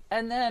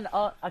 And then,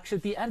 actually,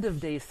 at the end of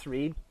day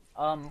 3,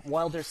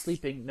 while they're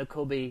sleeping,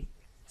 Nakobe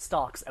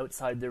stalks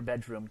outside their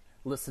bedroom,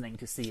 listening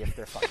to see if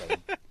they're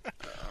fucking.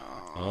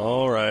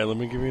 All right, let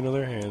me give you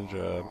another hand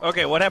job.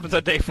 Okay, what happens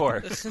on day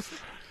 4?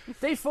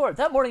 Day 4.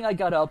 That morning I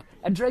got up,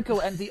 and Draco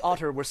and the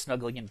otter were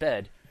snuggling in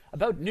bed.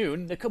 About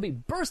noon,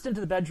 Nakobe burst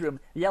into the bedroom,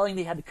 yelling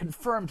they had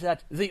confirmed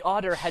that the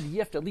otter had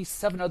yiffed at least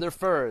 7 other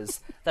furs,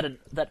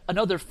 that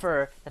another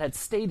fur that had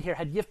stayed here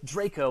had yiffed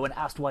Draco and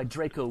asked why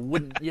Draco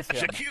wouldn't yiff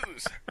him.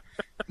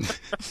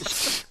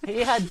 He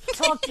had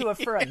talked to a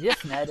fur on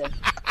YiffNet,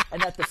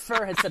 and that the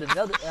fur had said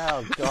another...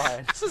 Oh,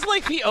 God. This is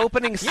like the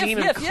opening scene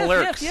in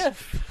Clerks.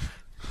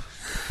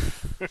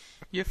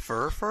 You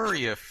fur,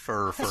 you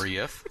fur,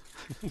 yiff.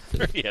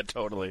 Yeah,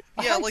 totally.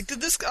 Yeah,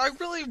 I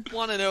really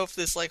want to know if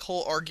this,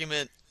 whole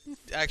argument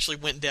actually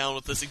went down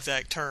with this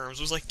exact terms.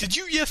 It was like, did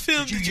you yiff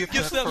him? Did you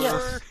yiff that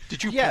fur?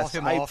 Did you paw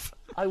him off?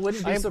 I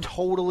wouldn't be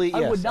totally...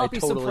 I would not be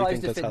totally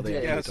surprised think if it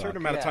did. Yeah, a certain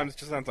amount of times it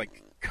just sounds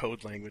like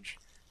code language.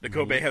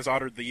 Nakobe has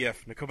ordered the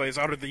yiff. Nakobe has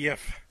ordered the yiff.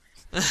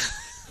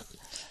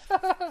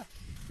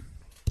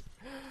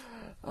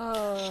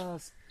 Yeah.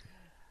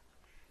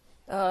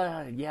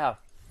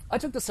 I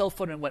took the cell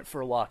phone and went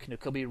for a walk.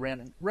 Nakobe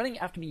running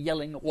after me,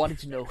 yelling, wanting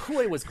to know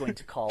who I was going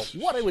to call,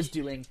 what I was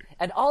doing,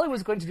 and all I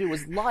was going to do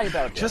was lie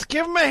about it. Just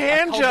give him a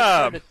hand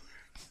job.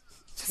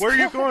 Where are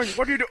you going?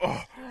 What are you doing?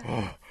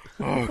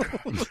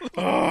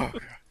 God.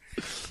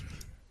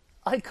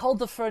 I called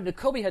the friend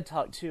Nakobe had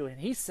talked to, and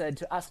he said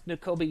to ask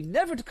Nakobe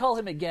never to call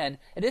him again,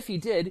 and if he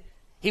did,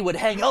 he would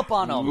hang up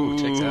on him. Ooh,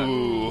 take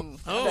that.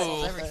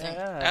 Oh,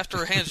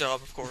 after a hand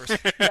job, of course.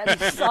 That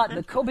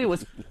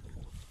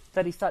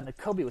he thought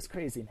Nakobe was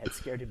crazy and had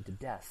scared him to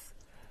death.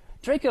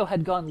 Draco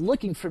had gone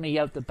looking for me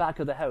out the back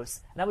of the house,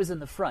 and I was in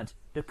the front.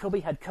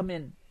 Nakobe had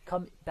come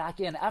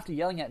back in after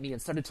yelling at me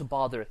and started to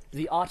bother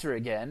the otter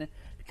again,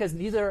 because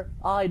neither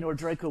I nor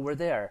Draco were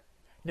there.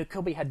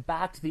 Nakobe had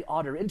backed the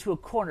otter into a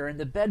corner in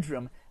the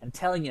bedroom and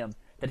telling him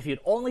that if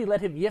he'd only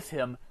let him yiff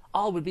him,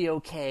 all would be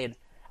okay, and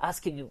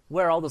asking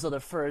where all those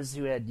other furs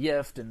who had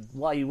yiffed and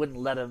why you wouldn't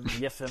let him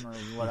yiff him or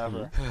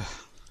whatever.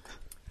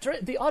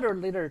 The otter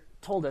later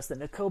told us that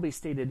Nakobe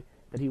stated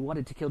that he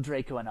wanted to kill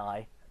Draco and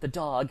I, the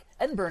dog,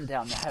 and burn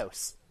down the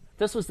house.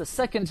 This was the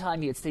second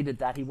time he had stated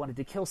that he wanted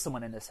to kill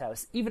someone in this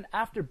house, even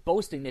after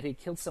boasting that he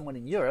killed someone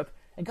in Europe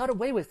and got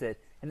away with it,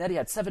 and that he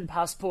had 7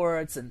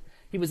 passports, and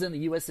he was in the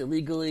U.S.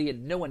 illegally,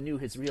 and no one knew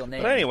his real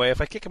name. But anyway,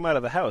 if I kick him out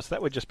of the house,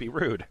 that would just be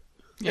rude.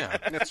 Yeah,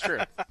 That's true.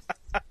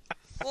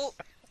 Well,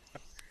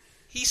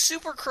 he's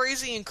super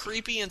crazy and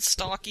creepy and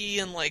stalky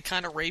and, like,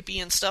 kind of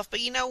rapey and stuff, but,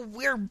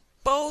 we're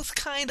both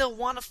kind of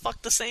want to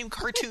fuck the same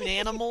cartoon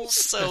animals,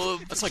 so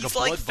That's like he's a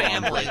like blood bond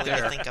family right when you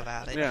there. think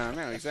about it. Yeah,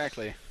 no,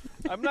 exactly.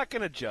 I'm not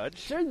going to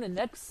judge. During the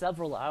next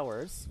several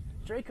hours,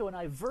 Draco and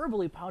I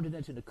verbally pounded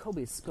into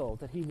Nakobe's skull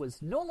that he was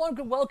no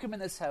longer welcome in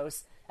this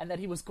house and that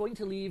he was going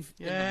to leave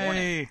in the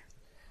morning.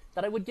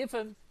 That I would give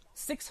him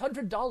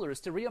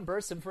 $600 to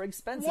reimburse him for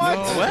expenses.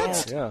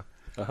 What? Yeah.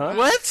 Uh-huh.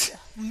 What?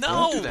 No!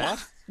 Don't do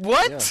that.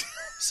 What? Yeah.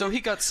 So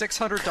he got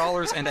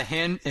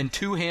 $600 and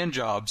 2 hand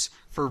jobs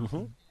for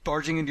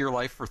barging into your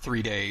life for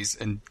 3 days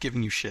and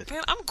giving you shit.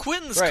 Man, I'm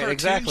quitting this Right, cartoon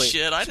exactly.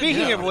 shit.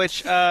 Speaking of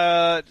which,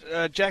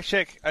 Jack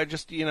Chick, I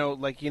just,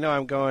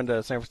 I'm going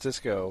to San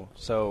Francisco,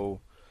 so,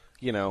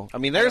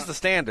 there's the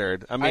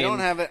standard. I mean, I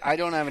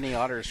don't have any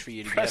otters for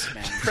you to get,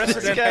 man.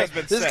 Precedent has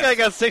been this set. guy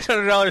got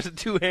 $600 and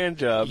 2 hand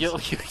jobs,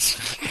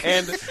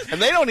 and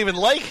they don't even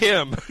like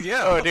him.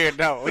 Yeah. Oh, dude,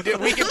 no. We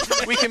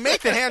can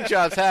make the hand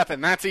jobs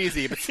happen. That's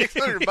easy. But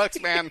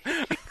 $600, man.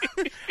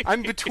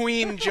 I'm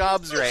between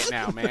jobs right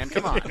now, man.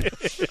 Come on.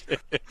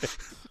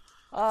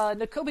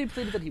 Nakobe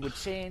pleaded that he would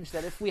change,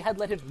 that if we had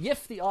let him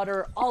yiff the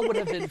otter, all would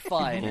have been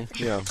fine.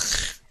 Yeah.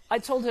 I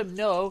told him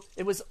no,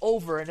 it was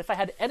over, and if I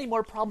had any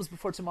more problems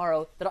before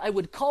tomorrow, that I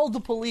would call the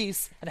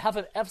police and have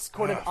him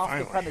escorted off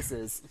the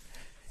premises.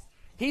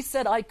 He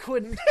said I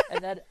couldn't,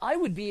 and that I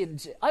would be in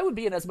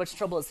as much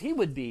trouble as he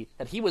would be,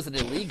 that he was an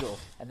illegal,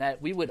 and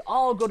that we would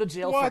all go to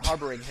jail for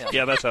harboring him.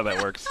 Yeah, that's how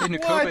that works. Hey,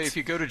 Nakobe, if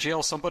you go to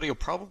jail, somebody will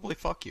probably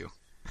fuck you.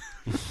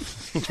 But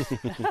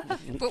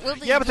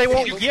they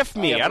won't yiff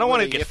me. I don't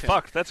want to get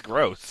fucked. That's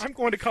gross. I'm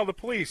going to call the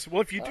police.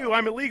 Well, if you do,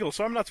 I'm illegal,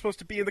 so I'm not supposed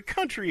to be in the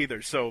country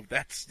either. So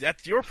that's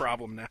your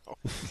problem now.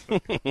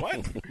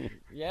 What?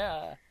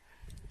 Yeah.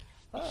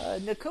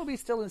 Nakobe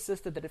still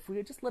insisted that if we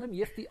had just let him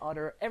yiff the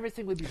otter,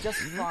 everything would be just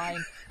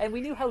fine, and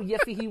we knew how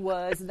yiffy he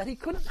was, and that he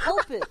couldn't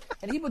help it,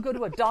 and he would go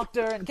to a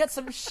doctor and get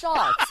some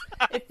shots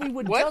if we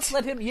would just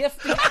let him yiff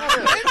the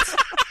otter.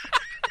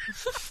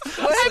 That's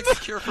like the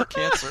cure for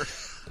cancer.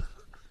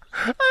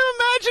 I'm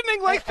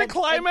imagining, the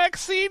climax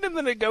scene in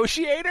The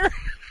Negotiator.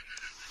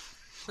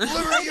 He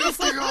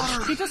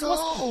just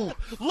wasn't.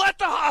 Let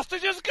the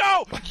hostages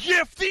go!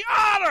 Yiff the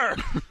otter!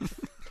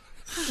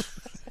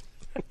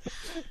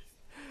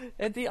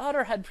 And the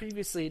otter had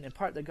previously, in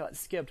part that got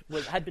skipped,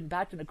 had been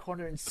backed in a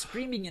corner and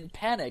screaming in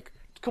panic,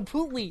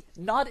 completely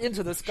not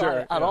into the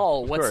sky at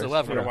all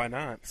whatsoever. Sure, why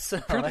not? So,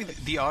 Apparently,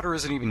 the otter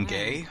isn't even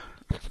gay.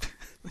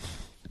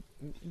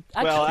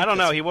 Well, I don't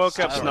know. He woke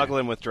up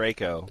snuggling with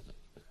Draco.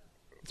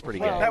 It's pretty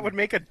gay. That would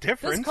make a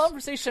difference. This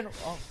conversation...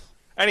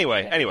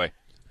 Anyway.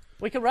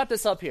 We can wrap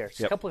this up here.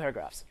 Just a couple of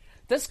paragraphs.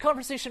 This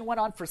conversation went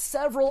on for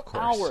several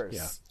hours.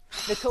 Yeah.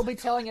 Nakobe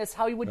telling us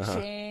how he would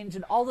change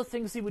and all the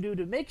things he would do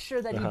to make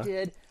sure that he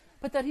did,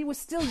 but that he was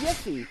still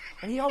yiffy,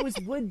 and he always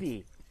would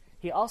be.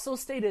 He also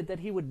stated that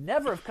he would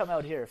never have come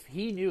out here if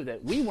he knew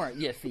that we weren't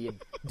yiffy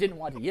and didn't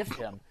want to yiff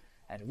him,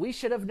 and we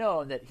should have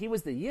known that he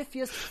was the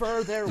yiffiest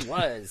fur there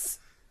was.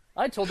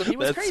 I told him he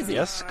was crazy.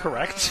 Yes,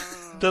 correct.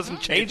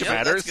 Doesn't change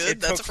matters. That's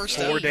good. That's the first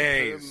 4 step.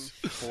 days.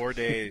 4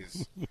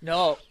 days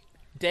No,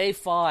 day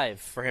 5.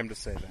 for him to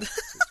say that.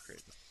 It's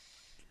crazy.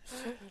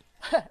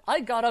 I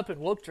got up and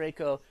woke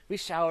Draco. We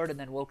showered and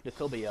then woke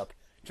Nakobe up.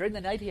 During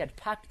the night, he had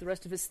packed the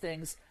rest of his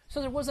things,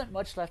 so there wasn't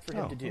much left for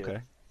him to do.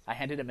 Okay. I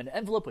handed him an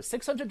envelope with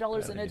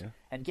 $600 in it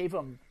and gave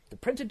him the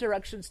printed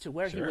directions to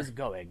where he was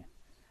going.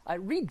 I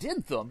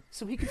redid them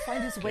so he could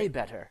find his way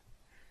better.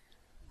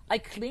 I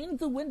cleaned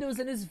the windows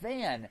in his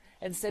van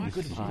and said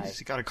goodbye. Jeez,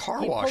 he got a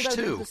car He wash, pulled out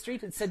too. into the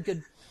street and said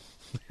good...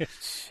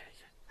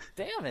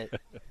 Damn it.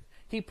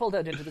 He pulled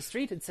out into the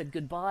street and said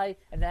goodbye,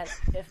 and that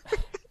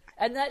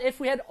and that if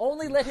we had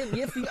only let him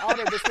Yiff the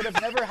Otter, this would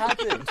have never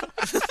happened.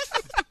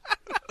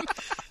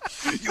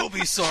 You'll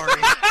be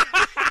sorry.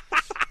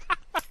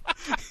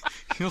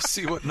 You'll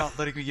see what not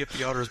letting me Yiff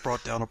the Otter has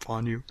brought down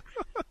upon you.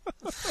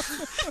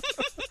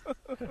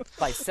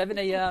 By 7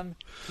 a.m.,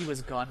 he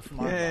was gone from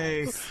our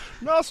lives.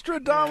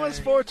 Nostradamus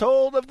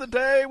foretold of the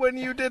day when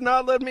you did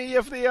not let me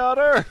Yiff the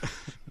Otter.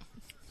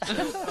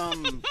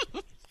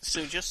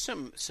 So just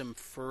some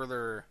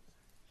further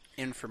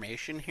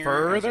information here.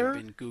 Further?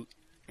 As you've been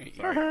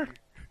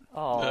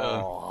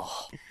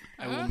Oh.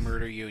 I will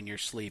murder you in your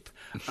sleep.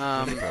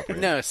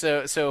 No,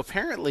 so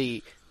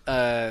apparently,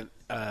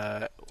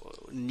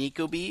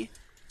 Nicobe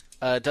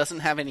doesn't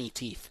have any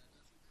teeth.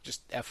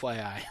 Just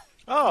FYI.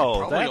 Oh,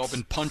 Probably that's all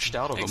been punched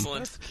out of him.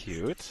 Excellent. That's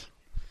cute.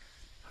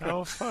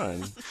 How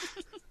fun.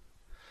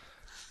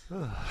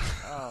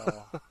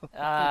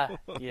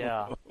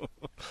 Yeah.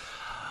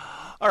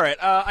 All right,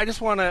 I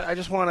just want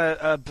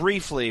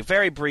to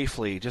very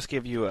briefly, just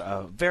give you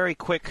a very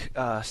quick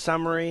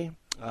summary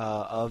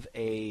of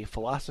a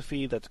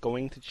philosophy that's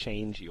going to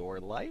change your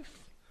life.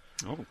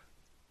 Oh.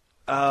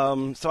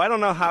 So I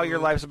don't know how your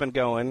lives have been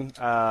going.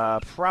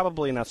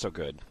 Probably not so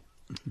good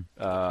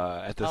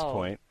at this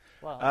point.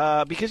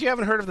 Wow. Because you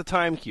haven't heard of the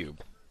time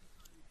cube.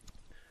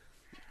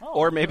 Oh,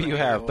 Or maybe you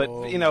have, but,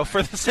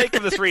 for the sake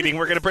of this reading,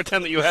 we're going to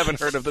pretend that you haven't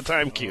heard of the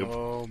time cube.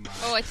 Oh, my.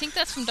 Oh, I think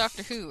that's from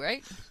Doctor Who,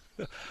 right?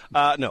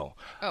 No.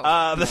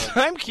 Oh. The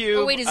time cube...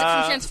 Oh, wait, is it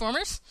from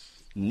Transformers?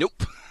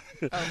 Nope.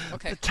 Oh,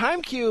 okay. The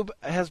time cube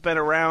has been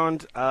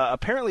around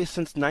apparently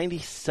since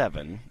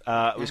 '97.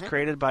 It was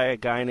created by a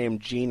guy named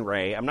Gene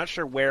Ray. I'm not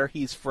sure where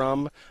he's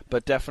from,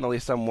 but definitely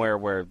somewhere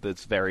where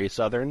it's very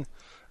southern,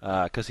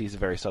 because he's a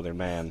very southern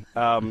man.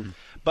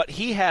 But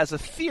he has a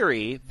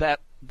theory that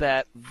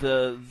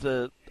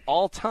the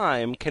all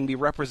time can be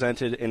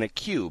represented in a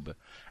cube,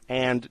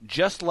 and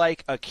just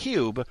like a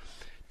cube,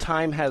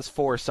 time has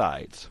four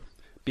sides,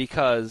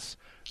 because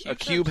a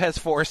cube has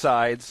four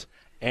sides.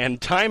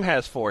 And time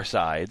has four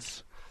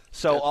sides,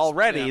 so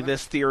already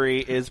this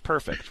theory is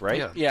perfect,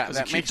 right? Yeah,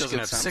 that makes doesn't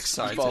have six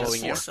sides.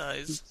 Following Four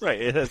sides. Right,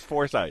 it has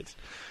four sides.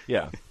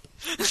 Yeah.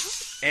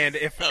 And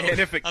if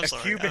I'm a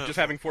sorry. cube and just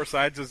having four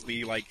sides is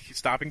the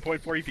stopping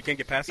point for you, if you can't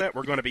get past that,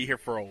 we're going to be here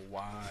for a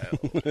while.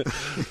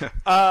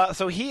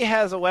 So he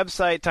has a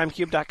website,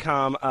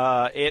 timecube.com.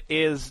 It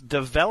is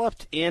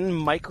developed in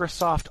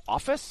Microsoft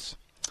Office.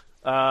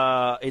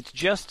 It's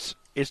just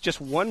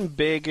one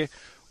big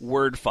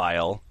Word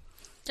file.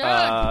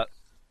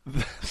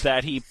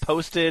 That he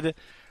posted,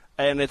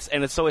 and it's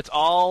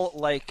all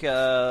like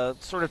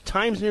sort of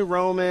Times New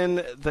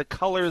Roman. The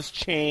colors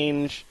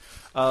change.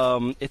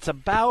 It's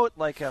about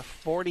like a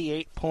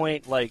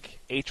 48-point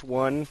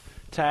H1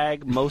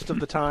 tag most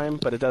of the time,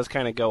 but it does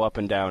kind of go up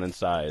and down in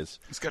size.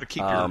 It's got to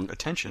keep your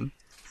attention.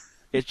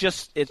 No,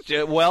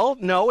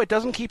 it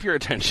doesn't keep your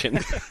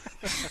attention.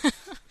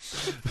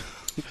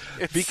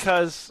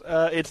 Because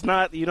it's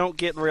not, you don't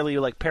get really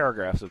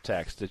paragraphs of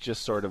text. It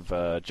just sort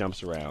of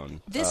jumps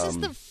around. This is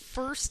the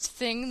first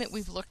thing that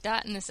we've looked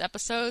at in this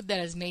episode that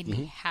has made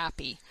me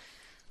happy.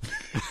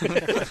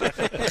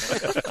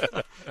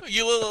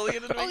 Ulilililia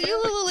didn't make it?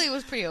 Ulilililia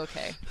was pretty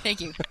okay.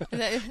 Thank you.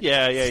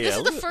 Yeah. This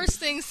is the first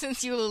thing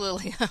since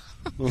Ulilililia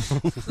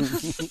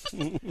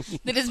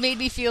that has made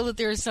me feel that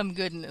there is some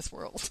good in this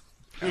world.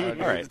 All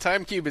right. The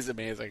time cube is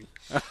amazing.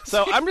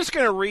 So I'm just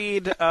going to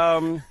read...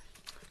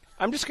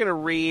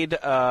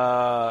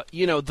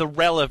 the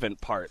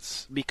relevant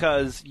parts,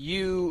 because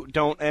you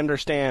don't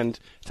understand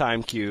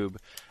Time Cube,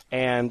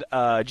 and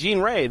Gene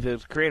Ray, the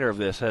creator of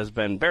this, has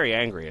been very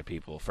angry at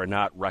people for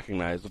not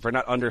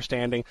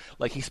understanding.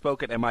 Like, he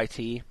spoke at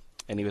MIT,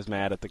 and he was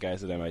mad at the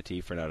guys at MIT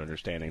for not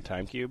understanding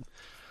Time Cube.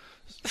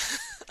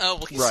 Oh,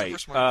 well, he's Right. super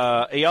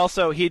smart.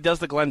 He does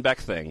the Glenn Beck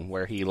thing,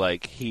 where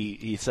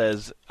he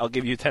says, "I'll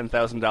give you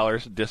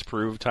 $10,000 to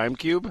disprove Time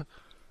Cube."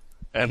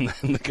 And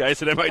then the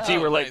guys at MIT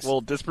were like, nice.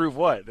 "Well, disprove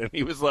what?" And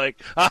he was like,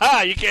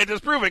 "Aha! You can't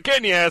disprove it,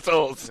 can you,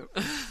 assholes?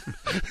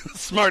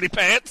 Smarty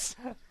pants."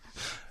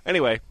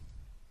 Anyway,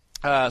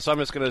 so I'm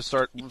just going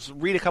to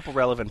read a couple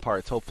relevant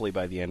parts. Hopefully,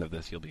 by the end of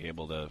this, you'll be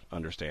able to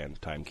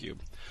understand Time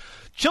Cube.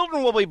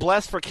 Children will be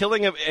blessed for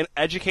killing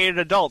educated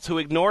adults who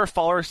ignore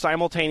four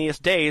simultaneous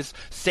days,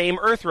 same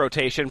Earth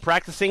rotation,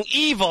 practicing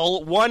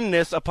evil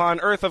oneness upon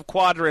Earth of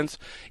quadrants.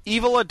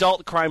 Evil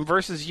adult crime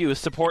versus youth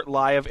support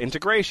lie of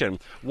integration.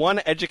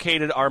 One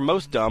educated are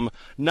most dumb,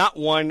 not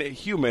one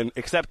human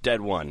except dead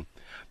one.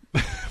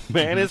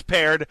 Man is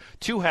paired,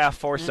 two half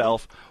for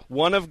self.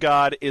 One of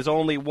God is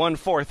only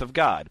 1/4 of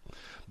God.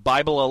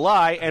 Bible a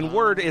lie, and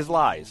word is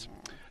lies.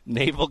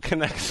 Navel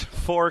connects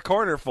four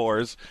corner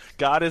fours.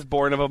 God is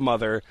born of a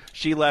mother.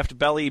 She left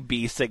belly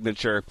B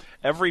signature.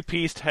 Every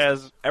priest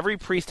has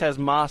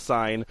ma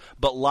sign,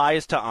 but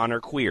lies to honor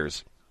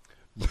queers.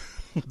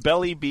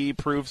 Belly B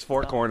proves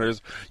four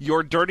corners.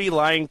 Your dirty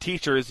lying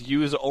teachers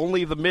use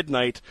only the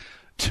midnight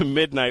to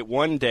midnight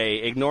one day,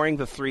 ignoring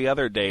the 3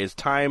 other days.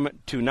 Time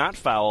to not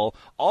foul.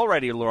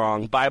 Already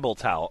wrong. Bible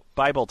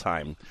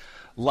time.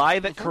 Lie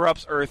that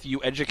corrupts earth,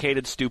 you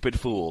educated stupid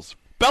fools.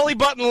 Belly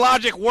button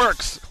logic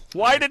works.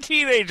 Why do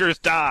teenagers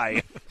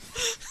die?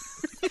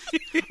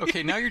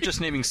 Okay, now you're just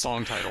naming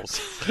song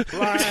titles.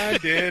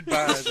 Blinded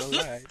by the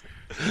light.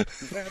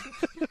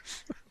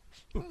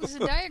 It was a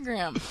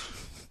diagram.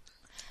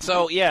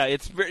 So yeah,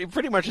 it's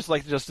pretty much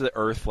just the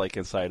Earth like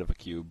inside of a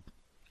cube.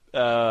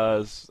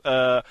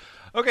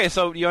 Okay,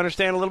 so you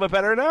understand a little bit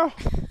better now?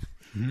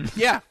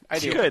 Yeah, I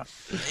do. Good.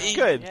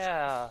 Good.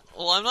 Yeah.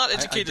 Well, I'm not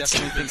educated, I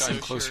definitely think I'm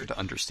so closer sure. to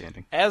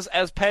understanding. As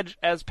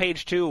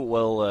page 2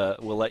 will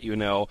let you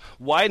know,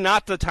 why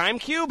not the time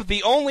cube?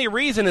 The only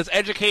reason is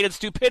educated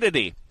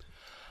stupidity.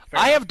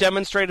 I have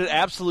demonstrated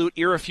absolute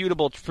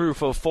irrefutable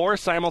proof of 4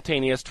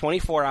 simultaneous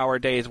 24-hour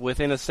days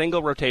within a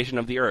single rotation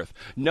of the Earth.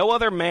 No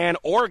other man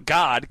or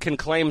God can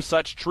claim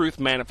such truth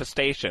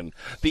manifestation.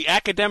 The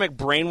academic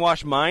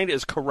brainwashed mind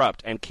is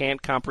corrupt and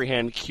can't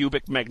comprehend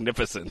cubic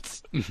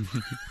magnificence.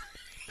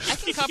 I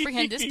can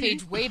comprehend this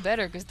page way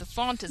better because the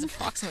font is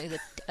approximately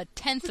a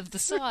tenth of the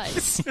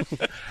size.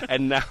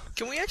 And now,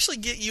 Can we actually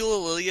get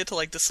Ulilililia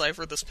to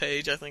decipher this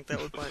page? I think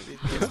that would probably be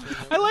the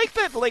best. I like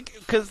that,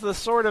 because the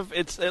sort of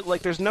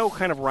there's no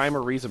kind of rhyme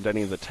or reason to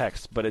any of the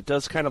text, but it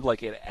does kind of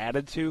it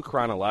added to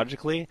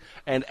chronologically,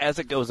 and as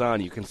it goes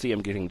on, you can see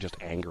him getting just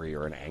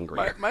angrier and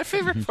angrier. My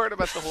favorite part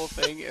about the whole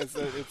thing is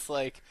that it's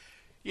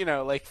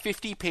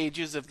 50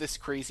 pages of this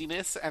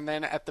craziness, and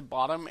then at the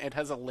bottom it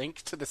has a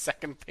link to the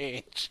second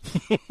page.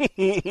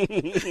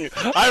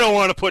 I don't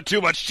want to put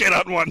too much shit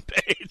on one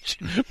page.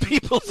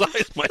 People's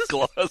eyes might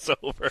gloss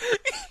over.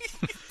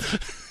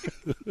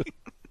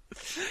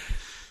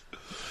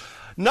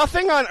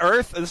 Nothing on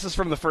Earth, this is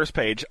from the first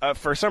page,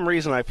 for some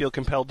reason I feel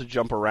compelled to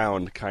jump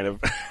around kind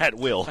of at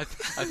will. I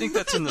think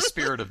that's in the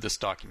spirit of this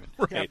document.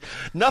 Right. Yep.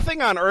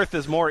 Nothing on Earth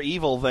is more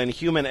evil than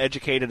human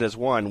educated as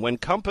one, when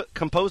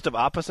composed of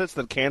opposites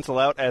that cancel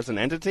out as an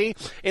entity.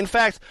 In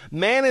fact,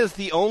 man is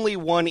the only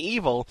one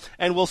evil,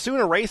 and will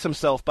soon erase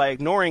himself by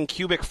ignoring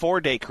cubic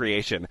 4-day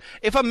creation.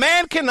 If a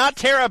man cannot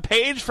tear a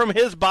page from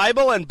his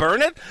Bible and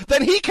burn it,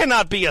 then he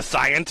cannot be a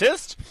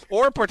scientist,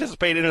 or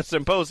participate in a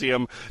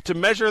symposium to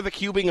measure the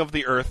cubing of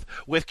the Earth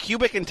with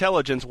cubic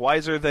intelligence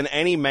wiser than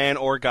any man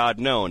or God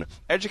known.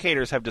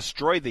 Educators have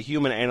destroyed the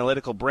human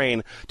analytical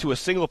brain to a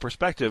single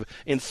perspective,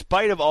 in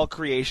spite of all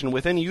creation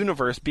within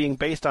universe being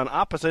based on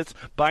opposites,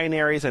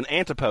 binaries, and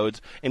antipodes,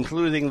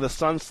 including the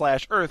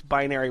sun/Earth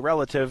binary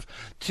relative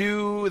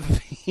to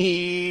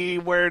the...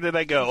 Where did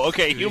I go?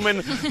 Okay, human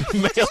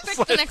male... Just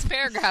pick the next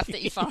paragraph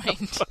that you find.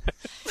 But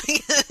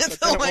then it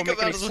won't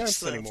make any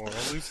sense anymore.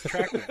 I'll lose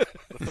track of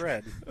the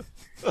thread.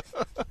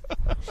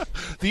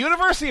 The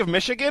University of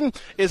Michigan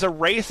is a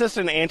racist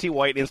and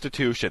anti-white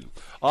institution,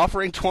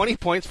 offering 20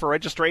 points for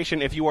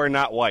registration if you are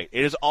not white.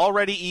 It is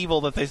already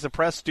evil that they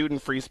suppress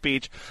student free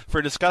speech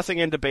for discussing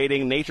and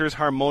debating nature's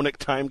harmonic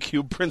time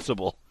cube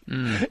principle.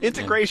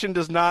 Integration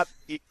does not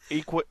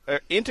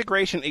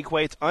integration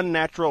equates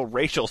unnatural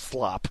racial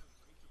slop.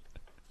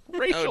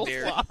 Racial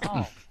dear. slop.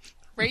 Oh.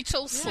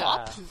 Rachel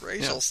Slop?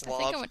 Racial I slop.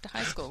 think I went to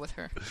high school with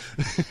her.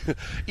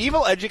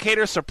 Evil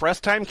educators suppress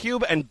time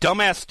cube, and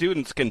dumbass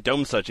students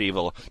condone such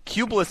evil.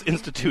 Cubeless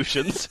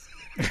institutions,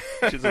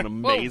 which is an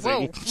amazing...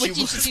 Whoa. Which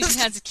institution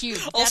has a cube?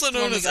 Also That's the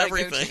known one we as gotta go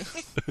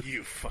everything. to.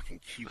 You fucking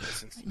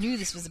cubeless institution. I knew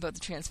this was about the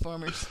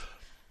Transformers.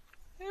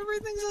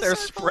 Everything's a They're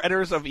circle.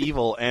 spreaders of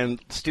evil,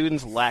 and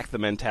students lack the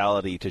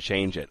mentality to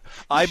change it.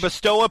 I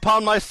bestow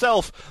upon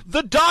myself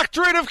the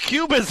doctorate of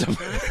cubism.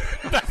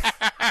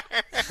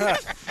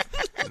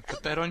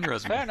 Put that on your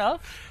resume. Fair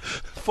enough.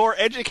 For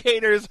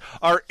educators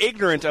are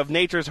ignorant of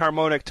nature's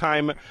harmonic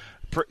time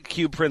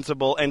cube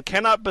principle and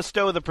cannot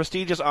bestow the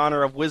prestigious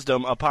honor of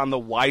wisdom upon the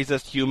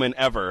wisest human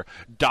ever,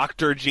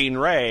 Dr. Jean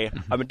Ray.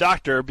 I'm a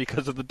doctor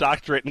because of the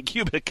doctorate in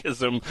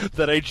cubicism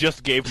that I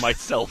just gave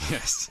myself.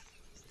 Yes.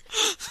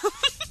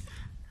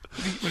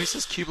 When he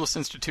says cubeless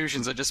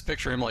institutions, I just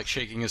picture him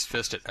shaking his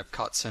fist at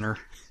Epcot Center.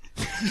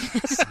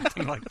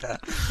 Something like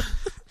that.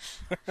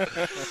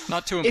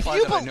 Not to imply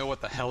that I know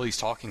what the hell he's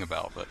talking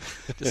about, but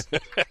just...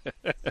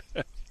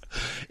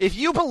 If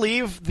you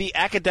believe the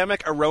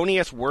academic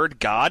erroneous word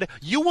God,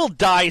 you will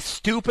die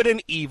stupid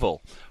and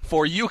evil,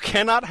 for you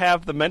cannot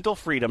have the mental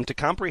freedom to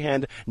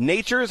comprehend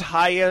nature's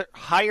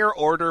higher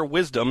order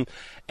wisdom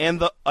and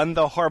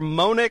the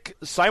harmonic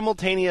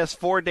simultaneous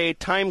 4-day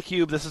time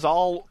cube. This is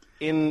all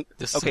in...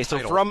 Okay, so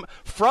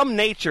from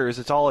Nature's,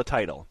 it's all a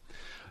title.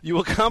 You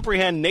will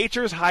comprehend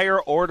nature's higher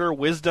order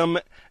wisdom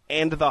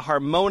and the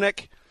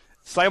harmonic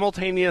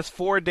simultaneous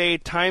 4-day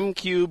time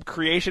cube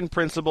creation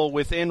principle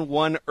within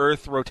one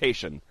Earth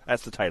rotation.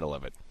 That's the title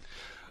of it.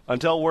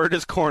 Until word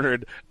is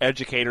cornered,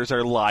 educators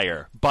are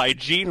liar. By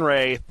Jean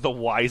Ray, the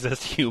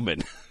wisest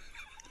human.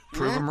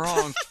 Prove him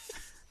wrong.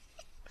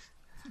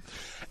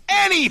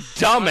 Any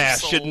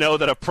dumbass should know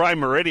that a prime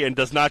meridian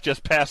does not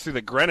just pass through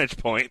the Greenwich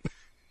point.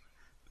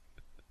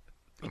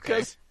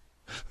 Okay.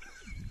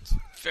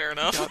 Fair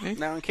enough.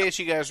 Now, in case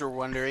you guys were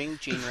wondering,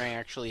 Jean Ray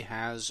actually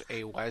has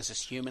a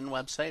Wisest Human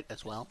website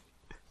as well.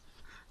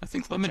 I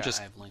think Lemon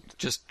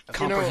just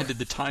comprehended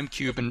the time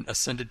cube and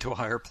ascended to a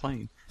higher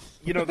plane.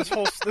 You know, this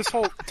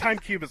whole time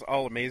cube is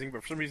all amazing,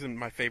 but for some reason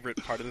my favorite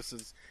part of this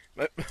is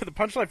The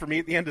punchline for me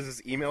at the end is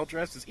his email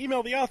address is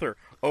email the author,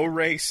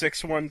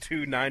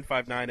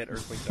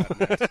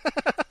 oray612959@earthlink.net.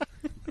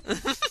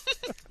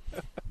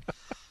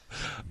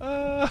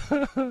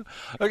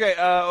 Okay.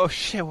 Oh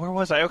shit. Where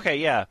was I? Okay.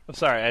 Yeah. I'm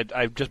sorry.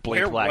 I just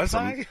blinked Where black. was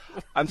I?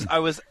 I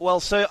was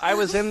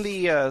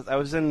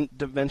in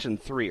Dimension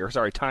 3, or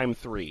sorry, Time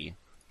 3.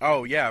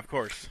 Oh yeah, of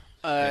course.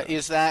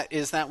 Is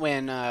that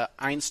when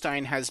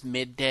Einstein has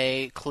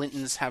midday,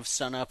 Clintons have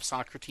sunup,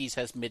 Socrates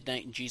has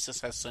midnight, and Jesus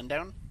has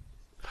sundown?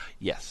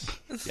 Yes.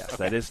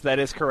 That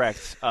is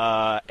correct.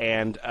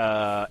 And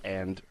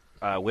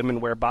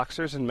women wear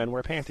boxers and men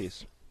wear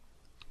panties.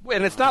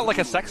 And it's not like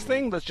a sex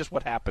thing. That's just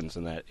what happens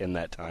in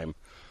that time.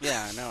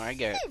 Yeah, no, I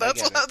get it.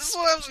 That's what happens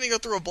when you go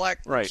through a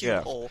black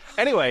cube hole.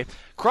 Anyway,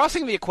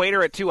 crossing the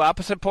equator at two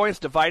opposite points,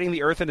 dividing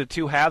the Earth into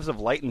two halves of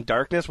light and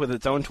darkness with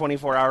its own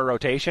 24-hour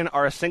rotation,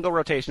 are a single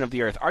rotation of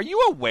the Earth. Are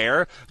you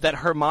aware that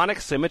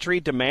harmonic symmetry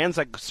demands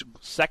a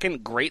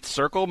second great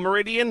circle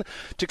meridian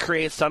to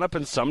create sunup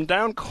and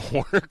sundown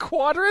corner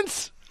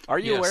quadrants? Are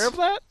you aware of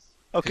that?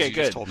 Okay, you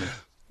good. Just told me.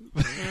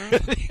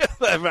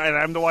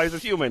 I'm the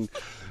wisest human.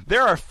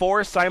 There are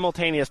 4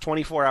 simultaneous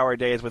 24-hour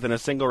days within a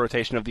single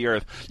rotation of the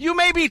Earth. You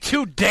may be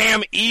too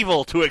damn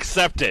evil to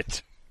accept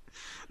it.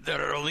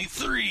 There are only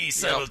 3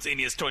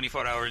 simultaneous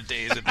 24-hour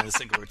days within a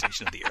single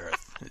rotation of the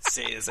Earth.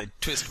 Say as I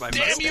twist my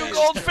mustache. Damn you,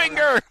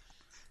 Goldfinger!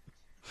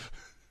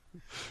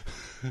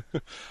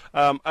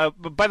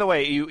 By the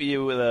way,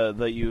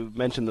 you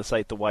mentioned the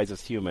site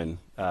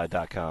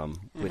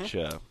thewisesthuman.com,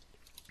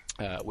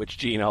 which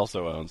Gene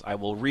also owns. I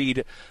will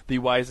read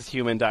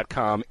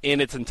thewisesthuman.com in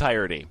its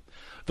entirety.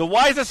 The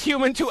wisest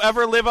human to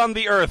ever live on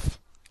the Earth.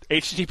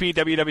 http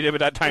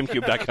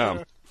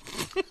www.timecube.com.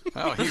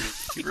 Wow, he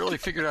really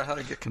figured out how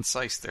to get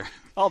concise there.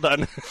 All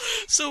done.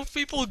 So if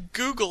people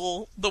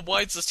Google the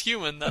wisest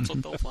human, that's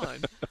what they'll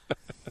find.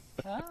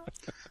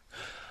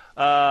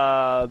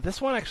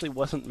 This one actually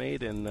wasn't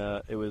made in.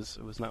 It was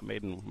not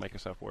made in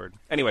Microsoft Word.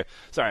 Anyway,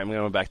 sorry, I'm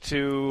going back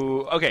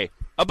to. Okay,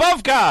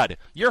 above God,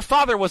 your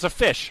father was a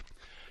fish.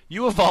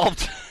 You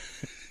evolved.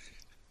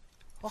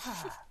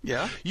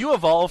 Yeah? You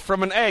evolved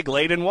from an egg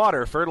laid in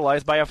water,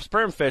 fertilized by a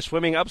sperm fish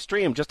swimming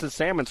upstream, just as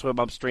salmon swim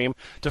upstream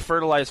to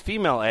fertilize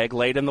female egg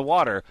laid in the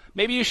water.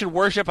 Maybe you should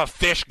worship a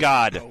fish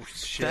god. Oh,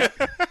 shit.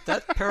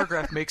 That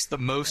paragraph makes the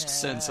most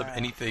sense of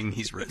anything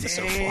he's written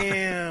so far.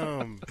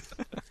 Damn.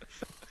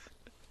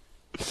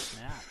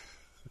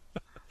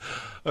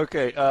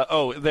 Okay,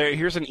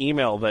 here's an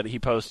email that he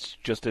posts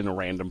just in a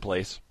random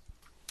place.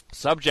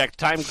 Subject,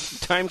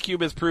 time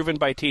cube is proven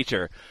by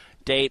teacher.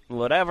 Date,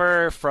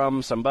 whatever,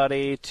 from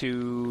somebody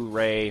to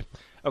Ray.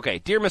 Okay,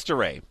 dear Mr.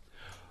 Ray,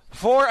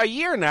 for a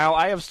year now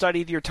I have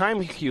studied your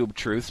time cube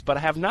truths, but I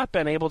have not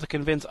been able to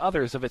convince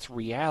others of its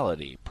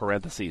reality.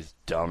 Parentheses,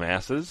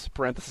 dumbasses,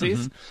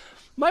 parentheses. Mm-hmm.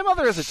 My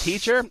mother is a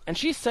teacher, and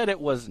she said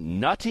it was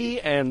nutty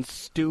and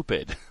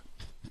stupid.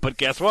 But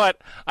guess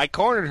what? I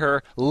cornered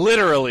her,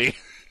 literally.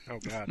 Oh,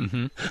 God.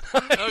 Mm-hmm.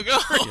 Oh,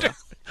 God. Yeah.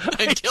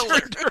 I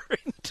turned her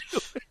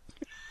into it.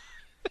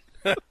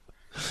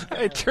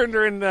 I turned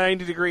her in a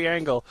 90-degree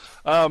angle.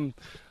 I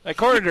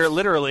cornered her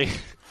literally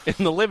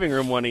in the living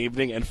room one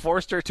evening and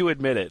forced her to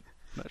admit it.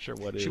 Not sure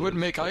what it is. She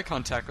wouldn't make eye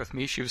contact with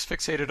me. She was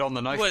fixated on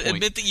the knife point.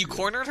 Admit that you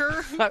cornered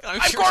her?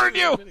 I cornered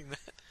you!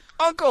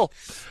 Uncle!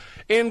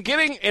 In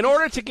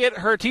order to get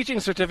her teaching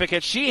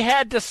certificate, she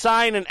had to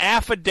sign an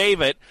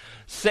affidavit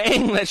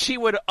saying that she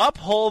would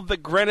uphold the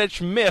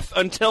Greenwich myth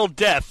until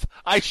death.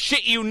 I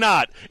shit you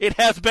not. It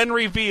has been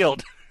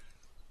revealed.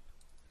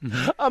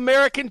 Mm-hmm.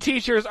 American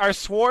teachers are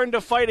sworn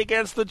to fight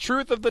against the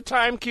truth of the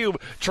time cube.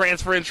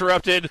 Transfer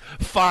interrupted.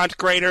 Font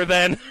greater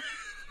than.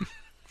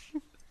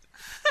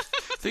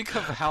 Think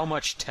of how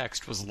much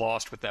text was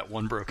lost with that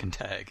one broken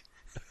tag.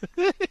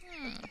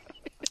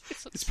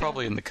 It's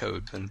probably in the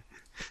code, then.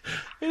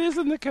 It is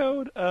in the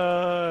code.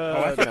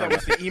 I thought that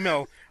was the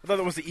email. I thought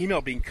that was the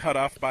email being cut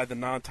off by the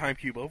non-time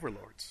cube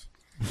overlords.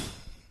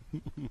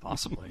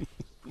 Possibly.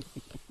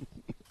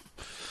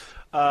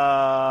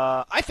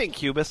 I think,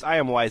 Cubist, I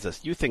am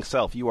wisest. You think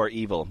self. You are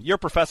evil. Your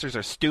professors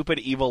are stupid,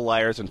 evil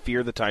liars, and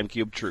fear the time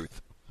cube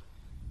truth.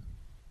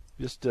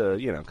 Just,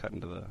 cut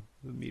into the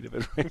meat of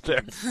it right there.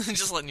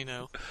 Just letting you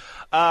know.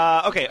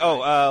 Okay.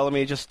 Let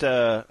me just,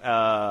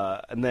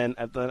 and then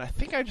I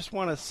think I just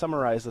want to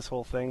summarize this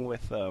whole thing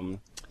with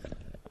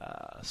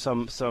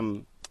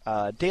some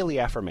daily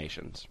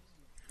affirmations.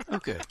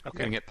 Okay. We're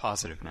gonna get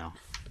positive now.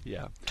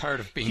 Yeah.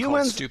 Tired of being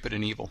called stupid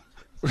and evil.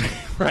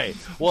 Right.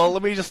 Well,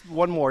 let me just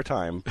one more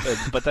time,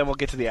 but then we'll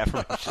get to the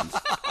affirmations.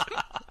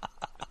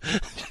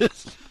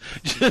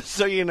 just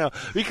so you know,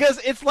 because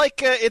it's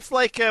like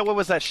what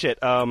was that shit?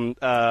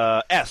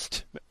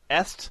 Est,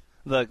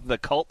 the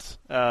cult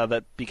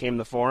that became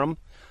the forum.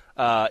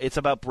 It's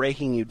about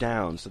breaking you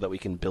down so that we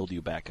can build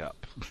you back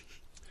up.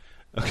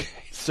 Okay,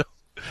 so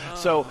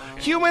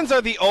humans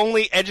are the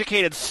only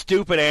educated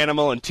stupid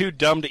animal and too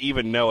dumb to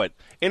even know it.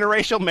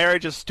 Interracial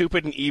marriage is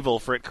stupid and evil,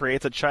 for it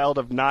creates a child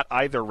of not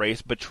either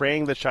race,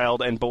 betraying the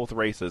child and both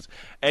races.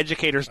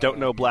 Educators don't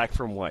know black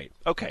from white.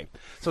 Okay,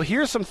 so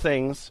here's some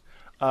things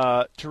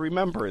to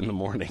remember in the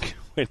morning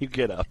when you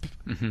get up.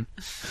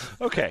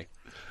 Mm-hmm. Okay.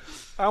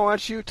 I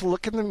want you to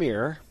look in the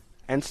mirror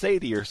and say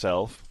to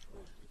yourself,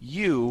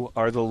 you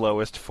are the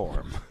lowest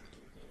form.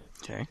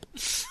 Okay.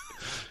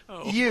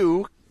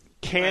 You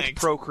can't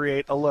Thanks.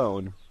 procreate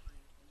alone.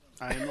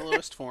 I am the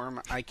lowest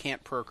form. I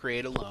can't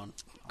procreate alone.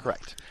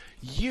 Correct.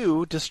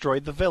 You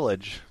destroyed the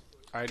village.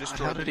 I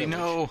destroyed How the did he village.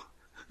 know?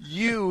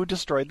 You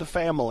destroyed the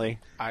family.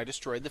 I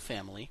destroyed the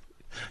family.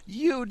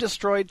 You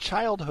destroyed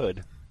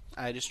childhood.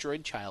 I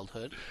destroyed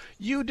childhood.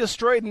 You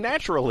destroyed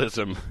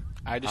naturalism.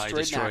 I I destroyed,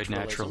 destroyed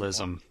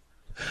naturalism. naturalism.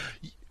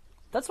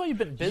 That's why you've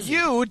been busy.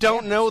 You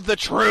don't know the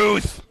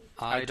truth.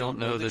 I don't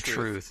know the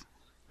truth.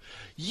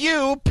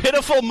 You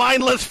pitiful,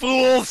 mindless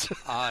fools.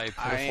 I,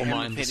 I pitiful, am a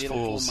mindless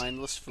pitiful, fools.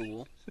 mindless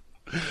fool.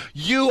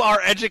 You are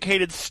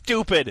educated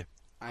stupid.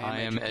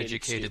 I am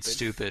educated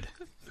stupid.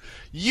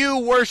 You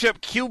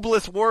worship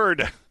cubeless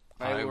word.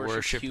 I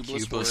worship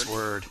cubeless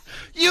word.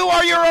 You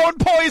are your own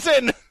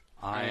poison.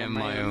 I am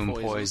my own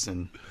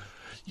poison.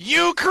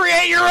 You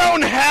create your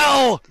own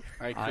hell.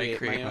 I I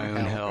create my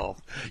own hell.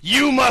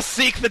 You must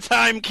seek the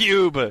time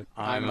cube.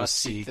 I must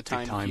seek the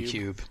time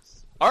cube.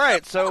 All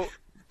right, so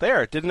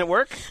there, didn't it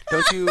work?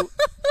 Don't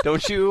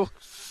you?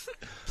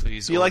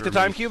 Please. Do you like the order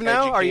time me. cube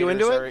now? Are you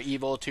into Educators it? are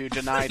evil to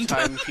deny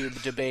time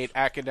cube debate.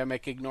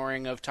 Academic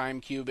ignoring of time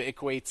cube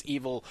equates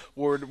evil.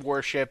 Word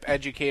worship.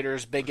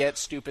 Educators beget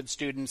stupid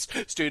students.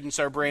 Students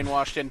are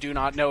brainwashed and do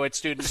not know it.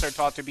 Students are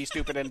taught to be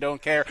stupid and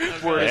don't care.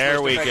 Word is There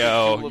most we effective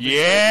go. tool of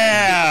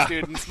Yeah.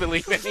 Stupid students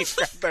believe any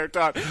crap they're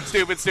taught.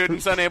 Stupid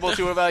students unable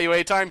to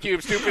evaluate time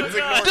cube. Students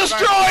ignore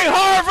Destroy time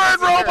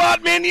Harvard,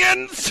 robot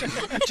minions!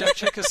 Jack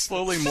Chick is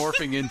slowly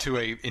morphing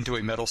into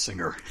a metal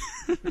singer.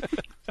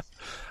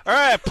 All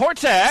right,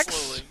 Portax.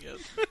 Slowly,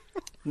 yes.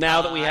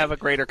 Now that we have a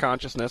greater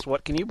consciousness,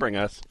 what can you bring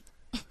us?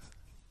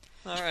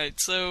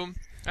 Alright, so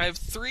I have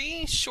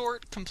 3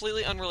 short,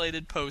 completely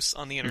unrelated posts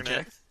on the internet.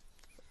 Okay.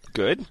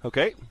 Good.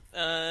 Okay.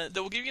 That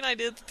will give you an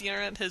idea that the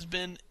internet has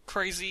been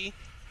crazy,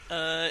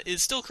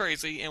 is still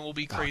crazy, and will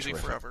be crazy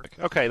forever.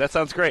 Okay, that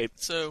sounds great.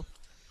 So,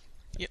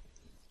 yep.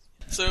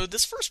 So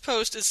this first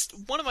post is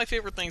one of my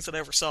favorite things that I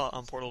ever saw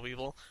on Portal of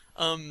Evil.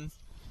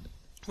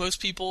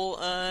 Most people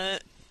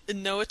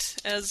know it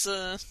as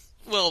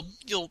well.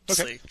 You'll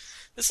see.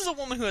 This is a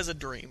woman who has a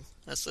dream.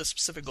 That's a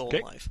specific goal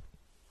in life.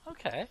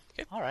 Okay.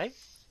 All right.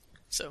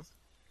 So,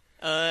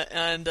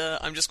 and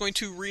I'm just going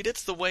to read it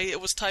the way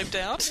it was typed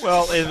out.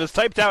 Well, it was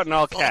typed out in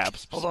all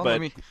caps. Hold on, but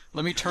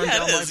let me turn Yeah,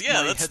 down it my, is. Yeah,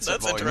 my that's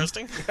headset volume.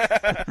 interesting.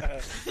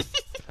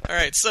 All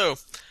right, so.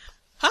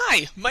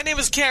 Hi, my name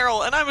is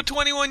Carol, and I'm a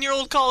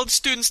 21-year-old college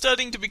student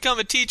studying to become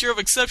a teacher of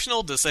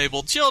exceptional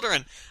disabled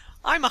children.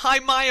 I'm a high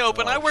myope,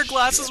 and I wear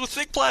glasses with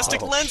thick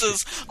plastic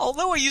lenses.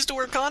 Although I used to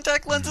wear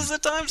contact lenses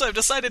at times, I've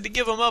decided to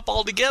give them up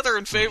altogether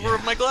in favor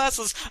of my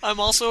glasses. I'm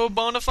also a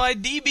bona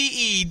fide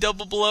DBE,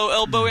 double below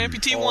elbow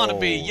amputee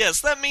wannabe. Yes,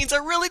 that means I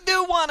really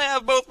do want to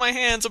have both my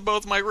hands and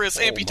both my wrists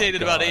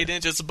amputated about 8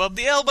 inches above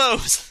the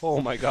elbows.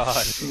 Oh my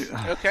god.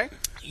 Okay.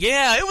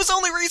 Yeah, it was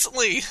only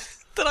recently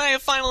that I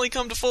have finally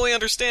come to fully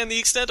understand the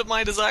extent of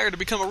my desire to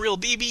become a real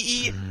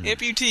DBE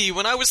amputee.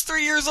 When I was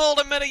 3 years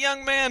old, I met a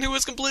young man who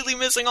was completely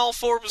missing all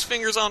 4 of his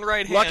fingers on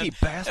right hand. Lucky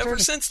bastard. Ever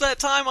since that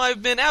time,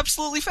 I've been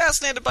absolutely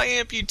fascinated by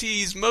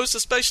amputees, most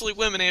especially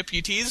women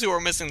amputees who are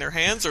missing their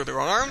hands or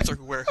their arms or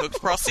who wear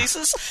hooked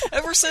prosthesis.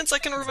 Ever since I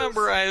can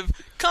remember, I have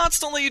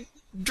constantly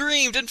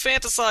dreamed and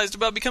fantasized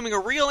about becoming a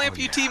real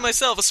amputee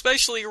myself,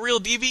 especially a real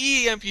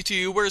DBE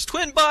amputee who wears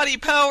twin body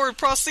powered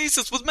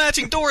prosthesis with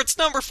matching Dorrit's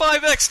number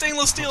 5X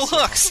stainless steel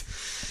hooks.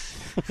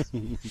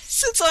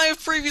 Since I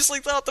have previously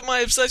thought that my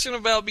obsession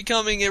about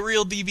becoming a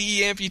real DBE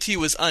amputee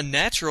was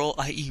unnatural,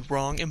 i.e.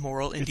 wrong,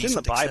 immoral, indecent,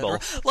 in the Bible.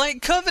 etc.,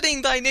 like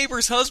coveting thy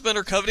neighbor's husband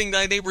or coveting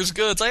thy neighbor's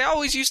goods, I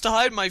always used to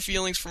hide my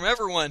feelings from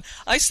everyone.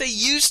 I say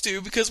used to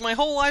because my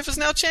whole life has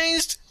now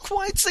changed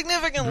quite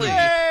significantly.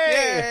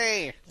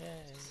 Yay!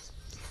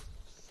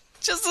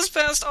 Just this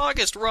past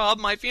August, Rob,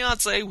 my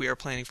fiancé, we are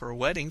planning for a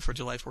wedding for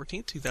July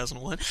 14th,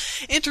 2001,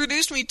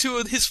 introduced me to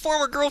his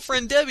former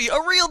girlfriend, Debbie, a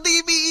real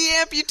DBE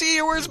amputee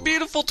who wears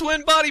beautiful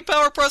twin body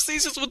power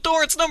prosthesis with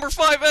Dorrance number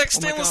 5X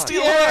stainless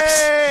steel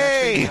hooks.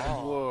 Yay!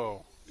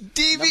 Whoa.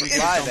 DBE.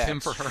 Buy that. Him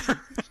for her.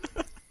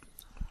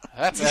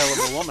 That's a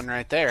hell of a woman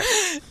right there.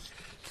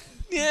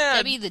 Yeah,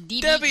 Debbie the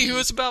DBE. Debbie, who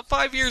is about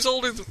 5 years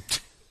older than...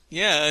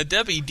 Yeah,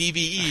 Debbie,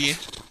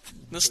 DBE.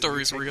 This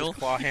story's real.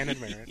 Claw-handed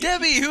marriage.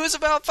 Debbie, who is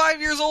about 5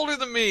 years older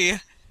than me,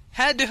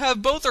 had to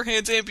have both her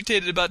hands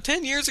amputated about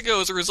 10 years ago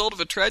as a result of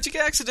a tragic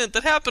accident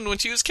that happened when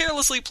she was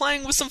carelessly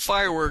playing with some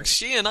fireworks.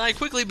 She and I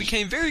quickly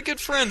became very good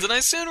friends, and I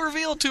soon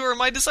revealed to her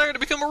my desire to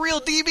become a real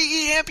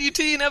DBE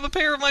amputee and have a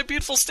pair of my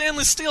beautiful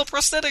stainless steel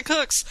prosthetic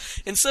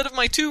hooks instead of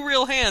my 2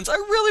 real hands. I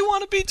really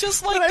want to be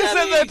just like When I Debbie.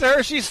 said that to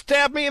her, she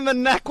stabbed me in the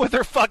neck with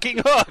her fucking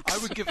hooks. I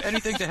would give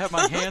anything to have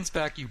my hands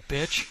back, you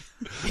bitch.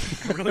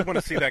 I really want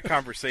to see that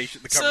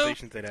conversation. The So-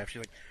 conversations they'd have.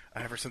 She's like,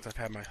 ever since I've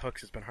had my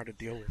hooks, it's been hard to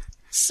deal with.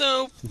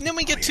 So, then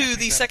we get to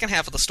the second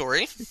half of the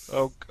story.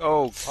 Oh,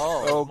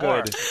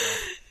 good.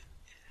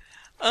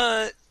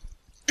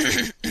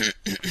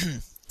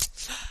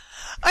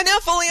 I now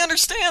fully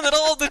understand that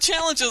all of the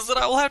challenges that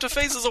I will have to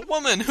face as a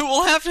woman who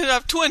will have to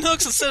have twin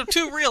hooks instead of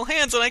two real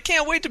hands, and I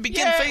can't wait to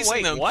begin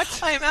facing them.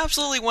 What? I am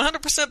absolutely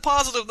 100%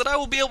 positive that I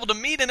will be able to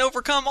meet and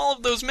overcome all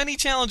of those many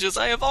challenges.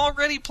 I have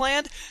already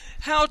planned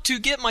how to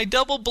get my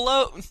double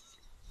below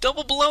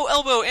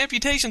elbow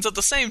amputations at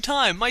the same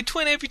time. My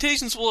twin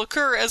amputations will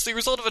occur as the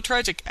result of a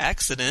tragic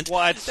accident.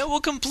 What? That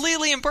will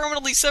completely and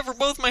permanently sever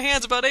both my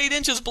hands about 8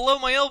 inches below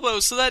my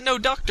elbows so that no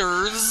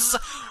doctors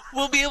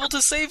will be able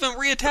to save and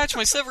reattach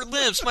my severed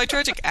limbs. My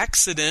tragic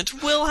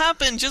accident will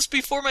happen just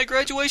before my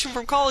graduation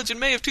from college in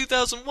May of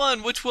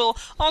 2001, which will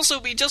also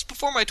be just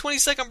before my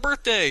 22nd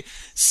birthday.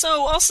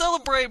 So I'll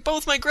celebrate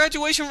both my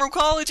graduation from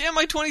college and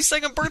my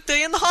 22nd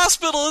birthday in the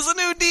hospital as a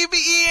new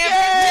DBE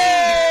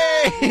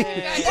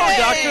amputee. Oh,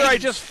 doctor, I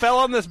just fell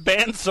on this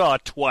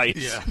bandsaw twice.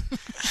 Yeah.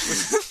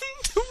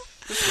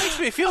 This makes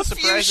me feel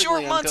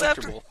surprisingly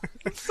uncomfortable.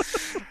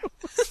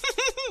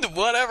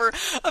 Whatever.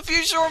 A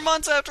few short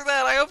months after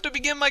that, I hope to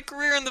begin my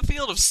career in the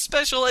field of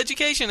special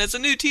education as a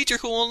new teacher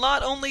who will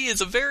not only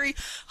is a very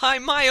high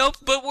myope,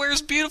 but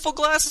wears beautiful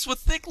glasses with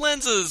thick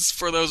lenses,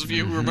 for those of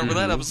you who remember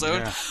that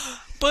episode. Yeah.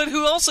 But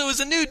who also is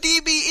a new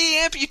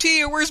DBE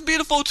amputee who wears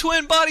beautiful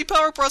twin body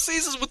power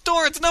prostheses with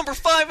Torrance number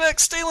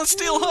 5X stainless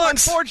steel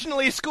hooks.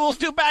 Unfortunately, schools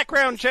do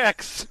background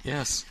checks.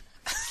 Yes.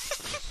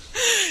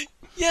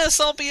 Yes,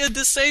 I'll be a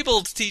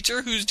disabled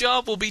teacher whose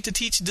job will be to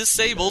teach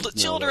disabled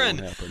children.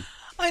 That won't happen.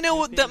 I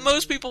know that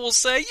most people will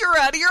say, you're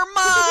out of your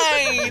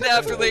mind,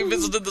 after they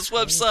visited this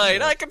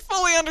website. I can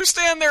fully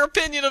understand their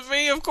opinion of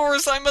me. Of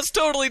course, I must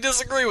totally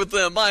disagree with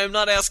them. I am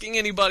not asking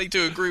anybody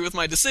to agree with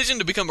my decision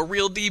to become a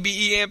real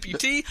DBE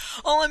amputee.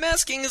 All I'm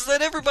asking is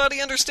that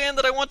everybody understand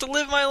that I want to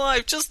live my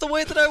life just the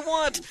way that I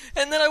want,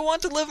 and that I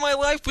want to live my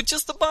life with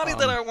just the body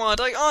that I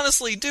want. I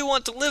honestly do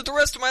want to live the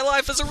rest of my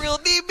life as a real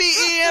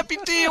DBE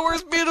amputee who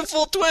wears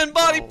beautiful twin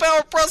body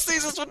power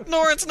prostheses with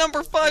Norrance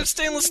number 5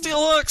 stainless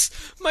steel hooks.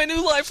 My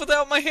new life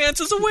without my hands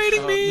is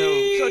awaiting me.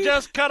 No. So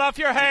just cut off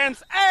your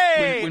hands.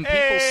 Hey! When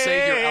people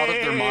say you're out of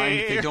their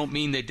mind, they don't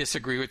mean they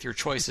disagree with your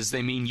choices.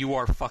 They mean you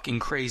are fucking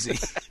crazy.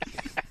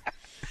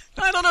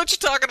 I don't know what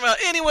you're talking about.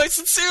 Anyway,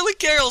 sincerely,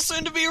 Carol,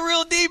 soon to be a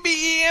real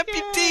DBE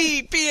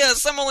amputee.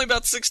 P.S. I'm only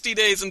about 60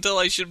 days until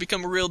I should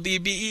become a real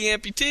DBE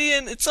amputee,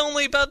 and it's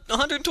only about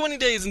 120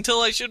 days until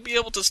I should be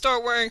able to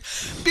start wearing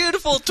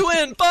beautiful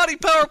twin body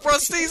power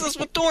prostheses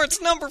with Torrance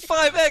number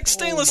 5X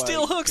stainless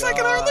steel hooks. I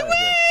can hardly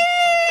wait.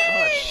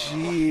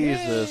 Oh,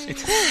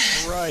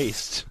 Jesus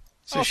Christ.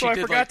 So also, I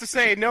forgot to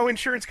say, no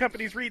insurance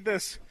companies read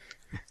this.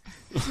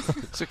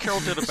 So Carol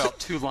did about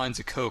 2 lines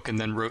of coke and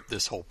then wrote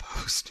this whole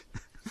post.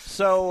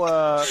 So,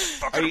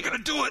 I'm gonna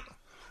do it.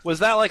 Was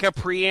that like a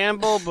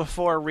preamble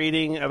before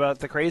reading about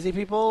the crazy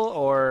people,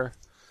 or?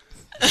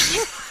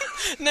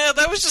 No,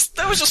 that was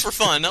just for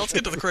fun. Now let's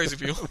get to the crazy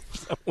people.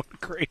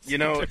 Crazy. You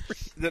know,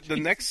 the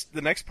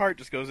next part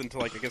just goes into,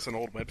 like, I guess, an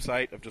old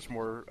website of just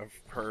more of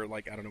her,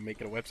 like, I don't know,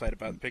 making a website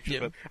about the pictures.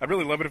 Yep. But I'd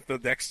really love it if the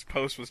next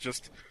post was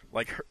just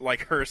like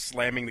her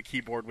slamming the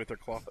keyboard with her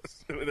claws,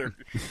 with her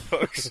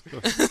hooks.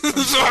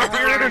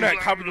 Weird internet.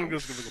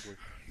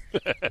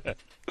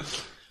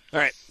 All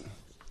right.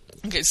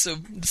 Okay, so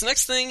this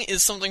next thing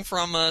is something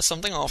from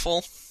Something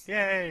Awful.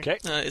 Yay. Okay.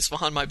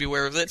 Isfahan might be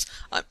aware of it.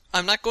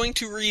 I'm not going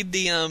to read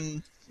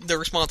the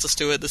responses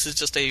to it. This is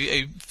just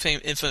a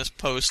infamous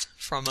post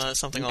from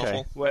Something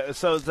Awful. Well,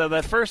 so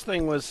that first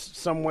thing was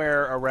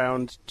somewhere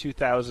around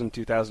 2000,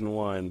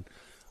 2001.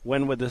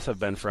 When would this have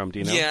been from? Do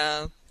you know?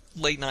 Yeah,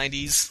 late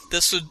 90s.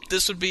 This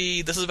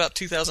is about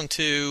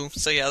 2002.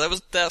 So yeah,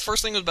 that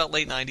first thing was about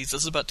late 90s. This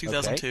is about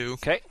 2002.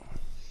 Okay.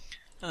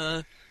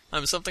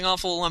 I'm Something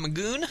Awful. I'm a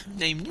goon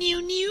named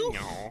New.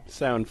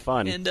 Sound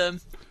fun. And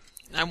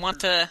I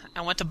want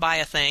to buy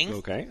a thing.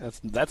 Okay,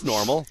 that's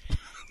normal.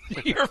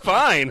 You're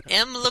fine.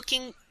 Am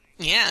looking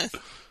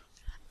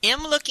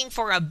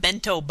for a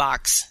bento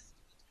box.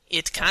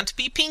 It can't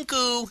be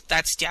Pinku.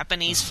 That's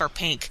Japanese for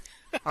pink,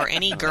 or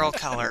any girl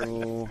color.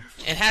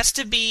 It has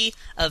to be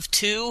of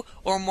 2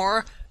 or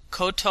more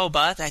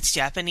kotoba. That's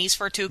Japanese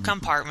for 2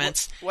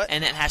 compartments. What?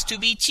 And it has to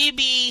be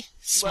chibi,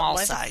 small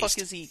Why sized. the fuck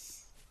is he?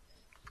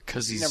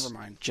 Because he's Never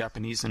mind.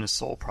 Japanese in his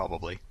soul,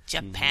 probably.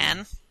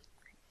 Japan.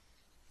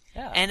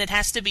 Yeah. And it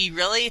has to be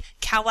really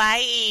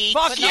kawaii.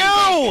 Fuck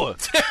you!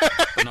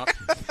 But not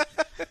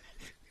pink.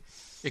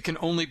 It can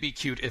only be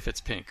cute if it's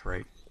pink,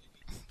 right?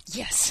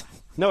 Yes.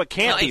 No, it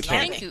can't No, be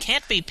pink. It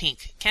can't be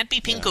pink. Can't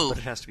be Pinku. But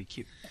it has to be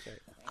cute.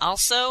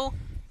 Also,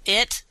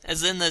 it,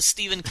 as in the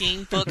Stephen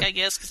King book, I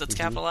guess, because it's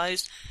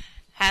capitalized,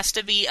 has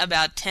to be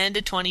about 10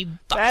 to 20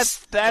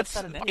 bucks. That's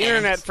that in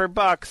internet for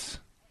bucks.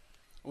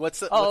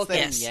 What's that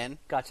okay. in yen?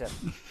 Gotcha.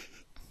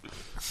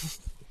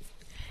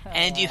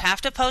 And you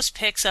have to post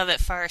pics of it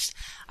first.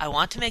 I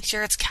want to make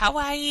sure it's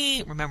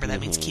kawaii. Remember,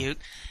 that means cute.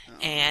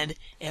 And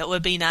it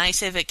would be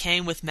nice if it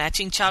came with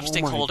matching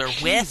chopstick holder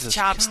with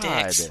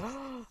chopsticks.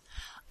 God.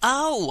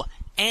 Oh,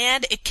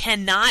 and it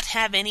cannot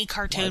have any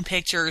cartoon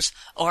pictures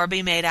or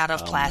be made out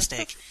of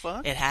plastic.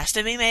 It has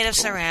to be made of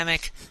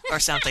ceramic or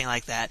something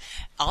like that.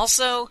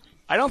 Also,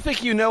 I don't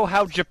think you know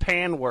how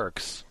Japan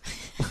works.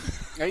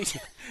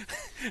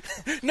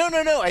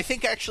 No. I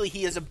think actually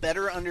he has a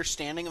better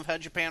understanding of how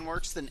Japan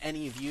works than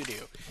any of you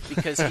do,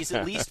 because he's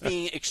at least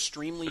being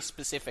extremely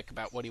specific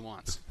about what he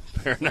wants.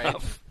 Fair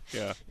enough.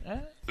 Yeah.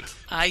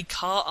 I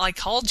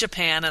called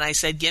Japan and I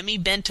said, "Give me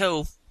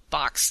bento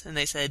box," and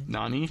they said,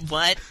 "Nani?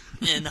 What?"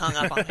 and hung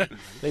up on me.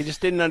 They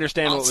just didn't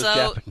understand Also, what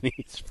was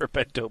Japanese for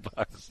bento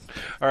box.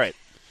 All right.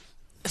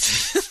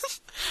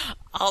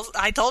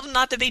 I told him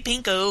not to be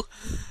Pinku.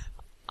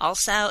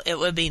 Also, it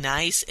would be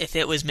nice if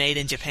it was made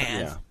in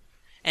Japan. Yeah.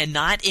 And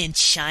not in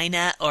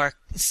China or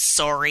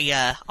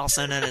Soria,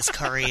 also known as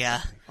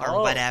Korea,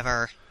 or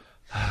whatever.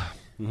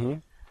 Mm-hmm.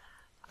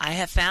 I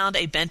have found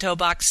a bento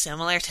box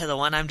similar to the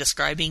one I'm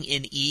describing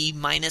in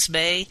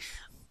E-Bay,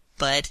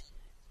 but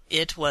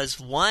it was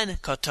one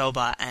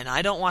kotoba, and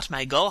I don't want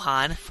my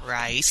Gohan,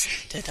 rice,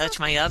 to touch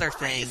my other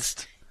things.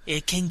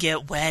 It can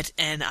get wet,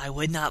 and I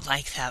would not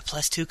like that.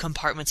 Plus 2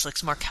 compartments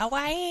looks more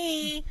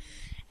kawaii.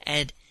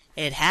 And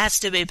it has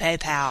to be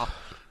PayPal.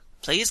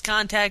 Please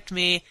contact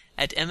me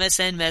at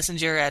MSN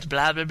Messenger at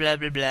blah blah blah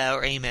blah blah,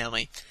 or email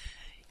me.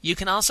 You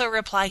can also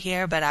reply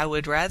here, but I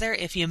would rather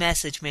if you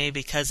message me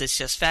because it's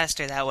just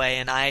faster that way,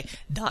 and I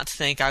don't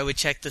think I would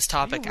check this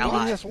topic a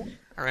lot.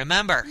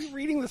 Remember. Are you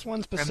reading this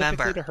one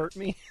specifically to hurt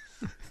me?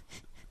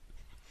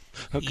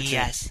 Okay.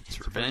 Yes. It's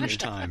revenge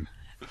time.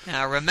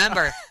 Now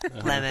remember,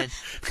 Lemon,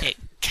 it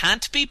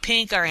can't be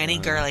pink or any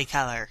girly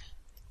color.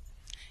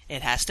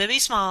 It has to be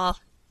small.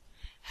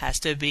 Has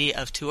to be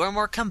of 2 or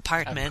more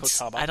compartments.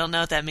 I don't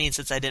know what that means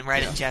since I didn't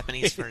write it in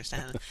Japanese first.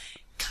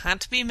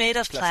 Can't be made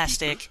of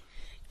plastic.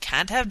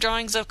 Can't have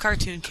drawings of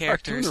cartoon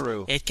characters.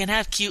 It can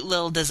have cute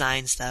little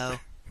designs, though.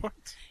 What?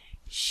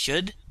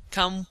 Should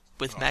come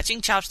with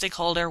matching chopstick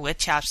holder with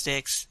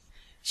chopsticks.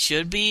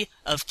 Should be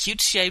of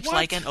cute shapes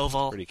like an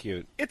oval. Pretty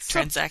cute.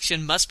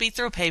 Transaction must be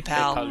through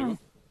PayPal.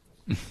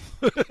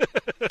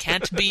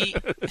 Can't be...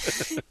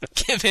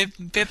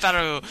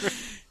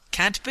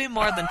 Can't be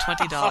more than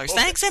 $20.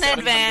 Thanks in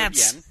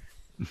advance.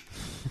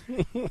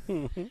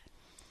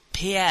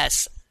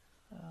 P.S.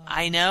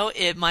 I know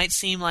it might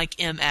seem like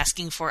I'm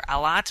asking for a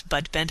lot,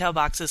 but bento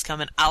boxes come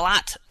in a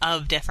lot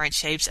of different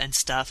shapes and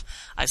stuff.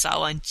 I saw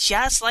one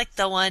just like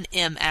the one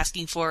I'm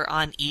asking for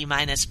on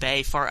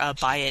E-Bay for a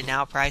buy it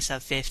now price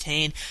of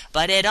 $15,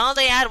 but it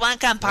only had 1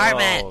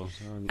 compartment.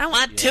 I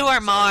want 2 or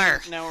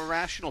more. Now, a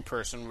rational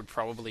person would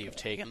probably have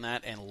taken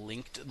that and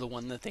linked the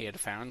one that they had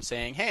found,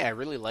 saying, "Hey, I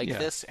really like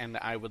this, and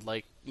I would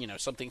like,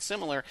 something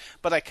similar,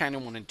 but I kind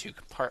of wanted 2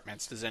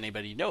 compartments. Does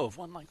anybody know of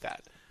one like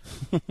that?"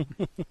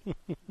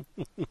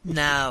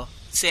 No.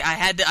 See, I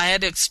had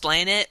to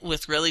explain it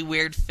with really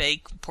weird,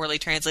 fake, poorly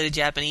translated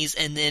Japanese,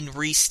 and then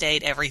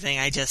restate everything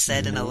I just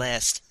said in a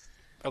list.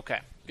 Okay,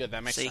 good.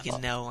 That makes sense. So you can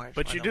know more.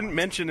 But you didn't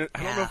mention it.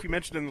 I don't know if you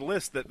mentioned in the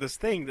list that this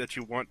thing that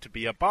you want to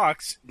be a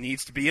box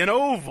needs to be an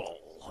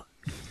oval.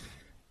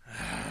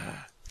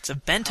 It's a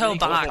bento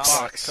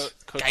box.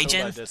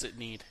 Kotoba does it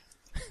need?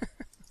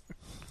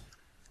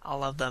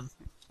 All of them.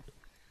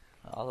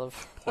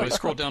 I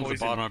scrolled down to the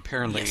bottom.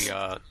 Apparently,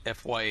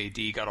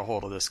 FYAD got a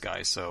hold of this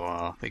guy,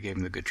 so they gave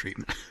him the good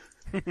treatment.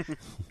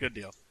 Good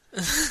deal.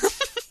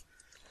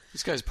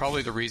 This guy's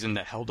probably the reason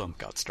that Helldump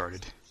got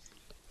started.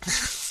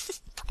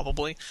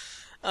 Probably.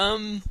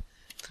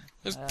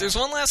 There's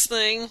one last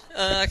thing.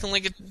 I can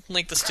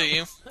link this to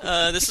you.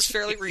 This is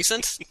fairly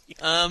recent.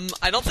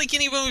 I don't think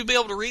anyone would be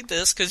able to read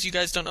this because you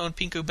guys don't own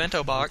Pinku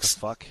Bento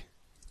Box. What the fuck?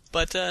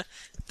 But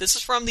this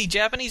is from the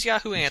Japanese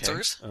Yahoo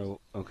Answers.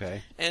 Oh,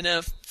 okay. And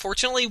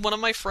fortunately, one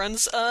of my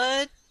friends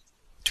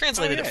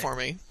translated it for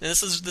me. And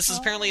this is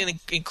apparently an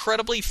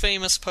incredibly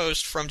famous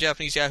post from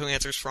Japanese Yahoo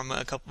Answers from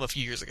a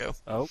few years ago.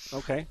 Oh,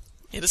 okay.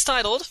 It is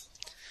titled,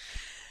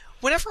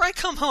 "Whenever I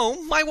come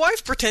home, my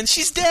wife pretends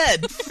she's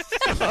dead."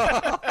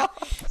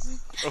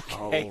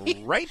 Okay.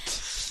 All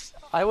right.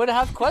 I would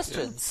have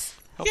questions.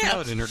 Help me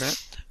out,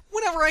 Internet.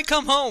 Whenever I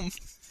come home,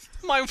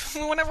 my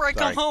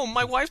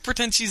wife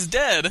pretends she's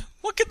dead.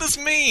 What could this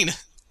mean?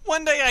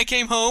 One day I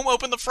came home,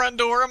 opened the front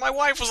door, and my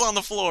wife was on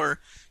the floor.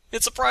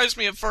 It surprised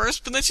me at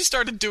first, but then she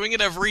started doing it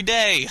every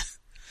day.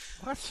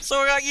 What? So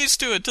I got used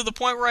to it, to the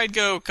point where I'd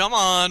go, "Come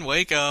on,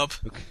 wake up."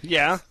 Okay.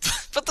 Yeah.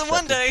 But then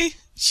one day,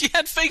 she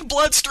had fake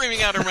blood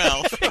streaming out her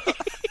mouth.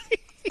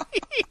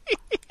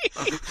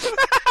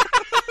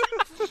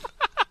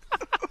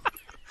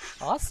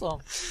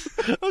 Awesome.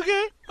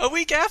 Okay. A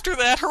week after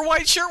that, her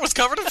white shirt was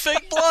covered in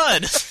fake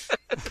blood.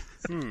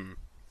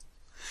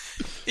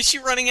 Is she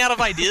running out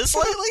of ideas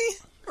lately?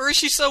 Or is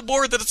she so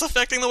bored that it's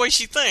affecting the way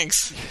she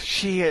thinks?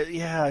 She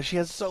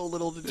has so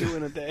little to do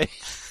in a day.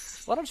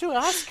 Why don't you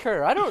ask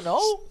her? I don't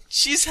know.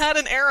 She's had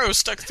an arrow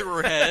stuck through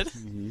her head.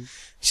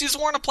 She's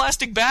worn a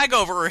plastic bag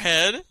over her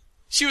head.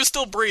 She was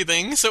still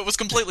breathing, so it was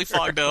completely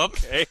fogged up.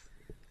 Okay.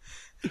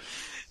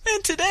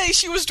 And today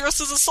she was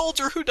dressed as a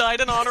soldier who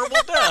died an honorable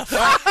death.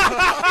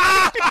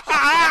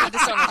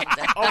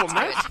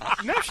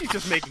 Now she's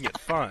just making it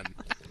fun.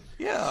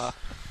 Yeah.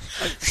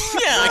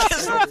 I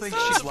guess I don't think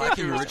she's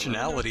lacking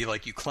originality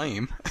like you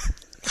claim.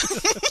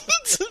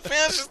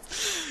 Man,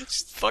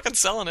 she's fucking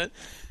selling it.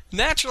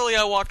 Naturally,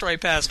 I walked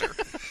right past her.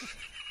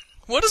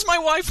 What does my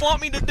wife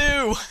want me to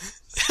do?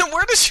 And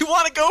where does she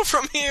want to go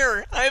from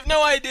here? I have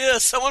no idea.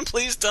 Someone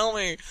please tell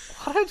me.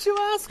 Why don't you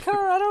ask her?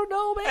 I don't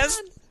know, man.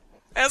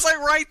 As I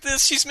write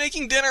this, she's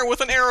making dinner with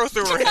an arrow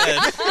through her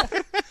head.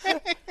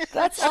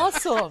 That's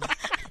awesome.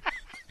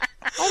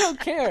 I don't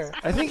care.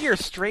 I think your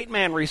straight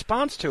man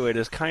response to it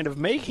is kind of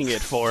making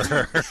it for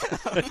her.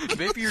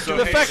 Maybe you're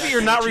The fact that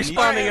you're not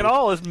responding at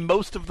all is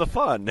most of the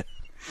fun.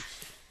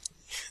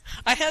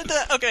 I had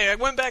to... Okay, I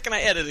went back and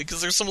I edited,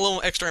 because there's some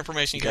little extra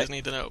information you guys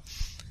need to know.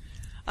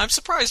 I'm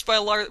surprised by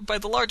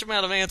the large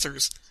amount of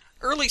answers.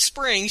 Early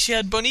spring, she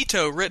had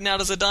bonito written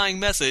out as a dying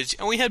message,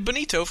 and we had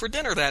bonito for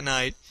dinner that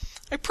night.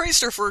 I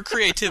praised her for her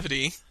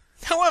creativity.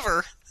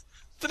 However,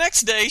 the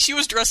next day, she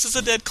was dressed as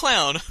a dead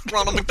clown,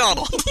 Ronald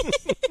McDonald.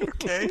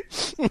 Okay.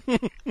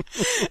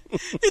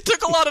 It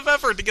took a lot of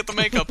effort to get the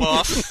makeup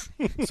off.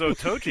 So,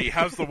 Toji,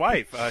 how's the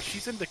wife?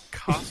 She's into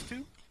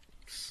costumes?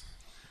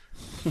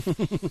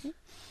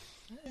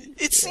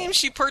 It seems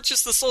she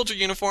purchased the soldier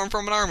uniform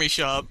from an army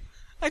shop.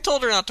 I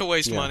told her not to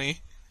waste money.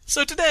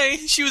 So today,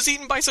 she was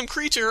eaten by some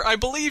creature I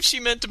believe she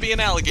meant to be an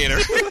alligator.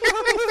 This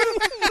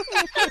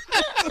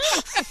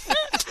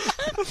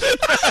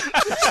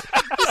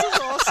is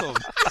awesome.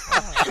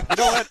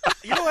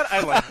 You know what? I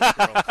like this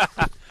girl.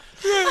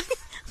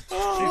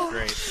 She's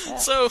great.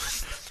 So,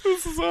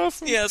 This is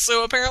awesome. yeah,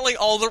 so apparently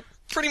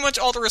pretty much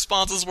all the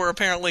responses were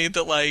apparently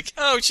that like,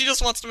 oh, she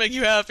just wants to make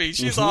you happy.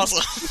 She's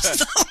awesome.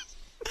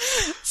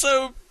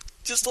 So,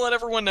 just to let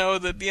everyone know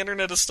that the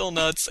internet is still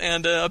nuts,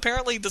 and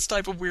apparently this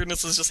type of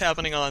weirdness is just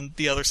happening on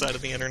the other side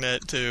of the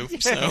internet, too.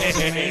 So,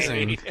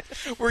 Amazing.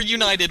 we're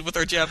united with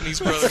our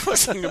Japanese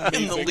brothers in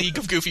the league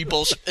of goofy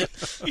bullshit.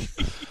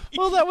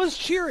 Well, that was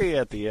cheery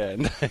at the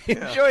end. I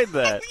enjoyed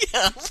that.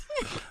 Yeah.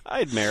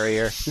 I'd marry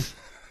her.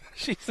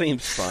 She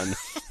seems fun.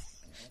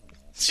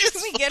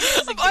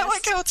 I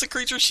like how it's a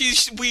creature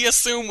we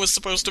assume was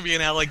supposed to be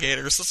an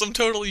alligator, so some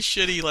totally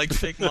shitty, like,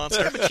 fake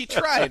monster. But she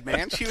tried,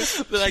 man.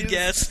 I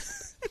guess.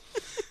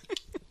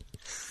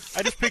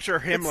 I just picture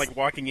him like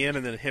walking in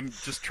and then him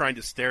just trying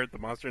to stare at the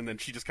monster, and then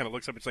she just kind of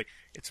looks up and it's like,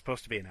 it's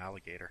supposed to be an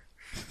alligator.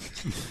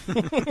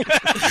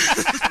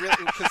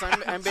 Because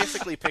I'm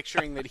basically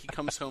picturing that he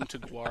comes home to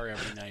Guar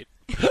every night.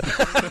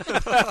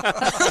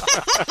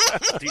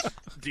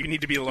 Do you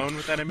need to be alone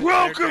with that image?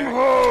 Welcome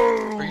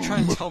home! Are you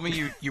trying to tell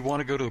me you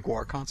want to go to the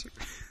Guar concert?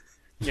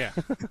 Yeah.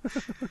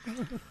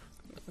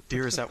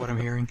 Dear, is that what I'm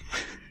hearing?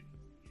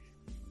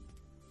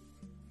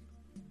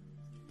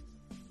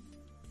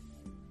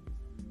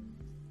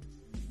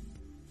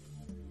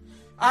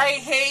 I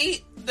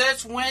hate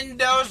this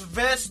Windows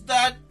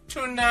Vista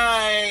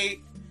tonight.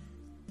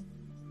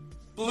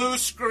 Blue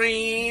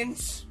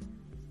screens.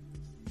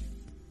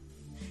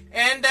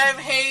 And I've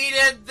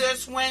hated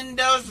this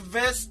Windows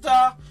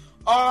Vista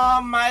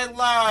all my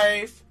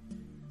life.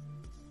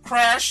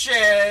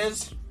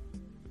 Crashes.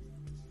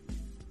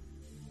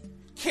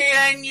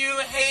 Can you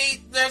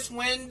hate this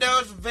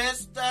Windows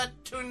Vista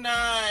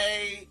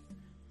tonight?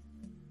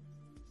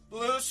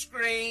 Blue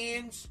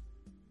screens.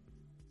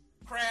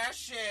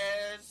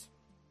 Crashes.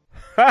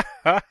 There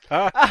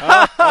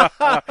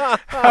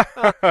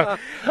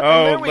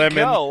we Lemon.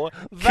 go.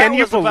 That Can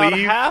you was about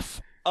believe-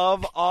 half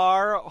of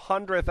our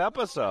 100th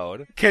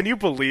episode. Can you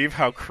believe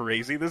how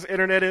crazy this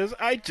internet is?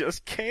 I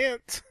just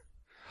can't.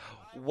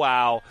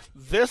 Wow.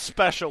 This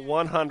special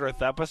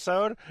 100th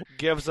episode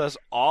gives us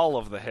all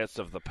of the hits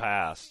of the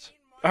past.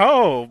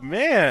 Oh,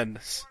 man.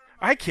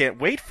 I can't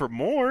wait for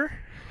more.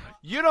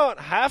 You don't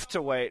have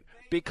to wait,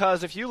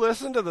 because if you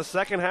listen to the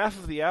second half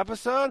of the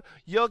episode,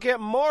 you'll get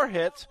more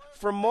hits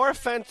from more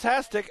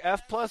fantastic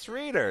F+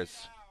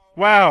 readers.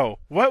 Wow.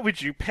 What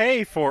would you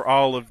pay for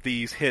all of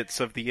these hits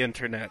of the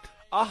internet?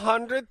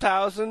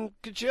 100,000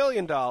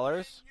 gajillion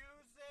dollars.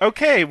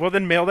 Okay, well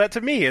then mail that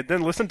to me and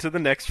then listen to the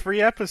next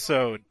free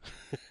episode.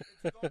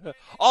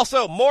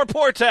 Also, more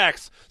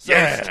Portex. So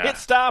Yeah. hit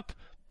stop,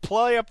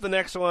 play up the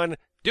next one,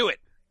 do it.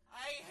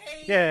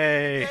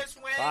 Yay.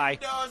 Bye.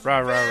 Rah, rah,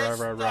 rah,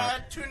 rah, rah.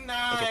 That's what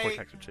Tonight.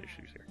 Vortex would say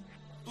shoes here.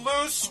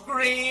 Blue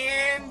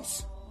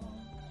screens.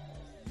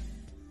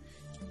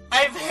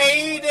 I've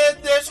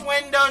hated this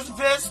Windows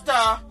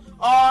Vista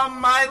all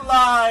my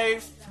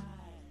life.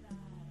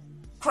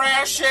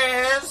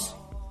 Crashes.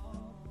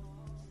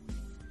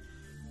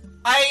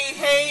 I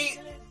hate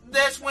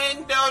this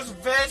Windows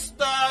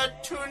Vista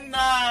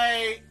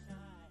tonight.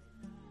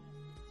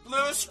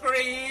 Blue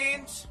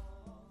screens.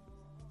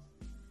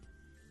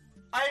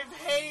 I've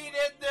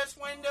hated this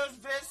Windows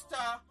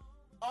Vista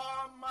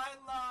all my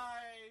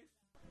life.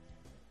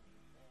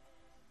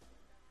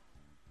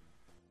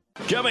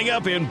 Coming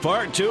up in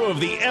part 2 of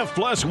the F+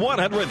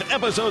 100th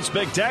episode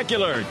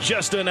spectacular,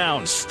 just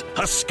announced.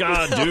 A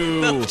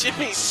ska-doo. No,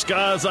 Jimmy.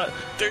 Skaza.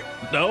 They're-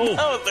 No?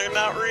 No, they're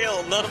not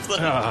real. None of them.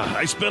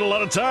 I spent a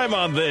lot of time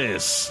on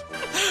this.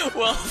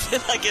 Well, then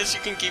I guess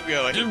you can keep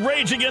going.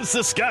 Rage Against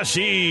the Ska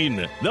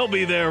Sheen. They'll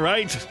be there,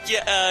 right?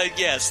 Yeah,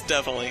 yes,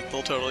 definitely.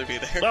 They'll totally be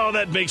there. Oh,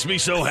 that makes me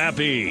so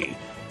happy.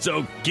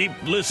 So keep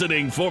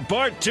listening for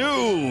part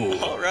 2.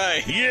 All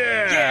right.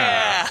 Yeah.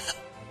 Yeah.